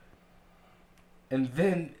 And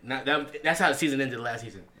then that's how the season ended last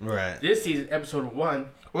season. Right. This season, episode 1.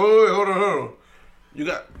 Wait, hold on.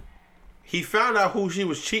 He found out who she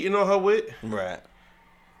was cheating on her with. Right.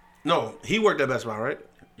 No, he worked at Best Buy, right?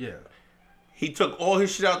 Yeah. He took all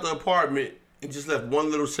his shit out the apartment and just left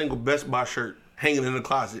one little single Best Buy shirt hanging in the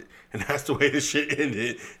closet. And that's the way the shit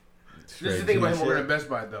ended. This is the thing about him working at Best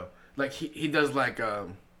Buy, though. Like, he does, like,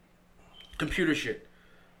 computer shit.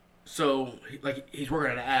 So, he's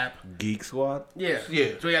working on an app. Geek Squad? Yeah.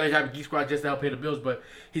 So he got a job at Geek Squad just to help pay the bills, but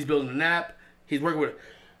he's building an app. He's working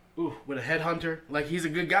with a headhunter. Like, he's a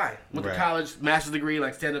good guy. Went to college, master's degree,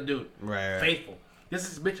 like, stand-up dude. Right. Faithful. This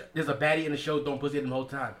is bitch. There's a baddie in the show, don't pussy him the whole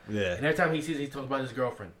time. Yeah. And every time he sees it, he talks about his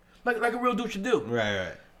girlfriend. Like a real dude should do.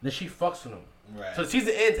 Right. Then she fucks with him. Right. So the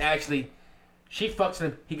season ends, actually. She fucks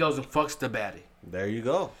him. He goes and fucks the baddie. There you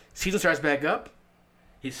go. Season starts back up.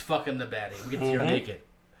 He's fucking the baddie. We get to see her naked.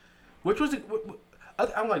 Which was I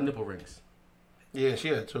don't like nipple rings. Yeah, she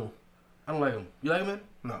had too. I don't like them. You like them, man?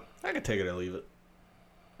 No. I can take it or leave it.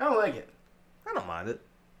 I don't like it. I don't mind it.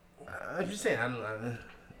 I'm just saying.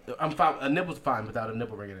 I'm fine. A nipple's fine without a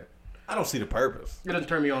nipple ring in it. I don't see the purpose. It doesn't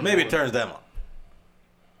turn me on. Maybe it turns them on.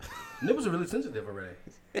 Nipples are really sensitive already.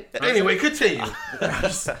 Anyway, continue.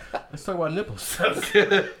 Let's talk about nipples.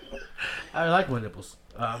 I like my nipples.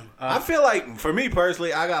 I feel like, for me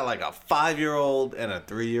personally, I got like a 5-year-old and a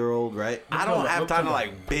 3-year-old, right? I don't have time to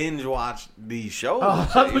like binge watch these shows. I and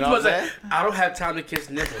thought shit, you you know was what I'm like, saying? I don't have time to kiss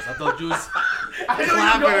nipples. I thought you was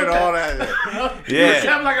Clapping and all that. Yeah.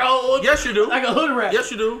 Yeah. I'm like a old, Yes, you do. like a hood rat. Yes,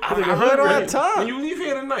 you do. I don't have time. When you leave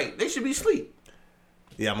here tonight, they should be asleep.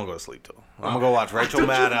 Yeah, I'm gonna go to sleep too. I'm gonna go watch Rachel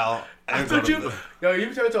Maddow. I thought you, yo,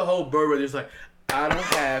 you turned to a whole bird where there's like, I don't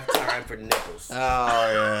have time for nipples. Oh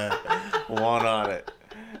yeah, one on it.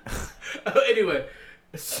 Anyway,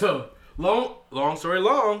 so long story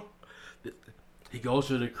long, he goes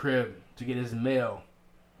to the crib to get his mail.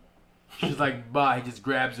 She's like, bye. He just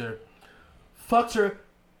grabs her, fucks her,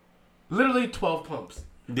 literally 12 pumps.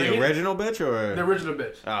 The original bitch or The original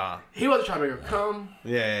bitch. Ah, He wasn't trying to make her come.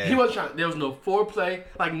 yeah. He wasn't trying. There was no foreplay.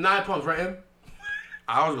 Like 9 pumps, right? Him.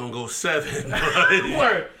 I was gonna go 7.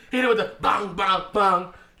 Word. He hit it with the bang, bang,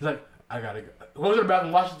 bang. He's like, I gotta go. Goes to the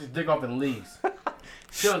bathroom, washes his dick off, and leaves.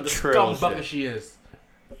 She was the Trill scum bucket shit. she is.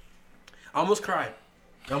 I almost cried.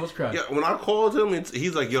 Yeah, when I called him,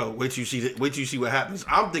 he's like, "Yo, wait till you see what happens."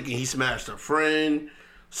 I'm thinking he smashed a friend,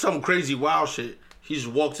 some crazy wild shit. He just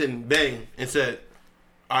walked in, bang, and said,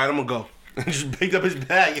 "All right, I'm gonna go," and just picked up his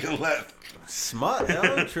bag and left. Smut,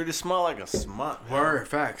 yo. Treat it smut like a smut. Word,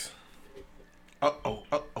 facts. Oh.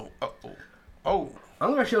 I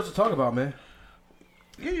don't got shit else to talk about, man.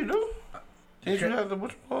 Yeah, you do. Didn't you have the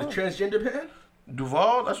Transgender ban?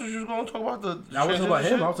 Duval? That's what you was gonna talk about. I was talking about him.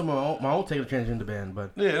 shit? I was talking about my own take of transgender ban,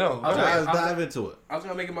 but Yeah, no. I was like, Let's dive into it. I was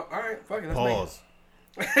gonna make it my. All right, fuck it. Let's Pause.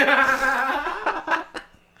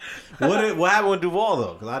 What happened with Duval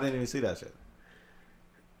though? Because I didn't even see that shit.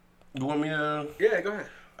 You want me to? Make it. Yeah, go ahead.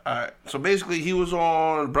 All right. So basically, he was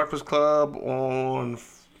on Breakfast Club on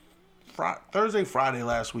Thursday, Friday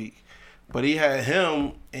last week, but he had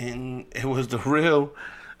him, and it was the real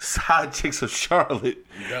Side Chicks of Charlotte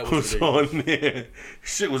That was was on there.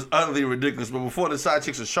 Shit was utterly ridiculous. But before the Side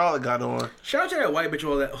Chicks of Charlotte got on, Shout out to that white bitch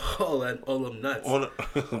with all them nuts. on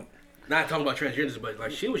Not talking about transgenders, but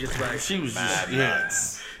like she was just like she was just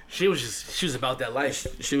nuts. she was about that life.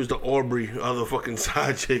 She was the Aubrey of the fucking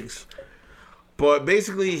Side Chicks. But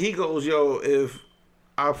basically, he goes, "Yo, if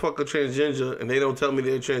I fuck a transgender and they don't tell me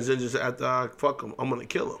they're transgenders after I fuck them, I'm gonna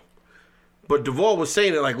kill them." But Duval was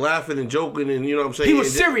saying it like laughing and joking, and you know what I'm saying. He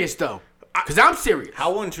was serious though, cause I'm serious.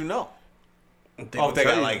 How wouldn't you know? They Oh, will if they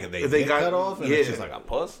tell got you. like If they got cut off and yeah, it's just like a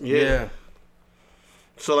puss. yeah.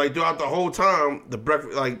 So like throughout the whole time, the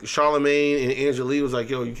breakfast, like Charlamagne and Angela Lee was like,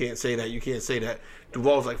 "Yo, you can't say that. You can't say that."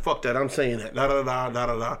 Duval's like, "Fuck that. I'm saying that." Da da da da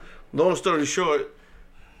da da. Long story short,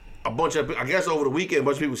 I guess over the weekend, a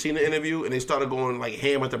bunch of people seen the interview and they started going like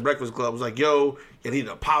ham at the Breakfast Club. It was like, "Yo, you need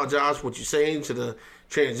to apologize for what you're saying to the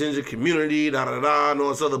transgender community, da da da, and all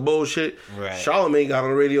this other bullshit." Right. Charlamagne got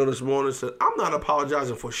on the radio this morning and said, "I'm not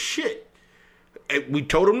apologizing for shit." And we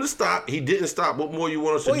told him to stop. He didn't stop. What more you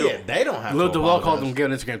want us to Well, do? yeah, they don't have Lil to Duval apologize. called him gay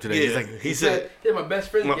on Instagram today. Yeah, He's like, he said, "They're my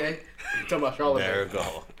best friends, My- gay." Talking about Charlotte. There we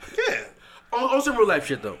go. Yeah. On some real life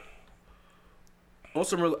shit though. On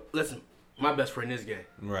some real, listen, my best friend is gay.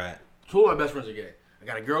 Right. Two of my best friends are gay. I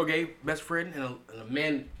got a girl gay best friend and a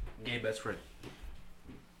man gay best friend.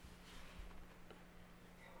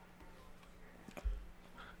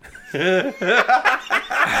 What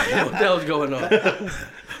the hell's going on?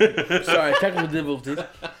 Sorry, technical difficulties.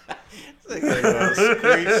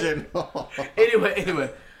 Screeching.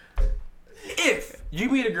 Anyway, if you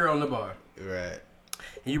meet a girl in the bar Right.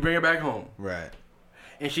 And you bring her back home. Right.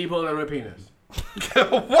 And she pulls out her penis.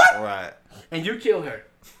 What? Right. And you kill her.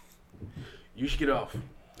 You should get off.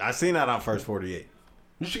 I seen that on First 48.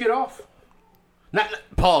 You should get off. Not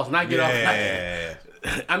pause. Not get off. Yeah.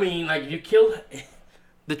 I mean, like, you killed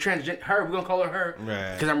the transgender. Her. We're gonna call her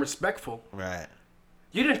Right. because I'm respectful. Right.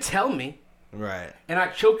 You didn't tell me, Right. and I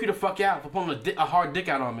choke you the fuck out for pulling a hard dick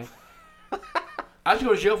out on me. I should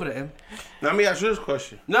go to jail for that. Em. Now, let me ask you this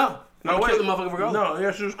question. No. No, I'm wait. kill the motherfucker regardless. No, let me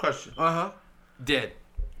ask you this question. Dead.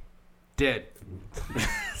 Dead.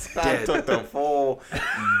 I Dead. took the full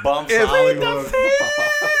bumps If- Hollywood.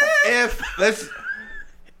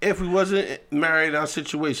 If we wasn't married in our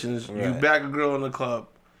situations, you Right. back a girl in the club.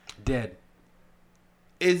 Dead.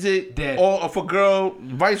 Is it Dead. or if a girl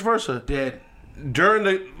vice versa? Dead. During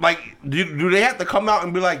the like, do they have to come out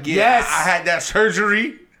and be like, yeah, Yes. I had that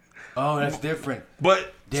surgery, Oh, that's different.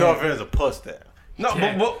 but So if there's a puss there. no,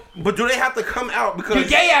 Dead. but do they have to come out because You're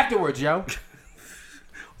gay afterwards, yo.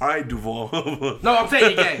 all right, Duval. No, I'm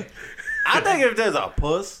saying you're gay. I think if there's a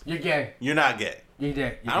puss, You're gay. you're not gay. You're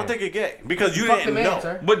gay. I don't think you're gay because you fucked didn't the man, know.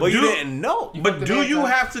 sir. But you do- didn't know. You But fucked the do man, you sir.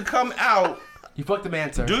 have to come out? You fucked the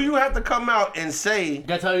man, sir. Do you have to come out and say You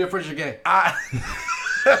gotta tell your friends you're gay. I?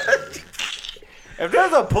 If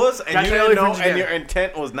there's a puss and Gotta you tell didn't your know friends and you're your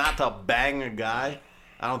intent was not to bang a guy,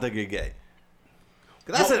 I don't think you're gay.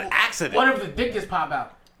 'Cause that's an accident. What if the dick just pop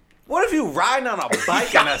out? What if you riding on a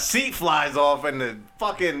bike and a seat flies off and the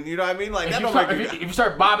fucking, you know what I mean? Like If that you, don't start, make if, you you, if you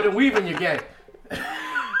start bobbing and weaving, you're gay.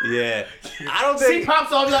 Yeah. I don't Seat think.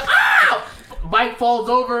 pops off, you're like, ah! Bike falls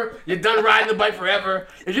over, you're done riding the bike forever.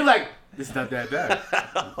 If you're like, this is not that bad.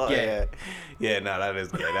 Oh, gay. yeah, no, that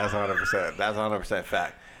is gay. That's 100%. That's 100%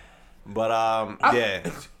 fact. But yeah,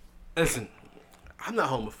 Listen, I'm not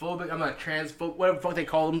homophobic, I'm not transphobic, whatever the fuck they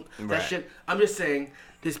call them, that Right. shit. I'm just saying,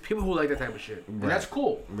 there's people who like that type of shit. And that's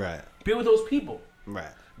cool. right, Be with those people. right.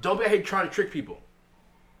 Don't be out here trying to trick people.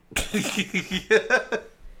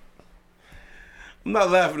 I'm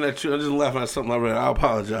not laughing at you. I'm just laughing at something I read. I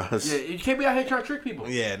apologize. Yeah, you can't be out here trying to trick people.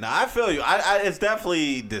 Yeah, no, I feel you. It's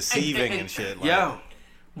definitely deceiving and shit. Like, Yeah.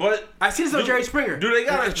 But I see this on Jerry Springer. do they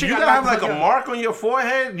gotta? The chick You I gotta have knocked like the a fuck out. mark on your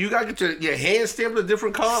forehead. You gotta get your hand stamped a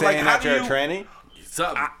different color. saying Like how that do you're you? a tranny.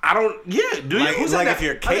 Something. I don't. Yeah. Do Like, you? Who said like that? if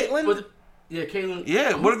you're Caitlyn. Was it- Yeah, Caitlyn.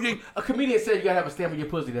 Yeah. What if you? A comedian said you gotta have a stamp on your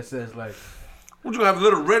pussy that says like. Would you have a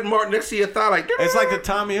little red mark next to your thigh? Like It's like the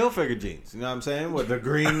Tommy Hilfiger jeans. You know what I'm saying? With the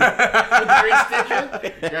green. With green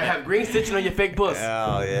stitching. You gotta have green stitching on your fake puss.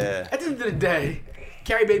 Oh yeah. At the end of the day,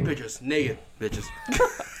 carry baby pictures, naked bitches.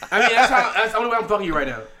 I mean, that's the only way I'm fucking you right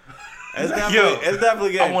now. It's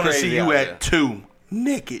definitely getting I want to crazy see you out at there. 2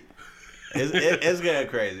 naked. It's getting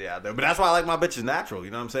crazy out there. But that's why I like my bitches natural.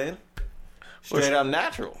 You know what I'm saying? Straight up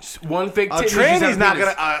natural. One fake A titty. tranny's not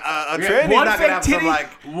gonna. A tranny's not gonna have some like.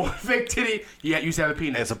 one fake titty. Yeah, you used to have a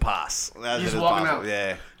penis. It's a pass. That's just just walking possible. out.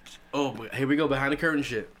 Yeah. Oh, but here we go behind the curtain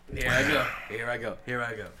shit. Here I go. Here I go. Here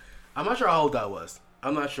I go. I'm not sure how old I was.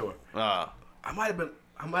 I'm not sure. I might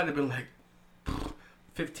have been like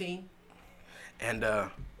 15, and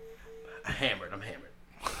I'm hammered.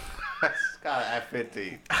 Got at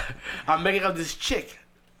 15. I'm making out with this chick.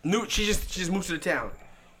 She just moved to the town.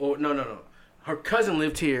 Or no. Her cousin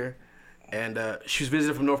lived here, and she was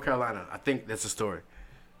visiting from North Carolina. I think that's the story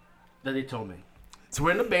that they told me. So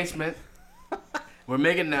we're in the basement. We're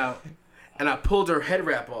making out, and I pulled her head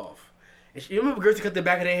wrap off. And you remember girls who cut the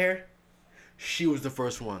back of their hair? She was the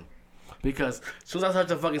first one. Because as soon as I started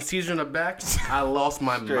to fucking Caesar in the back, I lost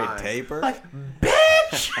my mind. taper? Like,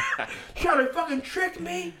 bitch! Trying to fucking trick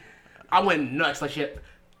me? I went nuts. Like, shit.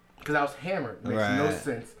 Because I was hammered. Makes no Right.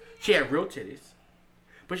 sense. She had real titties.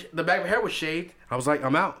 But the back of her hair was shaved. I was like,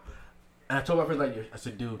 I'm out. And I told my friends, like, I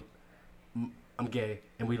said, dude, I'm gay.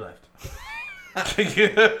 And we left.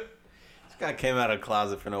 This guy came out of the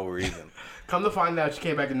closet for no reason. Come to find out, she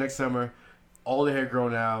came back the next summer. All the hair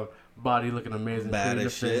grown out. Body looking amazing. Bad pretty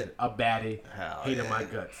as good face, shit. A baddie. Hell Hated yeah. my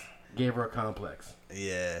guts. Gave her a complex.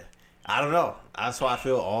 Yeah. I don't know. That's why I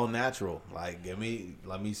feel all natural. Like, let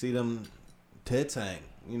me see them tits hang.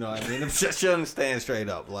 You know what I mean? Them shit shouldn't stand straight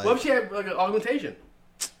up. Like, What if she had like an augmentation?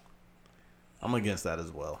 I'm against that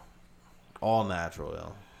as well. All natural,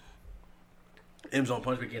 yo. M's on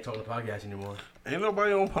punishment, can't talk on the podcast anymore. Ain't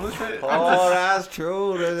nobody on punishment. Oh, that's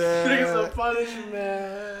true. Niggas on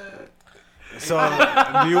punishment. So,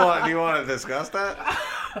 do you want to discuss that?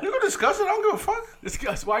 You gonna discuss it? I don't give a fuck.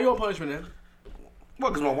 Discuss. Why you on punishment, then? What?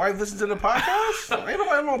 Because my wife listens to the podcast. Ain't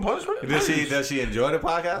nobody on punishment. Does she enjoy the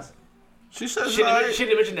podcast? She says She I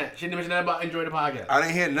didn't mention that. She didn't mention that about enjoying the podcast.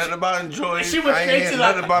 didn't hear nothing about enjoying. She went I ain't straight hear to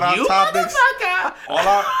nothing like, about our you topics.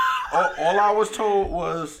 motherfucker. All I was told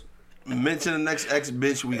was Mention the next ex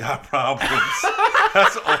bitch, we got problems.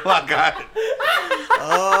 That's all I got.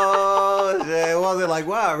 Oh, shit. Was it like,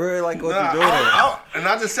 wow, I really like what you're doing? And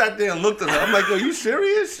I just sat there and looked at her. I'm like, "Are you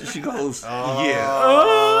serious?" And she goes, "Yeah."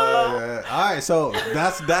 Yeah. All right, so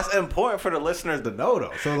that's important for the listeners to know,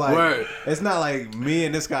 though. So like, Word. it's not like me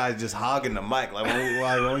and this guy just hogging the mic. Like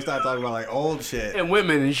when we start talking about like old shit. And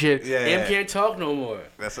women and shit. Yeah. M can't talk no more.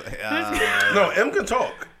 That's No, M can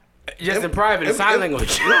talk. Just in private, in sign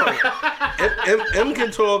language. M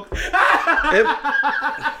can talk.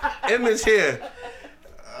 M is here.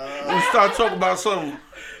 We start talking about something.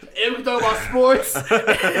 M can talk about sports.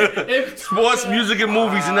 Sports, music, and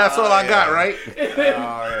movies, and that's all I got, right? Oh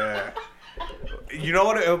yeah. You know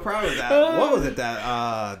what? It probably was that. What was it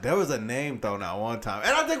that? There was a name thrown out one time,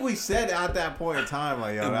 and I think we said at that point in time,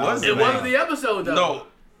 like, yo, that was It wasn't the episode though. No,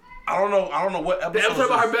 I don't know what episode. The episode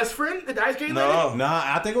about her best friend, the ice cream lady. No. Nah,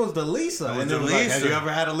 I think it was the Lisa. It was and the it was like, Lisa. have you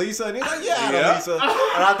ever had a Lisa? And he's like, yeah, I had Yeah. a Lisa.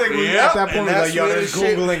 And I think we Yeah, at that point and was that's like, yo, where there's the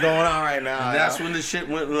shit- Googling going on right now. And that's when the shit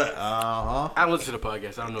went left. Uh-huh. I don't listen to the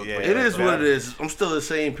podcast. I don't know. Yeah. It is what it is. I'm still the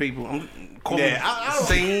same people. I'm Yeah, I don't-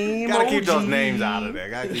 same. Gotta keep those OGs. names out of there.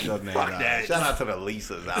 Gotta keep those names Fuck out. that. Shout out to the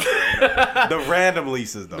Lisas out there. The random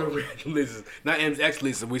Lisas, The though. random Lisa. Not M's ex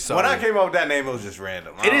Lisa. We saw When I it. came up with that name, it was just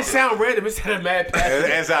random. It didn't sound random. It sounded mad passionate.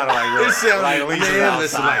 It sounded like real. It sounded like Lisa's man,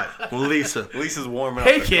 listen, outside. like Lisa. Lisa's warming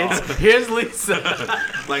Hey up. the kids, car. here's Lisa.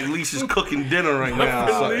 Like Lisa's cooking dinner right now. friend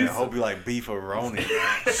So, Lisa. I hope you like beef or roni, man.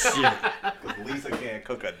 shit. 'Cause Lisa can't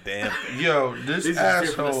cook a damn thing. Yo, this This is here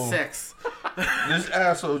for the asshole. sex. This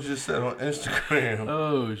asshole just said on Instagram.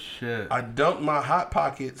 Oh shit. I dumped my Hot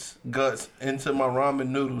Pockets guts into my ramen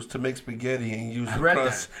noodles to make spaghetti and use the read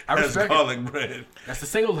crust that. I as respect it. garlic bread. That's the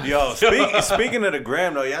single. Yo, speaking of the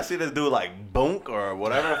gram though, y'all see this dude like Bunk or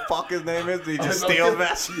whatever the fuck his name is? He just steals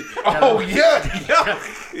that shit. Oh yeah,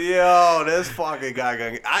 Yo, this fucking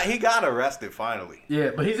guy he got arrested finally.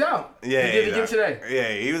 Yeah, but he's out. Yeah, he did it he's again out. today.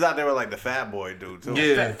 Yeah, he was out there with like the fat boy dude too.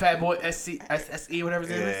 yeah. Fat Boy SSE, whatever his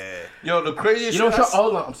name is. Yeah. Yo, the craziest. You know what shit show?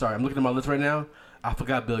 Hold on, I'm sorry. I'm looking at my list right now. I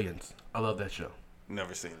forgot Billions. I love that show.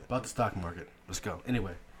 Never seen it. About the stock market. Let's go.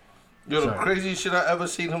 Anyway. Yo, the Sorry. craziest shit I ever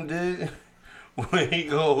seen him did when he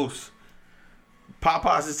goes,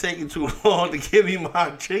 Popeyes is taking too long to give me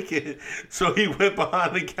my chicken, so he went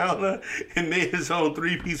behind the counter and made his own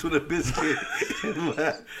 3-piece with a biscuit and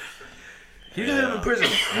left. He's gonna live in prison.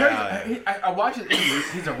 I watch it.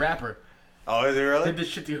 He's a rapper. Oh, is he Did really? this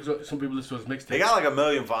shit to some people listen to his mixtape. They got like 1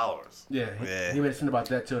 million followers. Yeah, Yeah. he made a scene about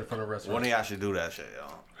that too in front of a One restaurant. of y'all should do that shit, yo.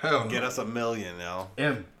 Hell Get no. us 1 million, yo.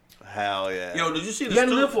 M. Hell yeah. Yo, did you see the You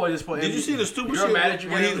gotta live for it at this point. Did you see the stupid You're shit mad at you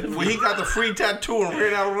when, gotta live when he got the free tattoo and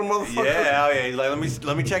ran out of the motherfucker? Yeah, hell yeah. He's like,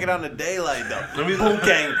 let me check it out in the daylight though. Let me- boom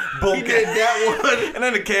gang, boom He gang. did that one. And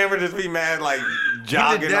then the camera just be mad like He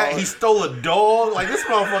jogging. did that. all- He stole a dog. Like, this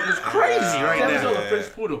motherfucker's crazy right That was now. on a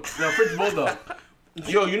French poodle. No, French bulldog.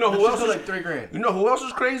 Yo, you know who Who else else is like $3,000? You know who else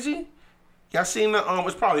is crazy? Y'all seen the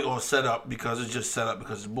it's probably all set up because it's just set up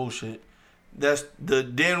because it's bullshit. That's the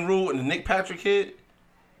Dan Rule and the Nick Patrick kid.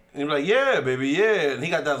 And you're like, yeah, baby, yeah. And he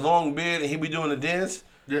got that long beard and he be doing the dance.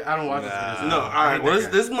 Yeah, I don't watch Nah. this. No, all right. Well,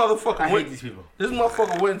 this motherfucker I hate went. these people. This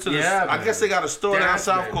motherfucker went to the. Yeah, I man. guess they got a store down That's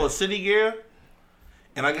south man. called City Gear,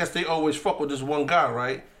 and I guess they always fuck with this one guy,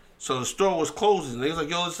 right? So the store was closing. They was like,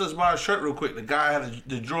 "Yo, let's just buy a shirt real quick." The guy had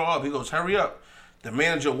the drawer up. He goes, "Hurry up!" The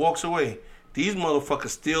manager walks away. These motherfuckers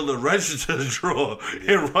steal the register drawer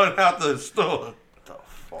and run out the store. the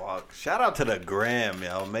fuck? Shout out to the gram,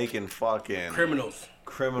 yo, making fucking Criminals.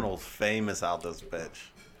 criminals famous out this bitch.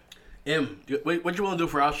 M. What you want to do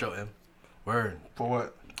for our show, M? Word. For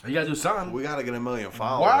what? You gotta do something. We gotta get 1 million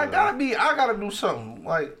followers. Why I yo. gotta be? I gotta do something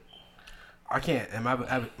like. I can't.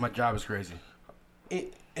 M. My job is crazy. You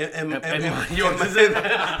Yo, what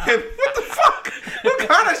the fuck? What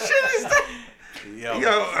kind of shit is that? Yo, Yo,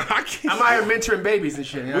 I can't. I'm out here mentoring babies and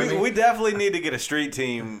shit. You know what I mean? we definitely need to get a street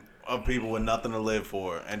team of people with nothing to live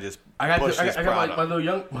for and just push this I got product. my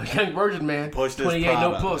young virgin man. Push this 28 no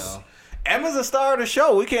product, puss. yo. Emma's a star of the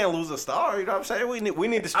show. We can't lose a star. You know what I'm saying? We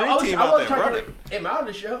need the street team out there, trying brother. to get him out of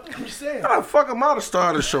the show. I'm just saying. How the fuck am I to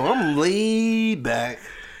start the show? I'm laid back.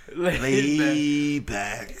 Laid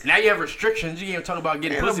back. Now you have restrictions. You can't even talk about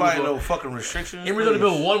getting Ain't pussy. nobody before. no fucking restrictions. Emory's only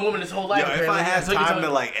been with one woman his whole life. Yo, if I apparently. had So you can time to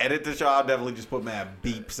talk- like edit the show, I'll definitely just put mad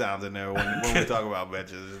beep sounds in there when we talk about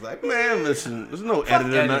bitches. It's like, Man, listen. There's no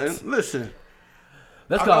editing or edits. nothing. Listen.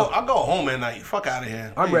 Let's I go. go home at night. Fuck out of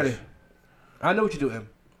here. I'm Please. ready. I know what you do, M.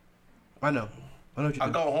 I know what you I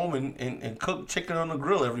do. go home and cook chicken on the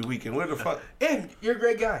grill every weekend. Where the fuck? M, you're a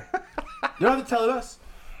great guy. You don't have to tell us.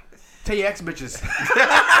 Tell your ex bitches.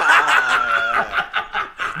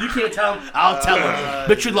 You can't tell them. I'll tell them.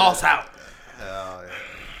 Bitch, you lost out. hell yeah.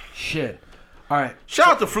 shit. All right. Shout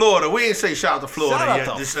out to Florida. We ain't say shout out to Florida Shout out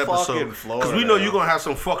yet to this fucking episode. Florida. Because we know you're going to have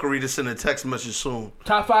some fuckery to send a text message soon.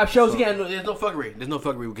 Top 5 shows again. There's no fuckery. There's no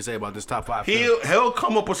fuckery we can say about this top 5 shows. He'll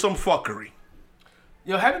come up with some fuckery.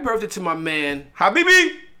 Yo, happy birthday to my man.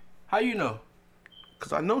 Habibi. How you know?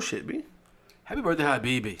 Because I know shit, B. Happy birthday,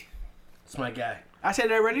 Habibi. That's my guy. I said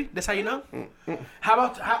that already? That's how you know? How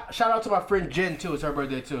about shout out to my friend Jen, too. It's her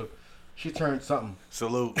birthday, too. She turned something.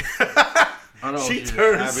 Salute. I don't know. She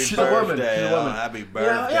turned. Happy She's a woman. birthday. She's a woman. Happy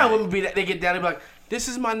birthday. Yeah, women be that. They get down and be like, this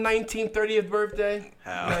is my 19th, 30th birthday.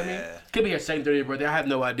 Hell You know what I mean? yeah. Could be her second, 30th birthday. I have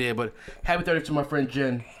no idea, but happy 30th to my friend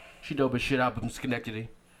Jen. She dope as shit out from Schenectady.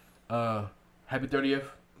 Happy 30th.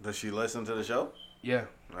 Does she listen to the show? Yeah.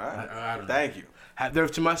 All right. I don't know. Thank you. Happy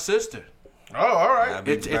 30th to my sister. Oh, all right.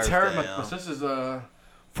 Happy It's her. birthday, My yo. sister's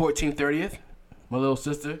 14th, 30th. My little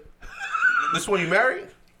sister. This one you married?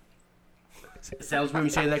 It sounds weird when you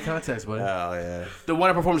say in that context, but Hell yeah. the one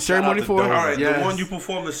I performed the Shout out ceremony to for. Dover. All right. Yes. The one you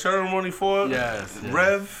performed the ceremony for? Yes. yes.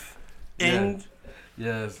 Rev. Ing.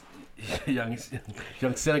 Yes. young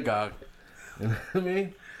synagogue. You know what I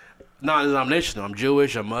mean? Non-denominational. I'm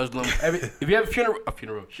Jewish. I'm Muslim. If you have a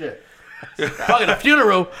funeral, shit. Fucking a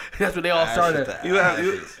funeral. That's what they all started. at.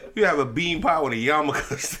 You have a bean pot with a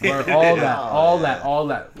yarmulke standing All there, all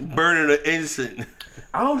that. burning the incense.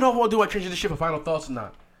 I don't know if I'll do my transgender shit for final thoughts or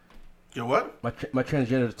not. Your what? My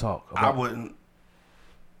transgender talk. I wouldn't.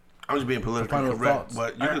 I'm just being politically Final correct, thoughts.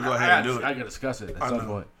 but you can go ahead and do it. I gotta discuss it at I some know.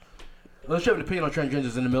 point. Let's have an opinion on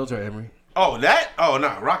transgenders in the military, Emery. Oh, that? Oh,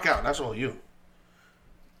 nah. Rock out. That's all you.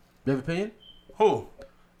 You have an opinion? Who?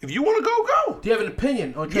 If you want to go, go. Do you have an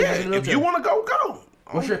opinion on transgender Yeah, in the military? if you want to go, go.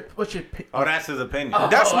 What's your Oh, that's his opinion.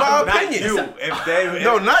 That's my Not opinion. you. If they,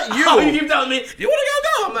 No, not you. Oh, you keep telling me you want to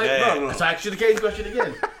go? I'm like, Yeah. no. So I asked you the Kane's question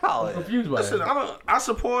again. I'm confused by Listen, it. I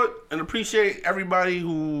support and appreciate everybody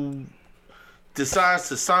who decides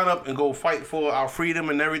to sign up and go fight for our freedom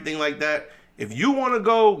and everything like that. If you want to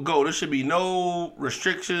go, go. There should be no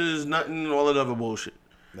restrictions, nothing, all that other bullshit.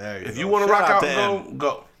 There you If go. you want to Shout rock out to and him.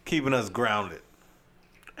 go, go. Keeping us grounded.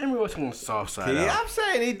 Emery was on the soft side. Yeah, out. I'm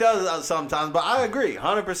saying he does it sometimes, but I agree,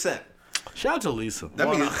 100%. Shout out to Lisa. That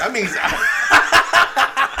means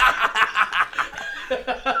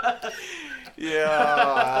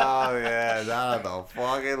Yeah, oh yeah, not the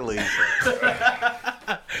fucking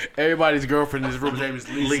Lisa. Everybody's girlfriend in this room's name is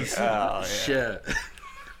Lisa. Oh, yeah. Shit.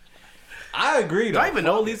 I agree. Do I even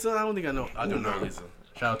know Lisa? I don't think I know. I don't know Lisa.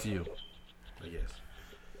 Shout out to you. I guess.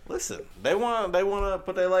 Listen, they want to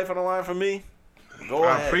put their life on the line for me. Go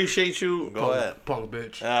I ahead. appreciate you. Go ahead. Punk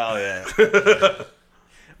bitch. Oh yeah.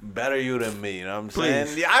 Better you than me. You know what I'm saying?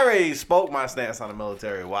 Please. Yeah, I already spoke my stance on the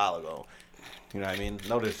military a while ago. You know what I mean?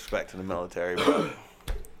 No disrespect to the military, but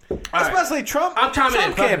especially Trump. I'm chiming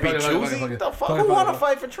in. Trump can't be Fuck it, fuck it, choosy. fuck it. The fuck? Fuck it, Who fuck want it. to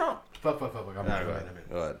fight for Trump? Fuck. I'm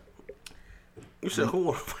Go ahead. You said who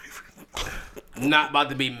want to fight for? Not about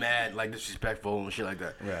to be mad, like disrespectful and shit like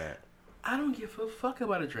that. Right. I don't give a fuck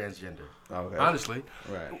about a transgender. Okay. Honestly.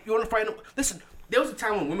 Right. You want to fight? Listen, there was a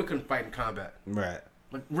time when women couldn't fight in combat. Right.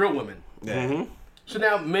 Like real women. Yeah. So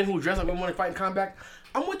now men who dress like women want to fight in combat,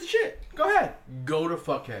 I'm with the shit. Go ahead. Go to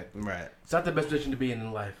fuckhead. Right. It's not the best position to be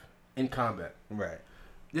in life. In combat. Right.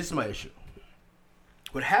 This is my issue.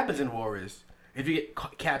 What happens in war is, if you get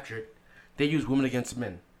captured, they use women against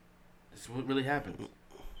men. This is what really happens.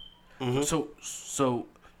 So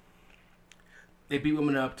they beat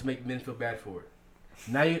women up to make men feel bad for it.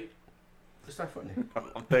 Now you, it's not funny.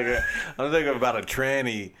 I'm thinking about a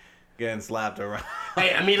tranny getting slapped around.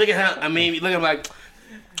 Hey, I mean, look at how. I mean, look at him like,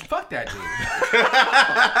 fuck that dude.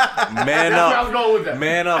 Man That's where I was up. going with that.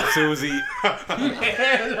 Man up, Susie.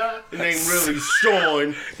 His name really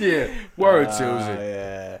Sean. Yeah, word, Susie.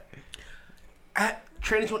 Yeah.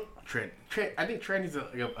 Tranny's one. I think tranny's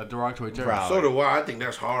a derogatory term. Proud. So do I. I think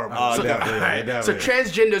that's horrible. Oh, So, definitely. alright, so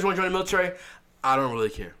Definitely. transgenders want to join the military. I don't really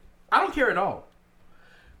care. I don't care at all.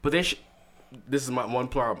 But they should. This is my one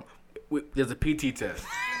problem. There's a PT test.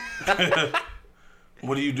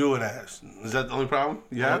 What do you do it as? Is that the only problem?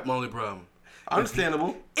 Yeah. My only problem.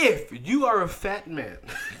 Understandable. If you are a fat man,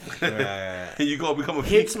 Right. Here you go become a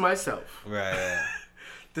hits myself, Right.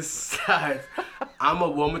 decides I'm a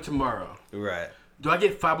woman tomorrow. Right. Do I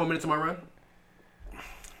get 5 more minutes of my run?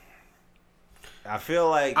 I feel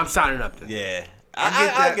like. I'm signing up then. Yeah.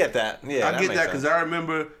 I I get that. Yeah. I get makes that because sense. I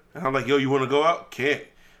remember, and I'm like, yo, you want to go out? Can't.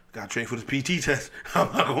 Got to train for this PT test.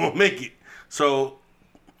 I'm not going to make it. So,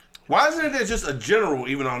 why isn't there just a general,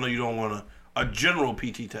 even though I know you don't want a general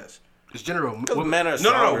PT test? It's general. Because Women, men are no.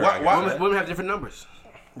 stronger, I Why- guess. women have different numbers.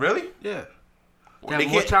 Really? Yeah. They They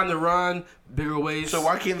have more can't- time to run, bigger waist. So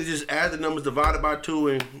why can't they just add the numbers divided by 2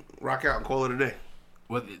 and rock out and call it a day?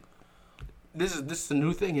 Well, This is a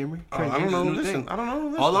new thing, Emery. I don't know. Listen, I don't know.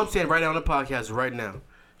 Listen. All I'm saying right now on the podcast right now,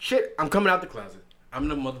 shit, I'm coming out the closet. I'm in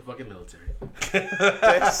the motherfucking military.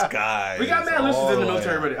 This guy. We got mad listeners in the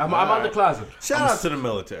military already. I'm out the closet. Shout out to the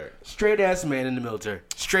military. Straight ass man in the military.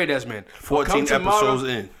 Straight ass man. 14 episodes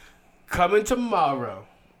in. Coming tomorrow.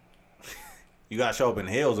 You gotta show up in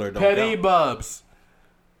heels or don't Petty count. Bubs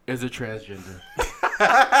is a transgender.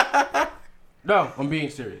 No, I'm being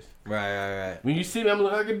serious. Right. When you see me, I'm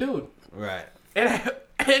looking like a dude. Right.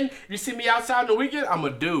 And you see me outside on the weekend, I'm a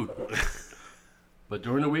dude. But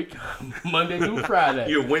during the week, Monday through Friday,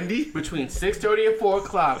 You're Wendy? between 6:30 and 4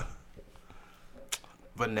 o'clock,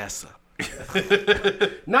 Vanessa.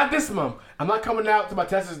 Not this month. I'm not coming out to my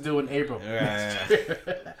test is due in April. Right.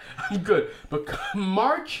 I'm good. But come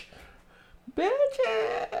March,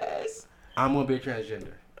 bitches, I'm gonna be a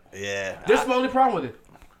transgender. Yeah. This is my only problem with it.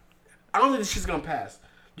 I don't think this shit's gonna pass.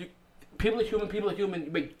 People are human.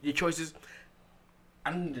 You make your choices.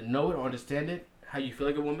 I don't need to know it or understand it, how you feel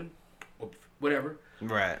like a woman, or whatever.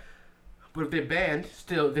 Right. But if they're banned,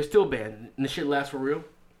 they're still banned, and the shit lasts for real.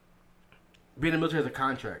 Being in the military is a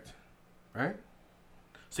contract, right?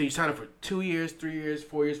 So you sign up for 2 years, 3 years,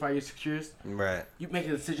 4 years, 5 years, 6 years. Right. You make a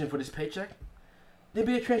decision for this paycheck. Then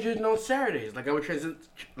be a transgender on Saturdays, like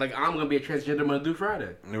I'm gonna be a transgender Monday through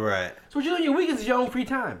Friday. Right. So what you do on your weekends is your own free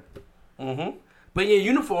time. Mm-hmm. But in your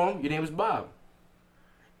uniform, your name is Bob.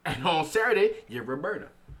 And on Saturday, you're Roberta.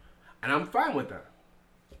 And I'm fine with that.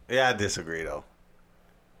 Yeah, I disagree though.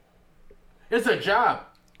 It's a job.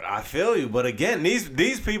 I feel you, but again,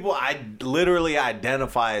 these people I literally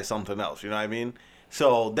identify as something else. You know what I mean?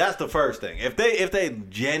 So that's the first thing. If they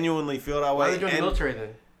genuinely feel that Why way, are they join the and military then?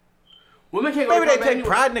 Women can't go maybe to they combat take anyway.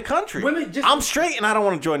 pride in the country. I'm straight and I don't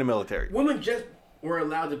want to join the military. Women just were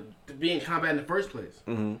allowed to be in combat in the first place.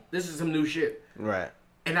 Mm-hmm. This is some new shit. Right.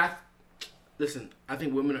 And listen, I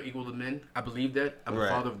think women are equal to men. I believe that. I'm a Right.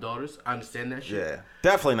 father of daughters. I understand that shit. Yeah.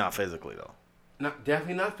 Definitely not physically though.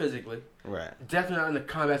 Definitely not physically. Right. Definitely not in a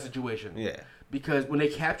combat situation. Yeah. Because when they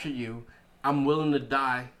capture you, I'm willing to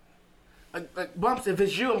die. Like bumps, if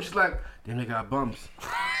it's you, I'm just like, damn, they got bumps.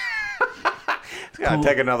 He's gotta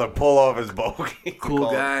take another pull off his bogey. Cool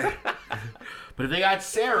guy. But if they got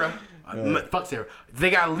Sarah, fuck Sarah. If they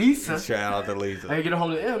got Lisa, Shout out to Lisa. I can get a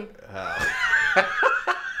hold of them.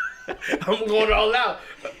 I'm going all out.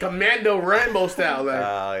 Commando Rambo style. Like,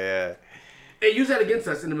 Oh yeah. they use that against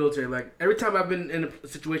us in the military. Like, every time I've been in a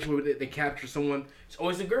situation where they capture someone, it's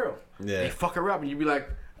always a girl. Yeah. They fuck her up, and you be like,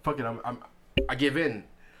 fuck it, I give in.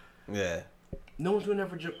 Yeah. No one's doing that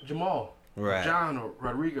for Jamal. Right. John or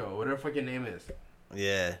Rodrigo, or whatever fucking name is.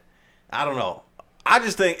 Yeah. I don't know. I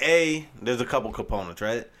just think there's a couple components,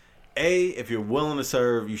 right? If you're willing to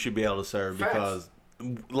serve, you should be able to serve. Facts. Because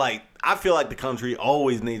like I feel like the country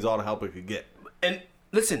always needs all the help it could get. And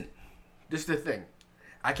listen, this is the thing.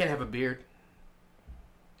 I can't have a beard.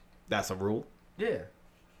 That's a rule. Yeah.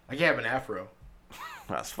 I can't have an afro.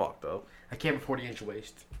 That's fucked up. I can't have a 40-inch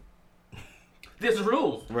waist. There's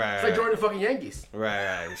rules. Right, It's like right. joining the fucking Yankees.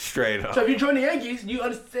 Right. Straight up. So if you join the Yankees, you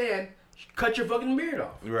understand, cut your fucking beard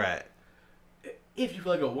off. Right. If you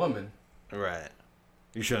feel like a woman, Right.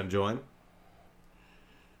 You shouldn't join.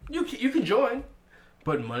 you can join,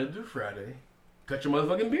 but Monday through Friday, cut your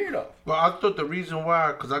motherfucking beard off. Well, I thought the reason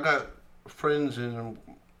why, because I got friends and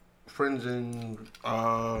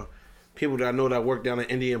people that I know that work down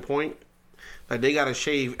at Indian Point, like they gotta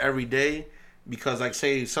shave every day because, like,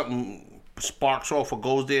 say something sparks off or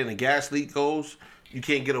goes there and the gas leak goes, you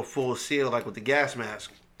can't get a full seal like with the gas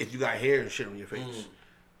mask if you got hair and shit on your face.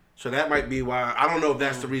 So that might be why. I don't know if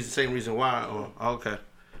that's the same reason why. Or okay.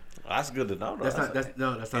 That's good to know. Though. That's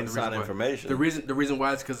not inside the reason why. information. The reason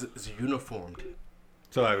why is because it's uniformed.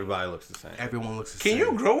 So everybody looks the same. Everyone looks the Can same.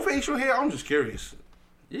 you grow facial hair? I'm just curious.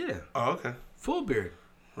 Yeah, Oh, okay. full beard.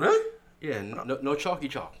 Really? Yeah, no chalky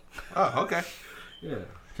chalk. Oh, okay. Yeah,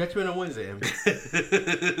 catch me on a Wednesday.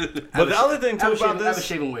 But the other thing too about I have a this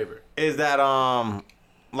shaving waiver. is that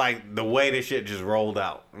like the way this shit just rolled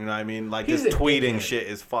out. You know what I mean? Like He's this a tweeting dickhead. shit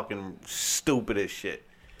is fucking stupid as shit.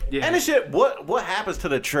 Yeah, And this shit, what happens to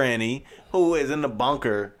the tranny who is in the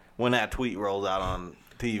bunker when that tweet rolls out on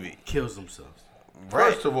TV? kills themselves.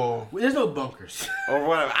 First of all, There's no bunkers. Or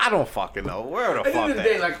whatever. I don't fucking know. Where the At the fuck end of the that?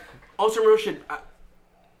 day, like, on some real shit,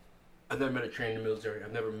 I've never met a trainee in the military.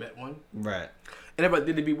 I've never met one. Right. And if I did,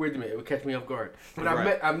 it'd be weird to me. It would catch me off guard. But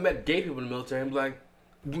Right. I've met gay people in the military. I'm like,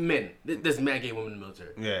 men. There's mad gay women in the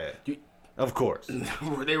military. Yeah. You- Of course.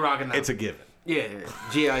 they rocking out. It's a given. Yeah,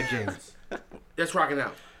 G.I. James. That's rocking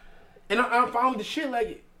out. And I'm fine with the shit.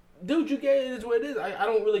 Like, dude, you gay. It is what it is. I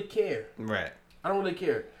don't really care. Right. I don't really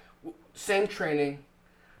care. Same training.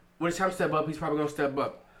 When it's time to step up, he's probably going to step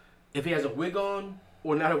up. if he has a wig on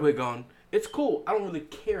or not a wig on, it's cool. I don't really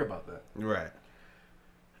care about that. Right.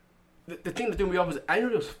 The thing that threw me off is I know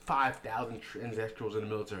there was 5,000 transsexuals in the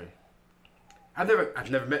military. I've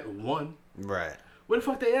never met one. Right. Where the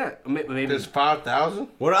fuck they at? Maybe There's 5,000.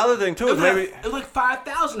 Well, the other thing too is maybe it's like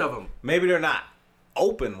 5,000 of them. maybe they're not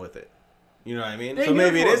open with it. You know what I mean? They So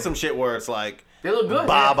maybe it uniform. is some shit where it's like They look good.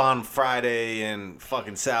 Bob man. on Friday and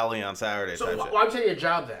fucking Sally on Saturday So type shit. why would you take your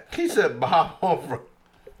job then? He said Bob over.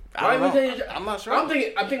 Why would you take your job? I'm not sure. I'm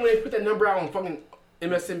thinking when they put that number out on fucking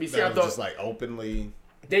MSNBC, I That was thought just like openly.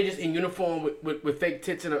 they just in uniform with fake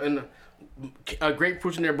tits and a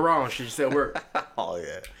grapefruit in their bra and shit. She said work. Oh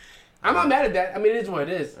yeah. I'm not mad at that. I mean, it is what it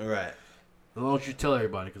is. Right. As long as you tell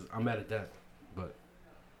everybody, because I'm mad at that. But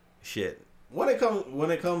Shit. When it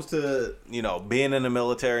comes to, you know, being in the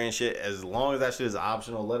military and shit, as long as that shit is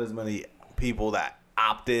optional, let as many people that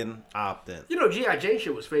opt in. you know, G.I. Jane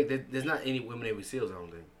shit was fake. There's not any women Navy SEALs. I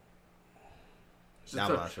don't think. It's just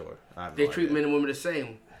I'm a- not sure. I have They no treat idea. men and women the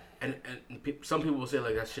same, and some people will say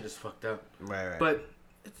like that shit is fucked up. Right. But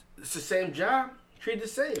it's the same job. Treat the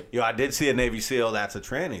same. Yo, I did see a Navy SEAL that's a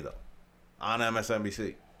tranny though, on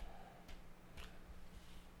MSNBC.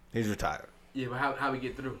 He's retired. Yeah, but how we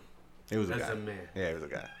get through? He was a That's guy. a man. Yeah, he was a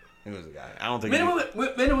guy. He was a guy. I don't think. Men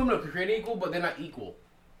he- and women are created equal, but they're not equal.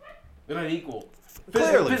 They're not equal.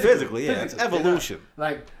 Clearly, physically, yeah, it's they're not. evolution.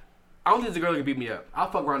 Like, I don't think the girl can beat me up.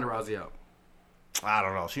 I'll fuck Ronda Rousey out. I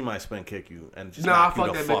don't know. She might spin kick you and just Nah, I'll knock you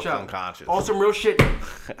fuck the that fuck bitch up. unconscious. On some real shit,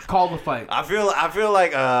 call the fight. I feel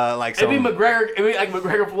like It'd some. be McGregor, it'd be like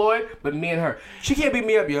McGregor Floyd, but me and her. She can't beat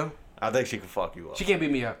me up, yo. I think she can fuck you up. She can't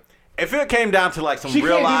beat me up. If it came down to like some She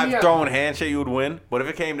real can't beat me life up. throwing handshake, you would win. But if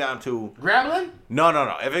it came down to Grappling?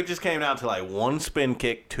 no. If it just came down to like one spin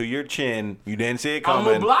kick to your chin, you didn't see it I'm coming.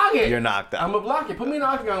 gonna block it. You're knocked out. I'm gonna block it. Put me in the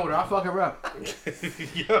octagon with her. I'll fuck her up.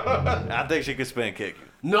 I think she could spin kick you.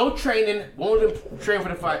 No training. Won't even train for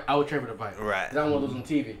the fight. I would train for the fight. Right. 'Cause I don't want to lose on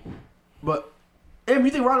TV. But, Em,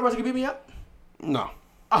 you think Ronda Rousey can beat me up? No.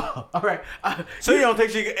 Oh, all right. So you don't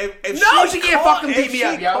think she? If No, she can't caught- fucking beat if me she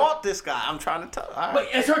up, yo. Caught this guy. I'm trying to tell. All But right.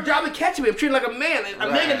 it's her job to catch me. I'm treated like a man. A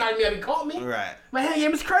man can knock me out and caught me. Right. My hand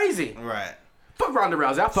game is crazy. Right. Fuck Ronda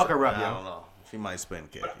Rousey. I'll fuck her up, I yo. don't know. She might spin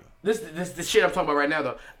kick you. This shit I'm talking about right now,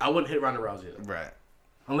 though, I wouldn't hit Ronda Rousey. Though. Right.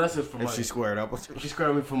 Unless it's for If money. she squared up with you. She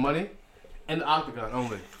squared me for money and the octagon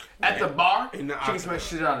only. At the bar, In the she can smack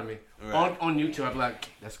shit out of me. Right. On YouTube, I'd be like,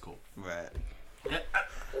 that's cool. Right.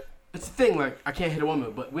 It's the thing, like, I can't hit a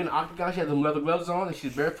woman, but when the octagon, she had them leather gloves on and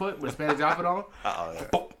she's barefoot with a Spanish outfit on, Oh yeah.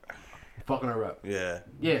 boom, fucking her up. Yeah.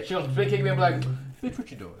 Yeah, she gonna spin kick me and be like, bitch, what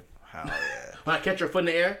you doing? Hell yeah. When I catch her foot in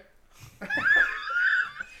the air,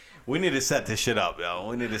 We need to set this shit up, yo.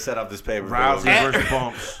 We need to set up this paper. Rousey versus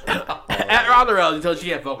Bumps. at Ronda Rousey until she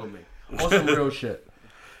can't fuck with me. On some real shit.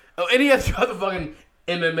 Oh, any other fucking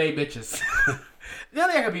MMA bitches. The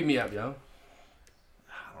other guy can beat me up, yo.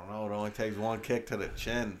 I don't know. It only takes one kick to the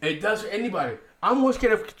chin. It does for anybody. I'm more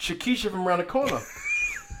scared of Shakisha from around the corner.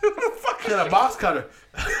 Who the fuck is a box cutter?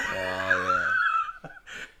 Oh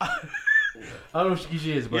I don't know who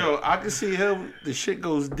Shakisha is, but Yo, I can see him. The shit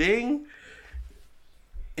goes ding,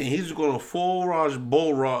 and he's gonna full rush,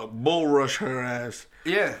 bull rush her ass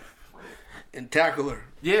yeah, and tackle her.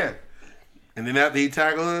 yeah. And then after he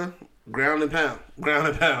tackle her, ground and pound.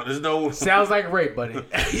 There's no. Sounds like rape, buddy.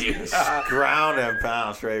 yeah. Ground and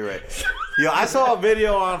pound straight right. Yo, I saw a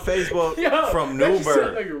video on Facebook Yo, from that just sound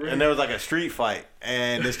Newburgh, like a rape. and there was like a street fight,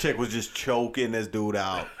 and this chick was just choking this dude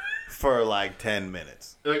out for like 10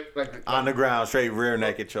 minutes like on the ground, straight rear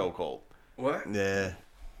naked chokehold. what? Yeah,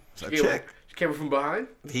 it's a She chick. came from behind.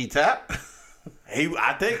 He tap.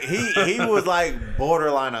 I think he was like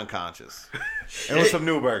borderline unconscious. It was some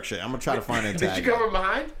Newburgh shit. I'm gonna try to find that Did she tag. come from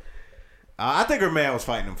behind? I think her man was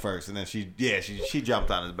fighting him first, and then she jumped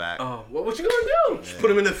on his back. Oh, what you gonna do? Put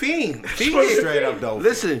him in the fiend. Straight up dope.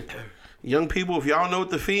 Listen, young people, if y'all know what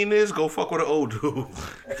the fiend is, go fuck with an old dude.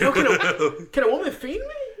 Yo, can a woman feed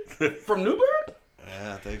me from Newburgh?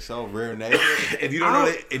 Yeah, I think so. Rear naked. If you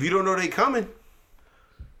don't know they coming,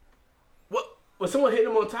 What? Was someone hitting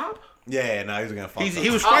him on top? Yeah, no, he was gonna fuck. he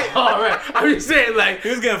up. was Oh, fighting. all right. I'm just saying, like, He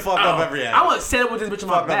was getting fucked up every I angle. want to stand up with this bitch on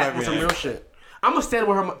my Fucked up back every with some angle. real shit. I'm gonna stand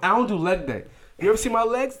with her. I don't do leg day. You ever see my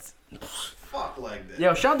legs? Fuck like that.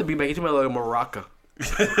 Yo, shout out to B-Mac. He told me I look like Maraca.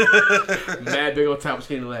 Mad big old top with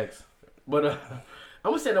skinny legs. But I'm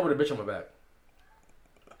gonna stand up with a bitch on my back.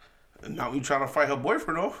 Now you trying to fight her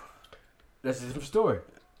boyfriend though? That's a different story.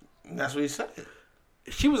 That's what he said.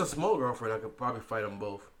 If she was a small girlfriend, I could probably fight them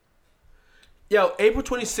both. Yo, April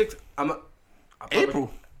 26th.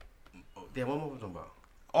 April, Damn, what am I talking about?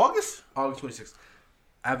 August, August 26th.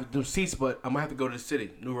 I have them seats, but I might have to go to the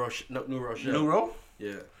city. New Rochelle. New Row.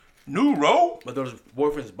 Yeah. New row? My daughter's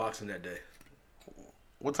boyfriend's boxing that day.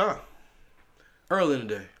 What time? Early in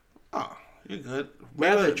the day. Oh, you're good.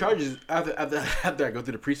 After the charges, after I go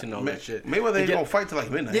through the precinct and all that shit. Maybe they ain't gonna fight till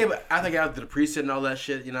like midnight. Yeah, but after I get out to the precinct and all that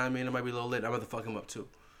shit, you know what I mean? It might be a little late. I'm about to fuck him up too.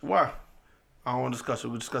 Why? I don't want to discuss it.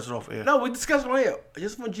 We'll discuss it off air. No, we discussed it on here.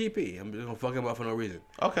 Just for GP. I'm just gonna fuck him up for no reason.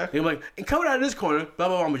 Okay. I'm like, and coming out of this corner, blah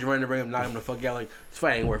blah blah. I'm just running the ring. I'm not gonna fuck you out. Like, this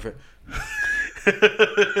fight ain't worth it.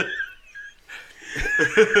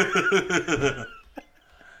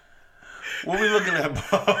 What we looking at,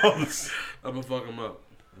 Bobs? I'm gonna fuck him up.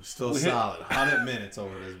 Still solid. 100 minutes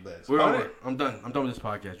over this bitch. We're over. I'm done. I'm done with this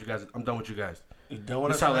podcast. You guys, I'm done with you guys. You done with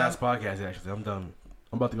This is us our now? last podcast. Actually, I'm done.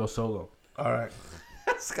 I'm about to go solo. All right.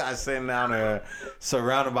 This guy's sitting down there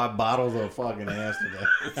surrounded by bottles of fucking Amsterdam.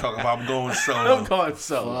 Talk about going I'm solo. going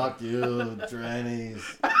solo. Fuck you, trannies.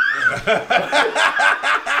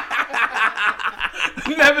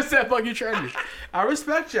 Never said fuck you, trendy. I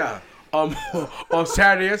respect y'all. On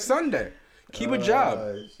Saturday and Sunday, keep a job.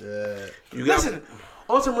 Oh, shit. You got Listen,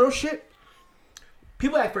 on some real shit.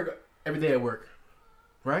 People act for every day at work,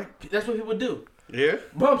 right? That's what people do. Yeah.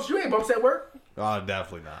 Bumps, you ain't bumps at work. Oh,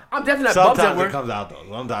 definitely not. I'm definitely not bumps at Sometimes it work. comes out though.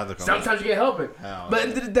 Sometimes it comes Sometimes you can't help it. Hell But no. at the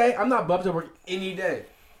end of the day, I'm not bumps at work any day.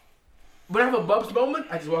 When I have a bumps moment,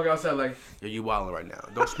 I just walk outside like, yo, you wilding right now.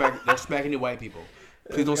 Don't smack any white people.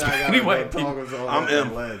 Please don't smack any white people. I'm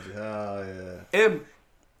M. Oh, yeah. M,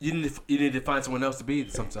 you need to find someone else to be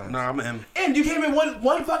sometimes. Nah, I'm him. And you came in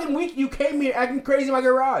one fucking week. You came here acting crazy in my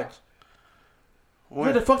garage. You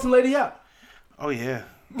had to fuck some lady up. Oh yeah.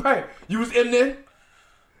 Right. You was in there.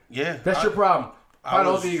 Yeah. That's your problem. Find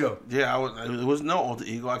was- alter ego. Yeah, I was. It was no alter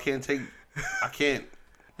ego. I can't.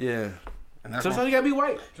 Yeah. And that's Sometimes my, you gotta be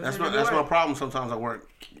white. that's my problem. Sometimes at work.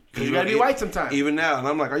 You gotta be white sometimes. Even now, and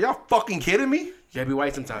I'm like, are y'all fucking kidding me? You gotta be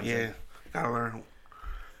white sometimes. Yeah. Gotta learn.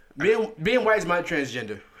 Being white is my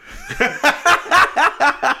transgender.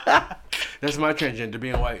 That's my transgender,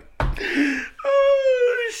 being white.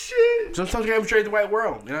 Oh shit. Sometimes you gotta portray the white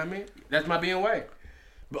world. You know what I mean? That's my being white.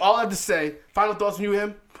 But all I have to say, final thoughts from you,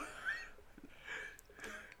 him?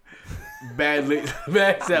 Bad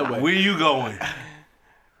segue. Where you going?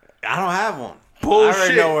 I don't have one. Bullshit. I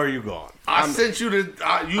already know where you going. I sent you the.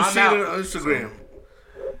 You I'm seen out. it on Instagram.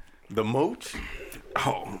 The mooch?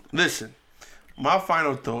 Oh, listen. My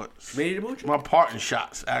final thoughts. Ready to mooch? My parting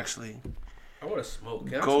shots actually I wanna smoke.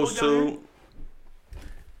 Can I goes smoke down here? to.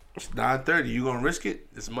 It's 9:30. You gonna risk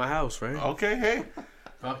it? This is my house, right? Okay, hey.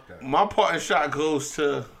 Fuck that. My parting shot goes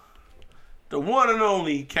to the one and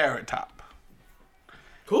only Carrot Top,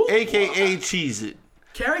 Cool. aka Cheez It,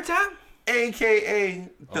 Carrot Top? aka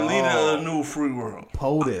the leader of the new free world.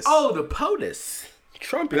 POTUS. Oh, the POTUS.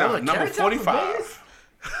 Trumpy. Now, I'm like, number Carrot Top from 45. Vegas?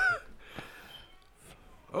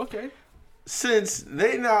 Okay. Since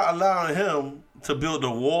they not allowing him to build a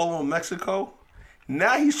wall on Mexico,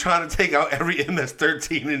 now he's trying to take out every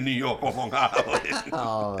MS-13 in New York on Long Island.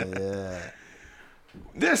 Oh, yeah.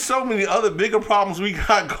 There's so many other bigger problems we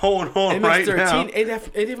got going on right now. MS-13,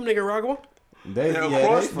 ain't they from Nicaragua? They're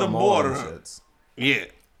across they the from all them border. shits. Yeah.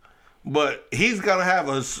 But he's gonna have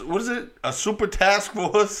a super task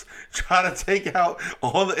force trying to take out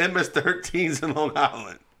all the MS-13s in Long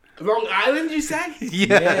Island. Long Island, you said? Yes.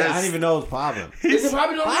 Yeah, I didn't even know it was popping. Is it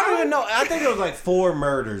probably Long I don't even Island? know. I think it was like 4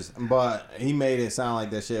 murders, but he made it sound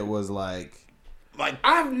like that shit was like Like,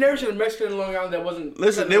 I've never seen a Mexican in Long Island that wasn't.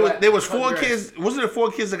 listen, there was 4 kids. Wasn't there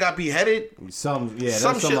 4 kids that got beheaded? some Some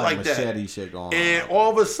there's shit like like that. machete shit going And on.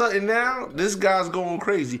 all of a sudden now, this guy's going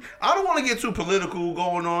crazy. I don't want to get too political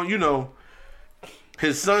going on, you know.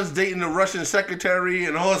 His son's dating the Russian secretary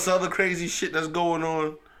and all this other crazy shit that's going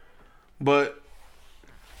on. But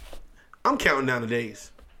I'm counting down the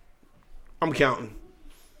days. I'm counting.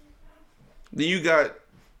 Then you got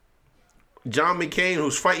John McCain,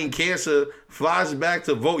 who's fighting cancer, flies back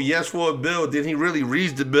to vote yes for a bill. Then he really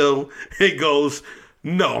reads the bill. He goes,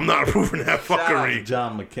 no, I'm not approving that Shout out to fuckery.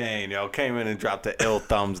 John McCain, yo, came in and dropped the ill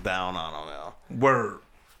thumbs down on him, yo. Word.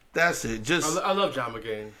 That's it. Just I love John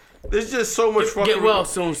McCain. there's just so much fucking. Get well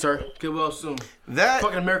soon, sir. Get well soon. That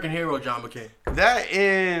Fucking American hero, John McCain.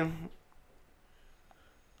 and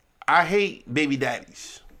I hate baby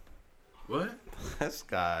daddies. What? This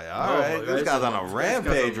guy, Oh, all right. my This God, guy's on a this guy's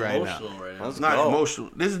rampage right now. emotional right now. Let's Not go. emotional.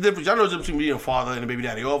 This is different. Y'all know the difference between being a father and a baby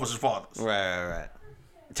daddy. All of us are fathers. Right.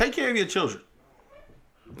 Take care of your children.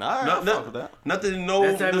 All right, I'll fuck with that. Nothing. No.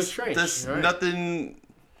 That's Adam Strange, right? Nothing.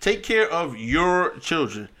 Take care of your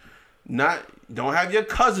children. Don't have your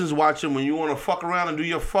cousins watching when you want to fuck around and do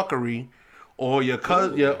your fuckery, or your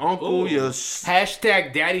cousin, your uncle, your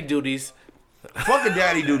Hashtag daddy duties. fucking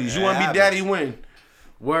daddy duties. You want to be daddy when?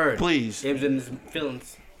 Word. Please. James in his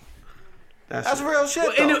feelings. That's real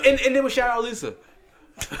shit. Well, and then we shout out Lisa.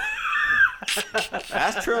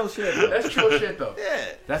 That's trill shit. Though. That's true shit though. Yeah.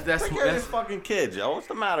 That's Take care of your fucking kids, yo. What's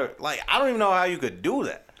the matter? Like, I don't even know how you could do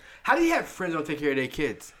that. How do you have friends that don't take care of their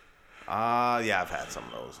kids? Yeah, I've had some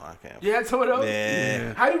of those. I can't. You had some of those?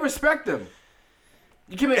 Yeah. How do you respect them?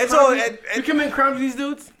 You commit It's crimes, all- you commit crimes with these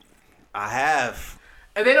dudes? I have.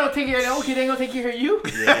 And they don't take care of their own kid, they ain't gonna take care of you?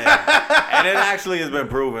 Yeah. And it actually has been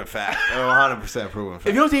proven fact. 100% proven fact.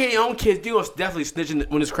 If you don't take care of your own kids, you're gonna definitely snitching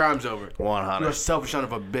when this crime's over. 100. You're a selfish son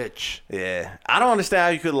of a bitch. Yeah. I don't understand how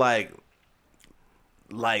you could like,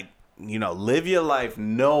 you know, live your life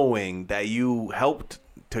knowing that you helped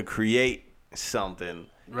to create something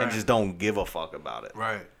Right. and just don't give a fuck about it.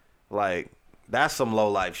 Right. Like, that's some low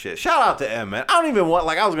life shit. Shout out to M, man. I don't even want,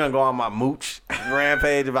 like, I was gonna go on my mooch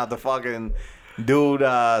rampage about the fucking dude,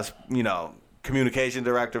 you know, communication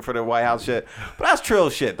director for the White House shit. But that's trill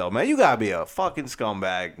shit, though, man. You gotta be a fucking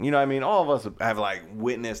scumbag. You know what I mean? All of us have, like,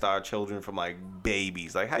 witnessed our children from, like,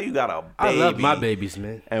 babies. Like, how you got a baby I love my babies,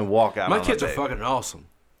 man. and walk out My on kids a are baby? fucking awesome.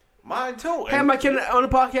 Mine, too. Had my kid on the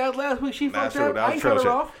podcast last week. She That's fucked true. up. That I was ain't trill cut her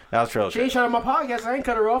shit. off. That was trill She ain't shit. shot on my podcast. I ain't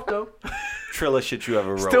cut her off, though. Trillest shit you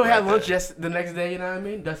ever wrote. Still had right lunch there. the next day, you know what I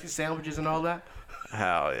mean? Dusty sandwiches and all that.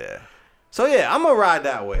 Hell yeah. So yeah, I'm gonna ride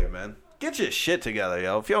that way, man. Get your shit together,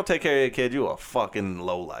 yo. If you don't take care of your kid, you a fucking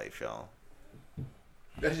low life, yo.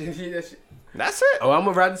 That's it. Oh, I'm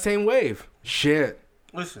gonna ride the same wave. Shit.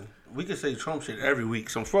 Listen, we can say Trump shit every week.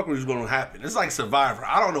 Some fuckery is going to happen. It's like Survivor.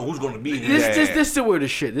 I don't know who's going to be there. This is the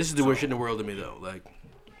weirdest shit. This is the weirdest shit in the world to me, though. Like,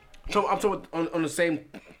 so I'm talking on the same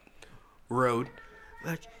road.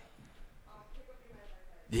 Like,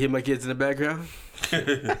 you hear my kids in the background?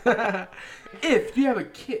 If you have a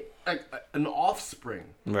kid, like an offspring,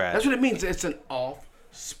 Right. that's what it means. It's an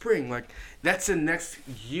offspring. Like, that's the next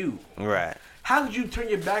you. Right. How could you turn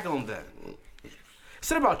your back on that? It's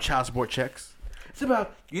not about child support checks. It's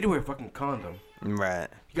about you didn't wear a fucking condom. Right.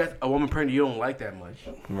 You got a woman pregnant you don't like that much.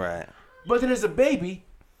 Right. But then as a baby,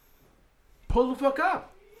 pull the fuck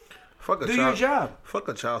up. Fuck a Do child, your job. Fuck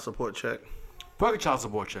a child support check. Fuck a child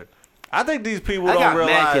support check. I think these people I don't got mad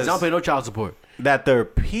realize kids. I don't pay no child support. that they're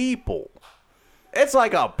people. It's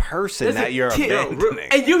like a person Listen, that you're kid- abandoning.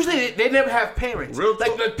 And usually they never have parents. Real like,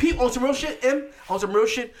 talk. like people on some real shit, on some real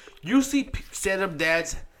shit, usually stand-up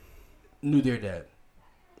dads knew their dad.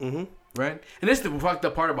 Mm-hmm. Right? And this is the fucked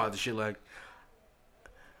up part about the shit. Like,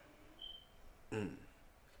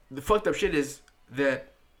 the fucked up shit is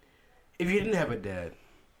that if you didn't have a dad,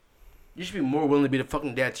 you should be more willing to be the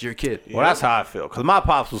fucking dad to your kid. Well, that's how I feel. Because my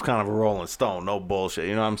pops was kind of a rolling stone. No bullshit.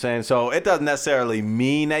 You know what I'm saying? So it doesn't necessarily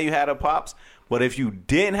mean that you had a pops. But if you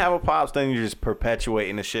didn't have a pops, then you're just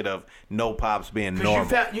perpetuating the shit of no pops being normal.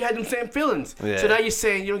 Because you had them same feelings. Yeah. So now you're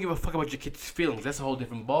saying you don't give a fuck about your kid's feelings. That's a whole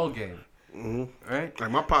different ball game. Mm-hmm. Right? Like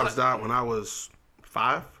my pops died when I was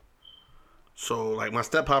 5. So like my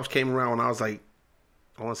step pops came around when I was like,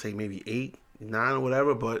 I want to say maybe 8, 9 or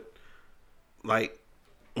whatever. But like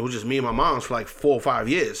it was just me and my mom's for like 4 or 5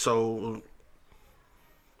 years. So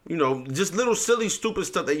you know, just little silly stupid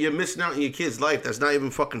stuff that you're missing out in your kid's life that's not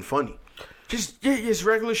even fucking funny. Just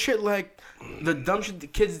regular shit like the dumb shit the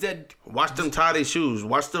kids did. Watch them tie their shoes.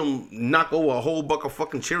 Watch them knock over a whole bucket of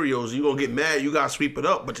fucking Cheerios. You gonna get mad. You gotta sweep it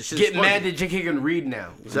up. But the shit's Get funny. mad that J.K. can read now.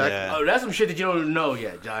 Exactly. Yeah. Oh, that's some shit that you don't know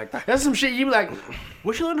yet, Jack. That's some shit you be like,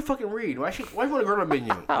 why she learn to fucking read? Why you want to grow up in you?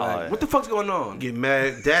 Like, yeah. what the fuck's going on? Get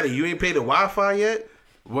mad. Daddy, you ain't paid the Wi-Fi yet?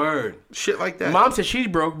 Word. Shit like that. Mom said she's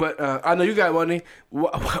broke, but I know you got money. Blah,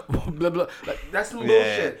 blah. Like, that's some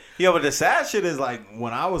bullshit. Yeah, but the sad shit is like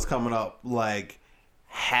when I was coming up, like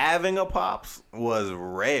having a pops was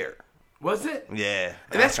rare. Was it? Yeah.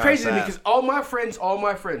 And that's crazy to me sad. because all my friends I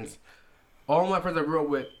grew up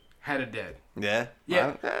with had a dad. Yeah.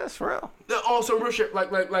 Yeah. That's real. Also real shit, like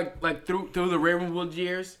through the Ravenwood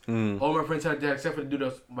years, all my friends had dad except for the dude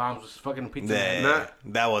that moms was fucking pizza. Yeah. Man.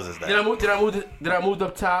 That was his dad. Then I moved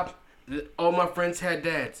up top. All my friends had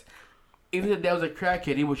dads. Even if the dad was a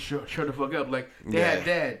crackhead, he would shut the fuck up. Like they Yeah. had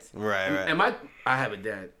dads. Right, right. And I have a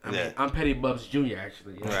dad. I mean, Yeah. I'm Petty Bubs Jr.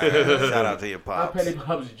 actually. You know? Right. Shout out to your I'm pops. Petty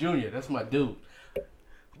Bubs Jr. That's my dude.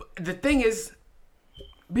 But the thing is,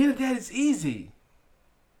 being a dad is easy.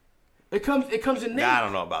 It comes innate. Nah, I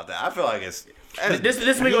don't know about that. I feel like it's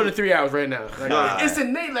This may go to 3 hours right now. Like, it's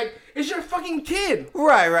innate. Like, it's your fucking kid.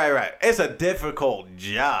 right. It's a difficult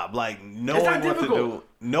job. Like knowing It's not what difficult. to do.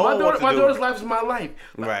 Knowing what to My do. daughter's life is my life.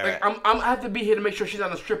 Right. I have to be here to make sure she's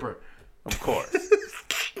not a stripper. Of course.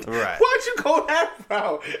 Right. Why'd you go that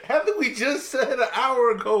route? After we just said an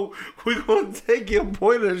hour ago, we're gonna take your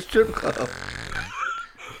boy to the strip club.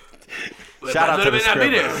 Shout out to the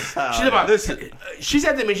She's about. Listen. She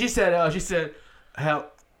said to me. She said,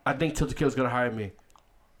 "Hell, I think Tilted Kill's gonna hire me.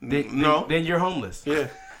 No. Then you're homeless. Yeah.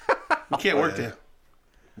 You can't work there.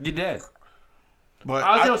 You're dead. But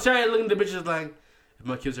I was on Saturday looking at the bitches like, if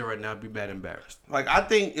my kids are right now, I'd be bad embarrassed. like, I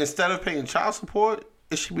think instead of paying child support,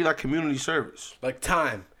 it should be like community service. Like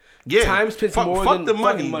time. Yeah. Time spends more fuck than the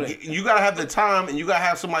fucking money. You gotta have the time, and you gotta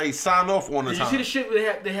have somebody sign off on the Did you time. see the shit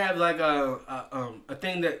where they have like a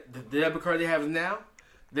thing that the debit card they have now,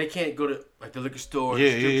 they can't go to like the liquor store, the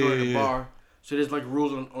strip joint, the bar. So there's like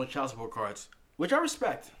rules on child support cards, which I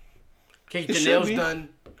respect. Can't get It your nails should be. done.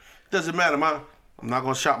 Doesn't matter. I'm not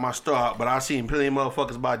gonna shout my star out, but I've seen plenty of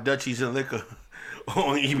motherfuckers buy Dutchies and liquor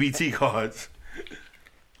on EBT cards.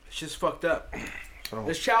 It's just fucked up. So,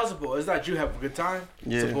 It's child support. It's not you have a good time.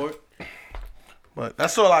 Yeah. Support. but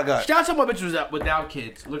that's all I got. Shout out to my bitch was out without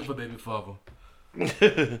kids, looking for baby father.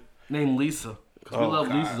 Named Lisa. Cause we love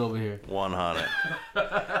Lisas over here. 100.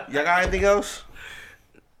 Y'all got anything else?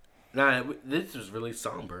 Nah, this was really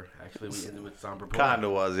somber. Actually, we ended with somber. Kinda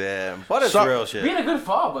was, yeah. But it's So- real shit. Being a good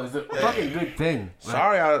father is a fucking good thing. Like,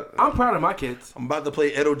 Sorry, I'm proud of my kids. I'm about to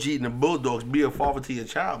play Edo G and the Bulldogs. Be a father to your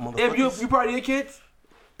child, motherfucker. If you proud of your kids?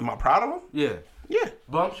 Am I proud of them? Yeah. Yeah.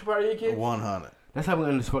 Bumps, you proud of your kids? 100. That's how we're going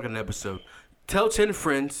to end this fucking episode. Tell 10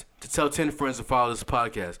 friends to tell 10 friends to follow this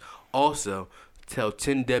podcast. Also, tell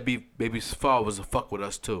 10 Debbie babies followers to fuck with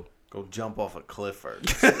us too. Go jump off a cliff first.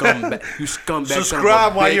 Scumbag, you scumbag. son of a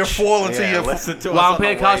Subscribe while bitch. you're falling to Yeah, your listen to us While I'm on the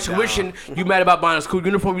paying way college down. tuition, you mad about buying a school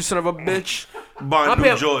uniform, you son of a bitch. buying I'm new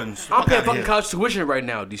paying, Jordans. I'm Fuck paying outta fucking here. college tuition right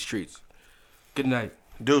now, these streets. Good night.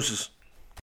 Deuces.